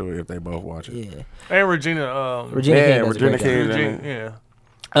connect to it if they both watch it. yeah. And Regina, Regina Yeah, King does a Regina great job. King. Regina,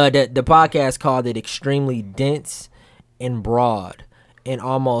 yeah. The podcast called it extremely dense and broad, and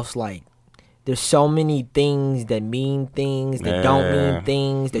almost like there's so many things that mean things that don't Yeah. mean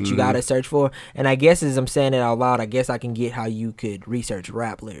things that you gotta search for. And I guess as I'm saying it out loud, I guess I can get how you could research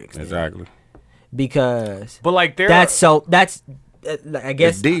rap lyrics there. Exactly. Because But like, there, that's I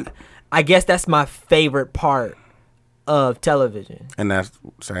guess It's deep. I guess that's my favorite part of television. And that's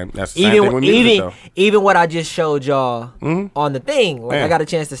the same thing with music, though. Even what I just showed y'all on the thing, like Yeah. I got a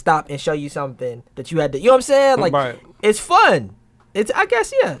chance to stop and show you something that you had to. You know what I'm saying? Like Right. it's fun. It's I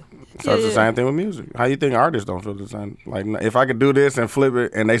guess yeah. So it's the same thing with music. How you think artists don't feel the same? Like, if I could do this and flip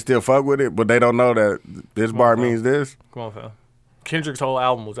it and they still fuck with it, but they don't know that this bar means this. Come on, fam. Kendrick's whole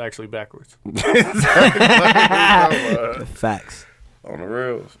album was actually backwards. Facts. On the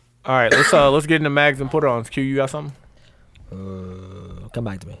reals. All right, let's get into mags and put ons. Q, you got something? Come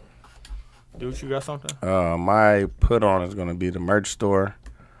back to me. Dude, you got something? My put on is going to be the merch store.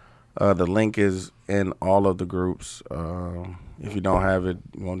 The link is in all of the groups. If you don't have it,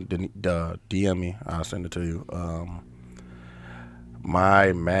 you want to DM me. I'll send it to you.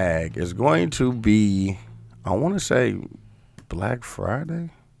 My mag is going to be, I want to say, Black Friday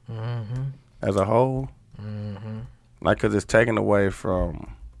as a whole. Like, because it's taken away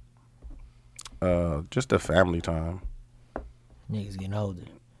from just the family time. Niggas getting older.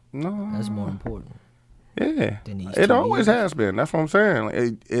 No, That's more important. yeah, than these it 2 always years. has been. That's what I'm saying.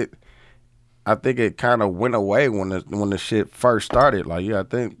 Like, it I think it kind of went away when the shit first started. Like, yeah, I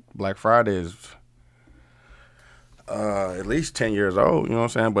think Black Friday is at least 10 years old. You know what I'm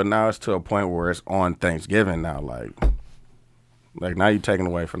saying? But now it's to a point where it's on Thanksgiving now. Like now you're taking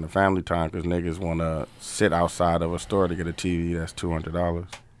away from the family time because niggas want to sit outside of a store to get a TV that's $200.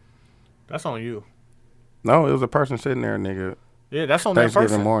 That's on you. No, it was a person sitting there, nigga, Yeah, that's on that Thanksgiving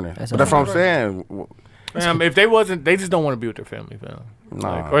person. morning. That's But that's what on I'm saying. Fam, if they wasn't, they just don't want to be with their family, fam.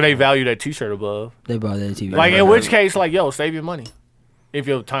 Nah. Or they value that T-shirt above. They brought that TV. Like, in which case, like, yo, save your money if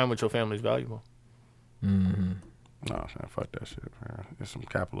your time with your family is valuable. Mm-hmm. No, man, fuck that shit, man. It's some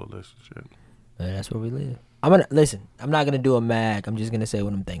capitalist shit. Man, that's where we live. I'm not gonna do a mag. I'm just gonna say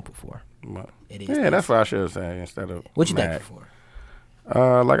what I'm thankful for. But, It is. yeah, that's what I should say instead of What you mad. thankful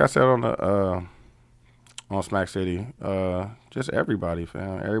for? Like I said on Smack City, just everybody,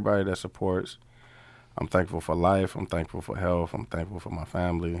 fam. Everybody that supports. I'm thankful for life. I'm thankful for health. I'm thankful for my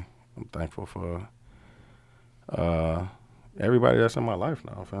family. I'm thankful for everybody that's in my life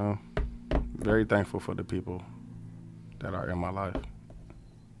now, fam. Very thankful for the people that are in my life.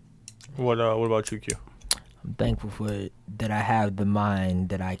 What about you, Q? I'm thankful for that I have the mind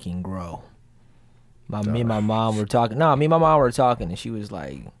that I can grow. Me and my mom were talking. And she was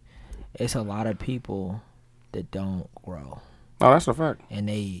like, "It's a lot of people that don't grow, No, that's a fact. and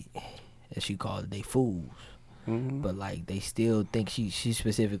they, as she called it, they fools. But like they still think." She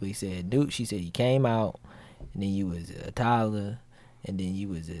specifically said, "Dude," she said, "you came out, and then you was a toddler, and then you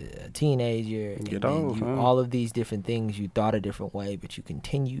was a teenager, and Get then old, you, huh? all of these different things. You thought a different way, but you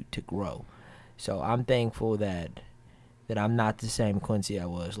continued to grow." So I'm thankful that I'm not the same Quincy I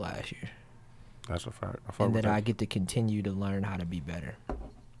was last year, That's a fact. I fuck and with that that. I get to continue to learn how to be better.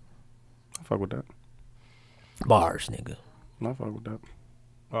 I fuck with that. Bars, nigga. No, I fuck with that.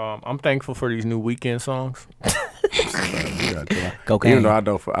 I'm thankful for these new Weekend songs. You got to. Cocaine. Even though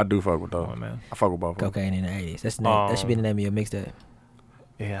I do fuck with those. Oh, man. I fuck with both of them. Cocaine in the 80s. That should be the name of your mixtape.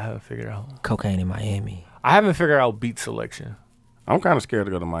 Yeah, I haven't figured out. Cocaine in Miami. I haven't figured out beat selection. I'm kind of scared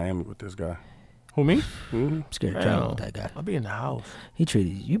to go to Miami with this guy. Who, me? I'm scared to travel with that guy. I'll be in the house. He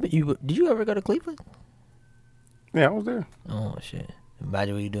treated you. Did you ever go to Cleveland? Yeah, I was there. Oh shit!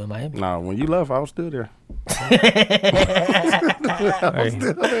 Imagine what you do in Miami. Nah, when you left, I was still there.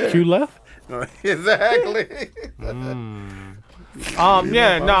 Hey, Q left? Exactly.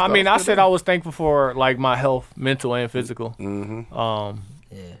 Yeah, no, I mean, I said I was thankful for like my health, mental and physical. Yeah,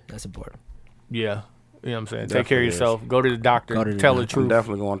 that's important. Yeah, you know what I'm saying. Take Definitely care of is. yourself. Go to the doctor. Go to the tell the doctor. I'm truth.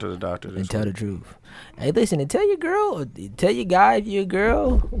 definitely going to the doctor this And tell the week. truth. Hey, listen, and tell your girl, or tell your guy if you're a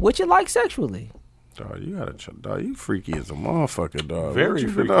girl, what you like sexually. Dog, you gotta, dog, you freaky as a motherfucker, dog. Very what you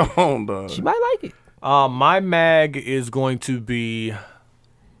freaky. been on, dog? She might like it. My mag is going to be.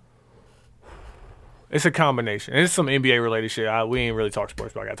 It's a combination. It's some NBA related shit. We ain't really talk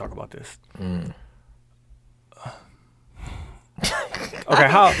sports, but I gotta talk about this. Okay,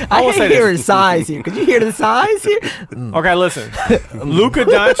 how I will hate say hearing this? sighs here. Could you hear the sighs here? Okay, listen. Luka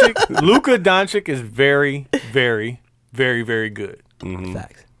Doncic is very, very, very, very good.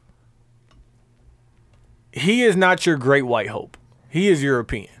 Facts. He is not your great white hope. He is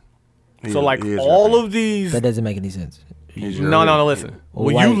European. He So is- like he is all European. of these. That doesn't make any sense. No. Listen.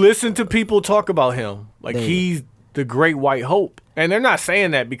 When you White. listen to people talk about him, like They- he's the great white hope, and they're not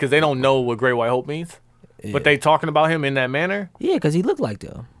saying that because they don't know what great white hope means, but they talking about him in that manner. Yeah, because he looked like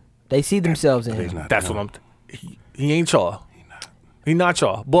them. They see themselves in He's him. not That's them. what he ain't y'all. He not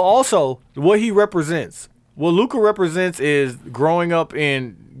y'all. But also what he represents. What Luka represents is growing up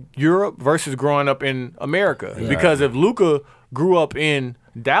in Europe versus growing up in America. Yeah. Because if Luka grew up in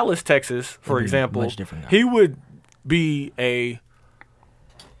Dallas, Texas, for example, much different guy. he would be a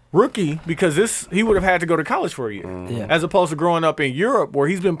rookie because he would have had to go to college for a year. Yeah. As opposed to growing up in Europe where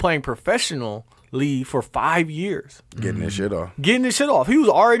he's been playing professionally for 5 years. Getting this shit off. Getting his shit off. He was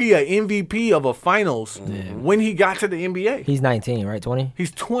already an MVP of a finals when he got to the NBA. He's 19, right? 20?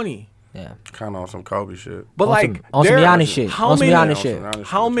 He's 20. Yeah. Kind of on some Kobe shit. But like on some there- Giannis shit. How On some many? Giannis shit.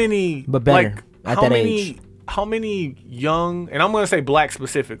 How many? But better Like, at how that many? age. How many young? And I'm gonna say black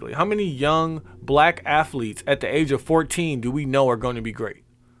specifically. How many young black athletes at the age of 14 do we know are going to be great?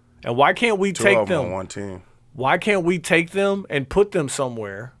 And why can't we Two take of them them? on one team. Why can't we take them and put them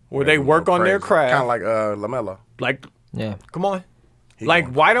somewhere where they work on their craft? Kind of like LaMelo. Like, Yeah. come on. He Like,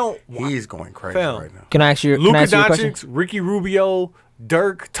 going- why don't He's going crazy Fam. right now. Can I ask you, Luka a question? Doncic, Ricky Rubio,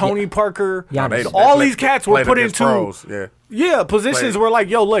 Dirk, Tony Parker, Giannis. all these cats were played put against into pros. positions Played- where like,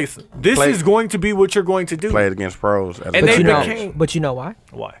 yo, listen, this Played- is going to be what you're going to do. Played against pros. As And a But they you know, became- but you know why?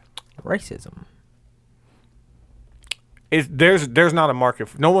 Why? Racism. There's not a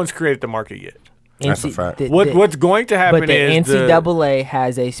market. No one's created the market yet. That's a fact. What's going to happen But the is NCAA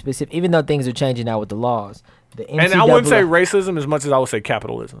has a specific, even though things are changing now with the laws, the NCAA, and I wouldn't say racism as much as I would say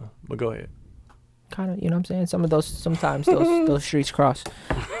capitalism. But go ahead. kind of, you know what I'm saying? Sometimes those streets cross.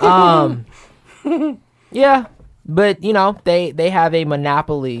 Yeah, but you know, they have a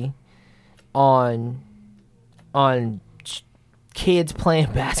monopoly on kids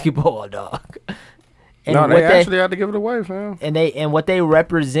playing basketball, dog. And No, what they actually had to give it away, fam. and what they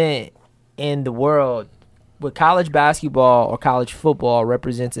represent in the world, what college basketball or college football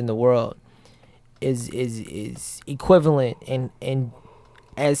represents in the world is equivalent and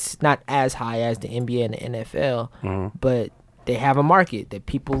not as high as the NBA and the NFL, but they have a market that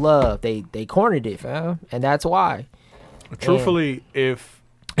people love. They cornered it, fam, and that's why. Truthfully,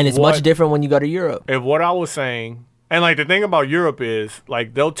 and it's much different when you go to Europe. If what I was saying, and like the thing about Europe is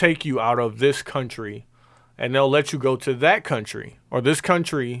like they'll take you out of this country, and they'll let you go to that country or this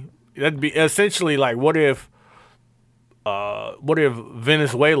country. That'd be essentially like what if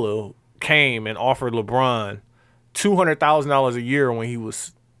Venezuela came and offered LeBron $200,000 a year when he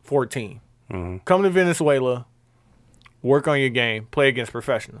was 14. Come to Venezuela, work on your game, play against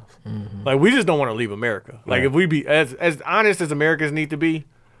professionals. Like, we just don't want to leave America. Like, if we be as honest as Americans need to be,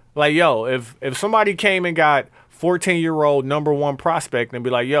 like, yo, if somebody came and got 14-year-old number one prospect and be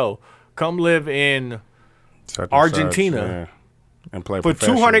like, yo, come live in Argentina and play for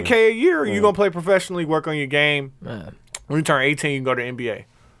 $200K a year, you're going to play professionally, work on your game. Man. When you turn 18, you can go to NBA.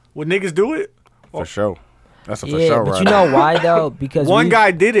 Would niggas do it? For sure. That's a for Yeah, sure, but right? you know why though? Because One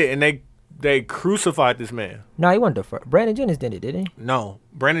guy did it, and they crucified this man. No, he wasn't the first. Brandon Jennings did it, didn't he? No,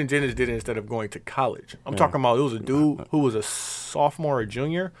 Brandon Jennings did it instead of going to college. I'm talking about it was a dude who was a sophomore or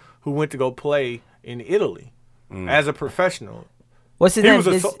junior who went to go play in Italy as a professional. What's his name?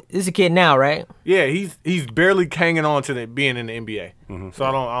 This is a kid now, right? Yeah, he's barely hanging on to being in the NBA. So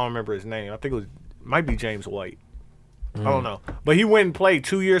I don't remember his name. I think it might be James White. I don't know. But he went and played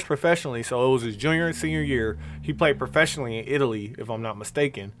 2 years professionally, so it was his junior and senior year. He played professionally in Italy, if I'm not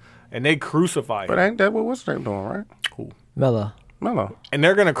mistaken, and they crucified him. But ain't that what what's name doing, right? Cool. Melo. And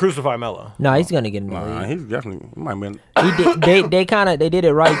they're going to crucify Melo. No, he's gonna get in the Nah, league. he's definitely he might be. They did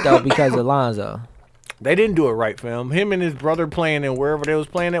it right though because of Lonzo. They didn't do it right, fam. Him and his brother playing in wherever they was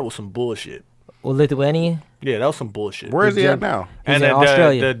playing, that was some bullshit. Well, Lithuania. Yeah, that was some bullshit. Where is he at now? He's And in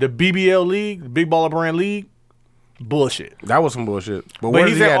Australia. the BBL league, the Big Baller Brand League, bullshit. That was some bullshit. But But where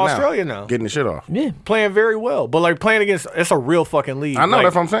he's is he in at Australia now. Getting the shit off. Yeah. Playing very well, but like playing against, it's a real fucking league. I know, Like,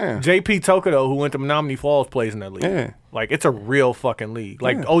 that's what I'm saying. JP Tokoto, who went to Menominee Falls, plays in that league. Yeah. Like it's a real fucking league.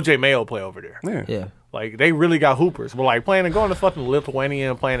 Like Yeah. OJ Mayo play over there. Yeah. Yeah. Like they really got hoopers. But like playing and going to fucking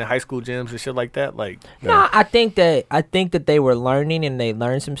Lithuania and playing in high school gyms and shit like that. Like No, I think that they were learning and they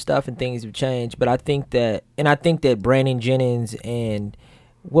learned some stuff and things have changed. But I think that Brandon Jennings and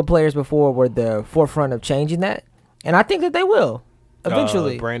what players before were the forefront of changing that, and I think that they will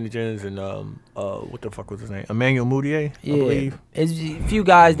eventually. Brandon Jennings and what the fuck was his name? Emmanuel Mudiay, I Yeah, believe. it's a few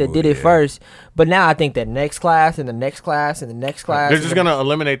guys that did it first, but now I think that next class and the next class and the next class. They're just gonna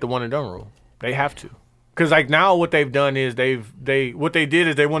eliminate the one and done rule. They have to, because like now what they've done is they want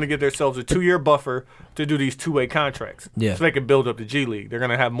to give themselves a 2-year buffer to do these 2-way contracts. Yeah. So they can build up the G League. They're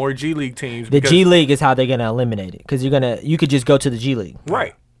gonna have more G League teams. The G League is how they're gonna eliminate it because you could just go to the G League.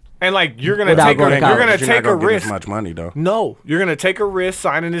 Right. And like you're gonna Without take going to college. you're gonna But you're take not a gonna get risk. as much money though. No, you're gonna take a risk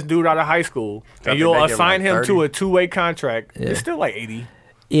signing this dude out of high school, and think you'll they give him, assign like, him to 30? a 2-way contract. It's still like 80.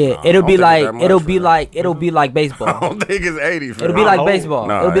 Yeah, I it'll don't be think like it's that it'll much be for like it'll be like I baseball. don't think it's 80. It'll be like No. baseball.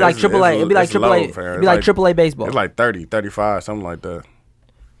 Nah, It'll be like it's- AAA. It'll be like it's low, AAA. fam. It'll It's be like AAA baseball. It's like 30, 35, something like that.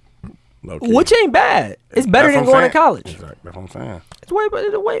 Low-key. Which ain't bad. It's better That's than what I'm going to saying. college. Exactly. That's what I'm saying. It's way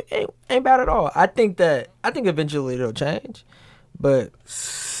better. Ain't bad at all. I think eventually it'll change, but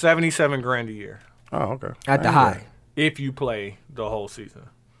 $77,000 a year Oh, okay. at the Ain't high. bad. if you play the whole season.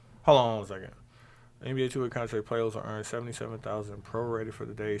 Hold on one second. NBA 2-way contract players are earned $77,000 prorated for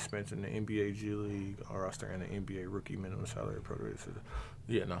the days spent in the NBA G League roster and the NBA rookie minimum salary prorated.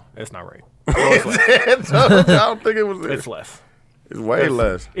 Yeah, no, that's not right. I don't think it was. It's less. It's way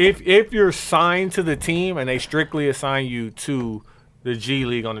less. If you're signed to the team and they strictly assign you to the G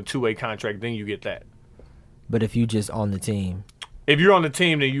League on a 2-way contract, then you get that. But if you just on the team, If you're on the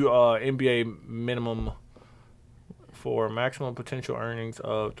team, then you NBA minimum for maximum potential earnings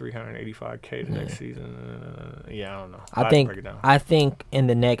of $385K the next season. Yeah, I don't know. I'll have to break it down. I think in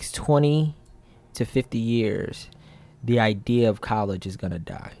the next 20 to 50 years, the idea of college is gonna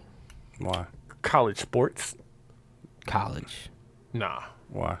die. Why? College sports? College. Nah,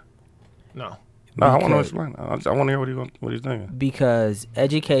 Why? no. No, I want to Because- explain. I want to hear what he's thinking. Because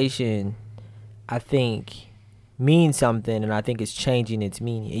education, I think, means something, and I think it's changing its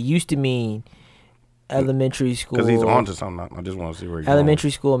meaning. It used to mean elementary school. Because he's on to something. I just want to see where he's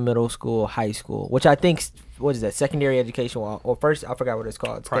Elementary school, middle school, high school, which I think, what is that? Secondary education, or first, I forgot what it's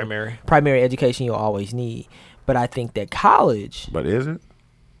called. It's called Primary. primary education you'll always need. But I think that college, But is it?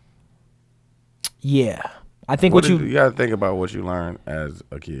 yeah. I think You got to think about what you learn as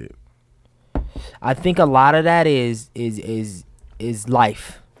a kid. I think a lot of that is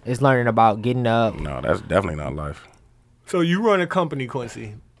life. It's learning about getting up. No, that's definitely not life. So you run a company,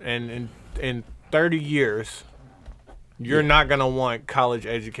 Quincy, and in 30 years, you're not going to want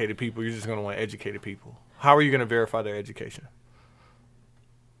college-educated people. You're just going to want educated people. How are you going to verify their education?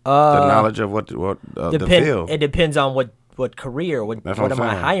 The knowledge of what the field. It depends on what career, what That's am what I'm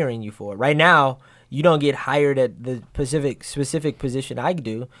I saying. hiring you for? Right now, you don't get hired at the specific position I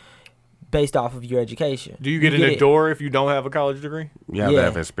do based off of your education. Do you get in the door if you don't have a college degree? You have Yeah. to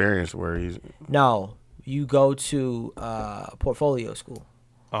have experience where he's. No, you go to portfolio school.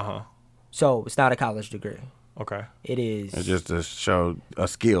 So it's not a college degree. Okay. It is. It's just to show a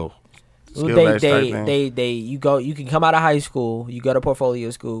skill. Well, Skill-based type thing. you can come out of high school, you go to portfolio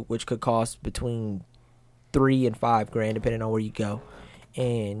school, which could cost between $3,000 and $5,000 depending on where you go,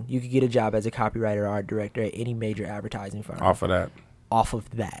 and you could get a job as a copywriter or art director at any major advertising firm. Off of that. Off of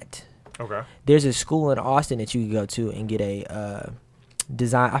that, Okay. there's a school in Austin that you can go to and get a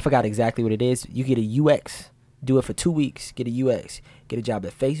design. I forgot exactly what it is. You get a UX. Do it for 2 weeks. Get a UX. Get a job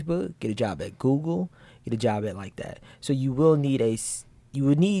at Facebook. Get a job at Google. Get a job at like that. So you will need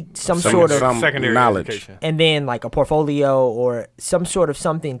some sort of secondary knowledge. education. and then like a portfolio or some sort of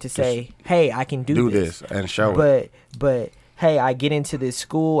something to say, hey, I can do this and show it. But hey, I get into this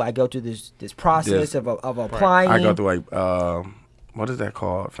school, I go through this process of applying. I go through what is that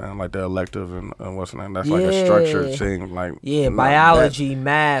called, fam? Like the elective and what's the name? That's like a structured thing, like biology,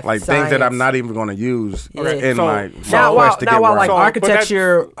 math, like science. things that I'm not even going to use in so- my so- Now, quest to get while where like I'm but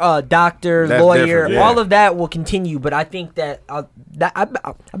architecture, doctor, That's lawyer, different, yeah. all of that will continue. But I think that I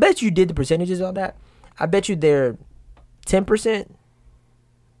bet you did the percentages on that. I bet you they're 10%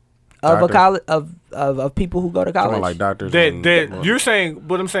 of a Doctors. college of people who go to talking college. like doctors. That you're saying,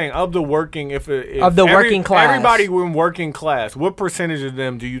 what I'm saying, of the working, if Of the working class. everybody in working class, what percentage of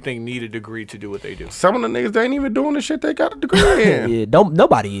them do you think need a degree to do what they do? Some of the niggas they ain't even doing the shit they got a degree in. Yeah,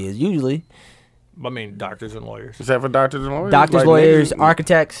 nobody is usually. I mean, doctors and lawyers. Except for doctors and lawyers. Doctors, Like, lawyers, niggas-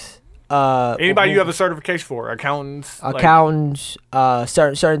 architects, Anybody you have a certification for, accountants, like, accountants,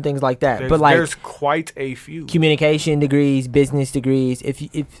 certain things like that. But like there's quite a few. communication degrees, business degrees.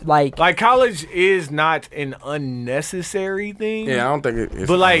 If like Like college is not an unnecessary thing. Yeah, I don't think it's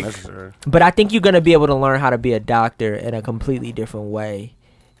But, like- necessary. But I think you're gonna be able to learn how to be a doctor in a completely different way.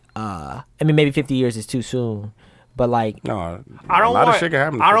 I mean, maybe 50 years is too soon, but like, No, I don't a lot want. of shit can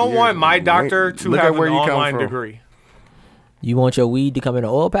happen in I 50 don't years. want my doctor to Look at have an where you come online from. degree. you want your weed to come in an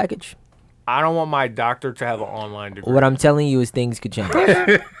oil package. I don't want my doctor to have an online degree. What I'm telling you is things could change.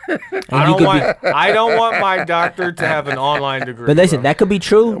 And I you don't could want. I don't want my doctor to have an online degree. But listen, bro. that could be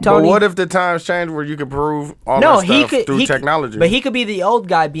true, But Tony. what if the times change where you could prove all no, that he stuff could through technology? but he could be the old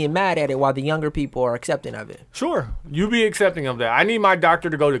guy being mad at it while the younger people are accepting of it. Sure, you be accepting of that. I need my doctor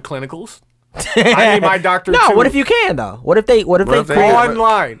to go to clinicals. I need my doctor. No, to what if you can though? What if they if they- call-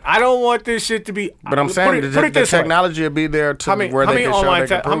 online? I don't want this shit to be. But I'm put saying it the this way. technology will be there to How many, where how they many can show online they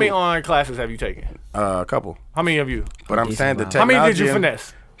can how many prove. online classes have you taken? A couple. How many of you? But I'm Decent saying the amount. technology. How many did you in-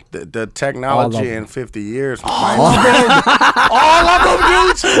 finesse? The All of technology them. in 50 years. All of them,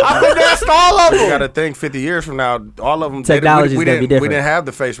 dudes. I finessed all of You them. got to think 50 years from now, all of them. Technology's we gonna be didn't. We different. didn't have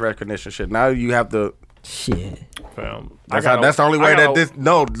the face recognition shit. Now you have the. shit. Fam, That's the only way that this.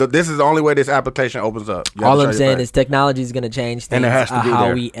 No, this is the only way this application opens up. You have All to I'm show your saying face. is technology is going to change things And it has to be how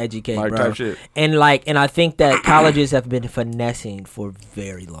there. we educate, Like, bro. type shit. And I think that colleges have been finessing for a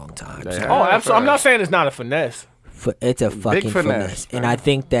very long time. They So have. Oh, absolutely. I'm not saying it's not a finesse. it's a fucking finesse, finesse. And man. I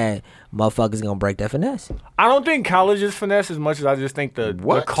think that motherfuckers going to break that finesse. I don't think college is finesse as much as I just think the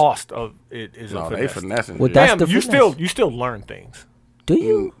What? cost of it is No, a they finesse. finessing. Well, shit. that's Damn, the you finesse. still learn things, Do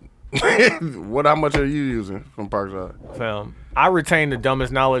you? What? How much are you using from Parkside? fam. I retain the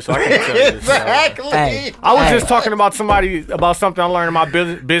dumbest knowledge, so I can't tell you this. Hey, I was hey, just talking about something I learned in my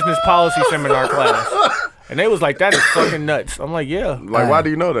business policy seminar class, and they was like, "That is fucking nuts." I'm like, "Yeah." Like, why do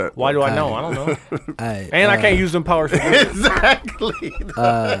you know that? Why do I know? I don't know. hey, And I can't use them powers for good. Exactly.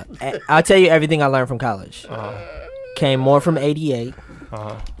 I'll tell you everything I learned from college. Came more from 88.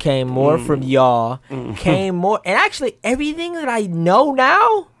 Came more from y'all. Came more, and actually everything that I know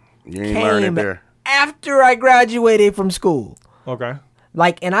now You ain't learning came there. after I graduated from school. Okay.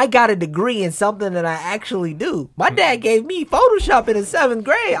 And I got a degree in something that I actually do. My dad gave me Photoshop in the 7th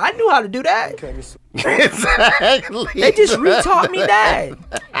grade. I knew how to do that. Exactly. They just retaught me that.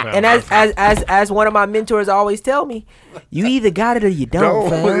 And as one of my mentors always tell me, you either got it or you don't,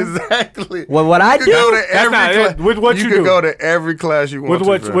 fam. Exactly. Well, what I You could go do, to every not class. it. With what you could do. go to every class you want With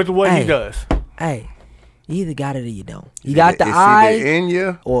what to. with what Hey. he does. hey, you either got it or you don't. You got the it's eye either in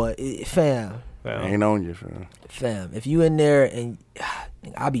you, or fam. Fam. ain't on you, fam. Fam, if you in there and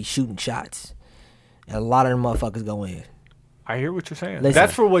I be shooting shots, and a lot of them motherfuckers go in. I hear what you're saying. Listen.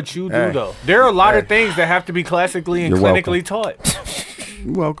 That's for what you do, Hey. though. There are a lot of Hey. things that have to be classically and You're clinically taught.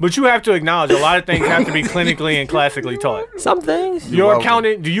 You're welcome. But you have to acknowledge a lot of things have to be clinically and classically taught. Some things. Your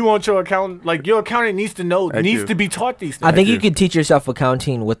accountant, do you want your accountant, like your accountant needs to know, needs to be taught these things. I think you could teach yourself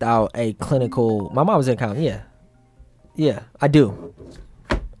accounting without a clinical. My mom was an accountant. Yeah, I do.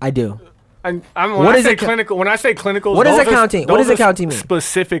 When I say clinical, what is accounting? What does accounting mean?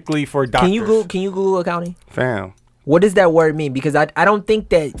 Specifically for doctors. Can you Google accounting? Fam. What does that word mean? Because I don't think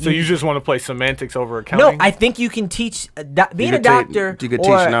that. So you just want to play semantics over accounting? No, I think you can teach being a doctor. You can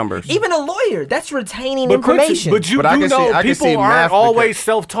teach numbers. Even a lawyer, that's retaining information. But you do know people aren't always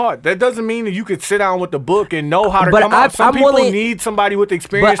self-taught. That doesn't mean that you could sit down with the book and know how to come up. Some people need somebody with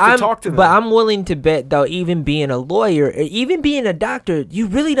experience to talk to them. But I'm willing to bet, though, even being a lawyer, even being a doctor, you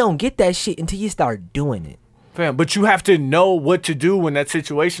really don't get that shit until you start doing it. Fam, but you have to know what to do when that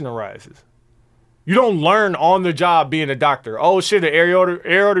situation arises. You don't learn on the job being a doctor. Oh shit, the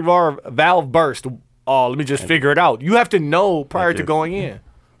aortic valve burst. Oh, let me just figure it out. You have to know prior to going in.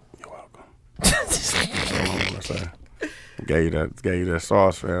 You're welcome. Gave you that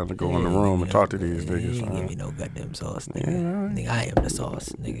sauce, fam, to go in the room and talk to these niggas. You give me no goddamn sauce, nigga. Nigga, I am the sauce,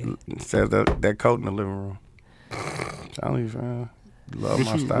 nigga. It says that coat in the living room. Tell you, fam. Love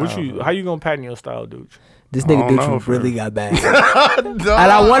my style. How you gonna patent your style, dude? This nigga Dutch really got bad. And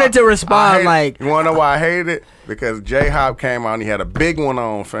I wanted to respond you wanna know why I hated it? Because J-Hop came out and he had a big one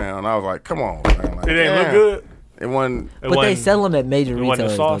on, fam. And I was like, come on, man. Like, it didn't look good. It wasn't. But they sell them at major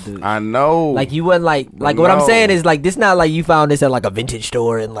retailers, though, dude. I know. Like you wasn't like what I'm saying is like this. Not like you found this at like a vintage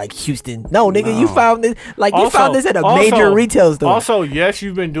store in like Houston. No, nigga, you found this you found this at a major retail store. Also, yes,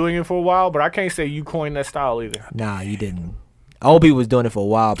 you've been doing it for a while, but I can't say you coined that style either. Nah, you didn't. Old people was doing it for a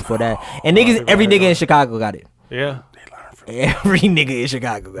while before that, and every nigga in Chicago got it. Yeah, every nigga in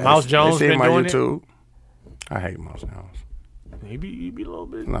Chicago got it. Mouse Jones been my doing YouTube. I hate Mouse Jones. He be a little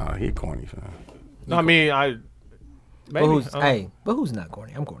bit. Nah, he corny, fam. No, I mean Maybe. But who's not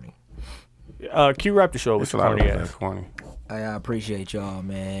corny? I'm corny. Q Rap the show was corny ass. Corny. I appreciate y'all,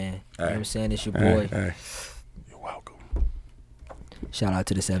 man. You know what I'm saying? It's your boy. Hey. You're welcome. Shout out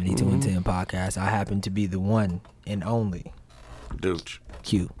to the 72 and 10 podcast. I happen to be the one and only Dooch.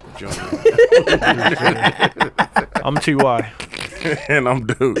 Q. I'm TY. And I'm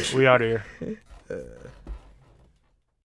Dooch. We out here.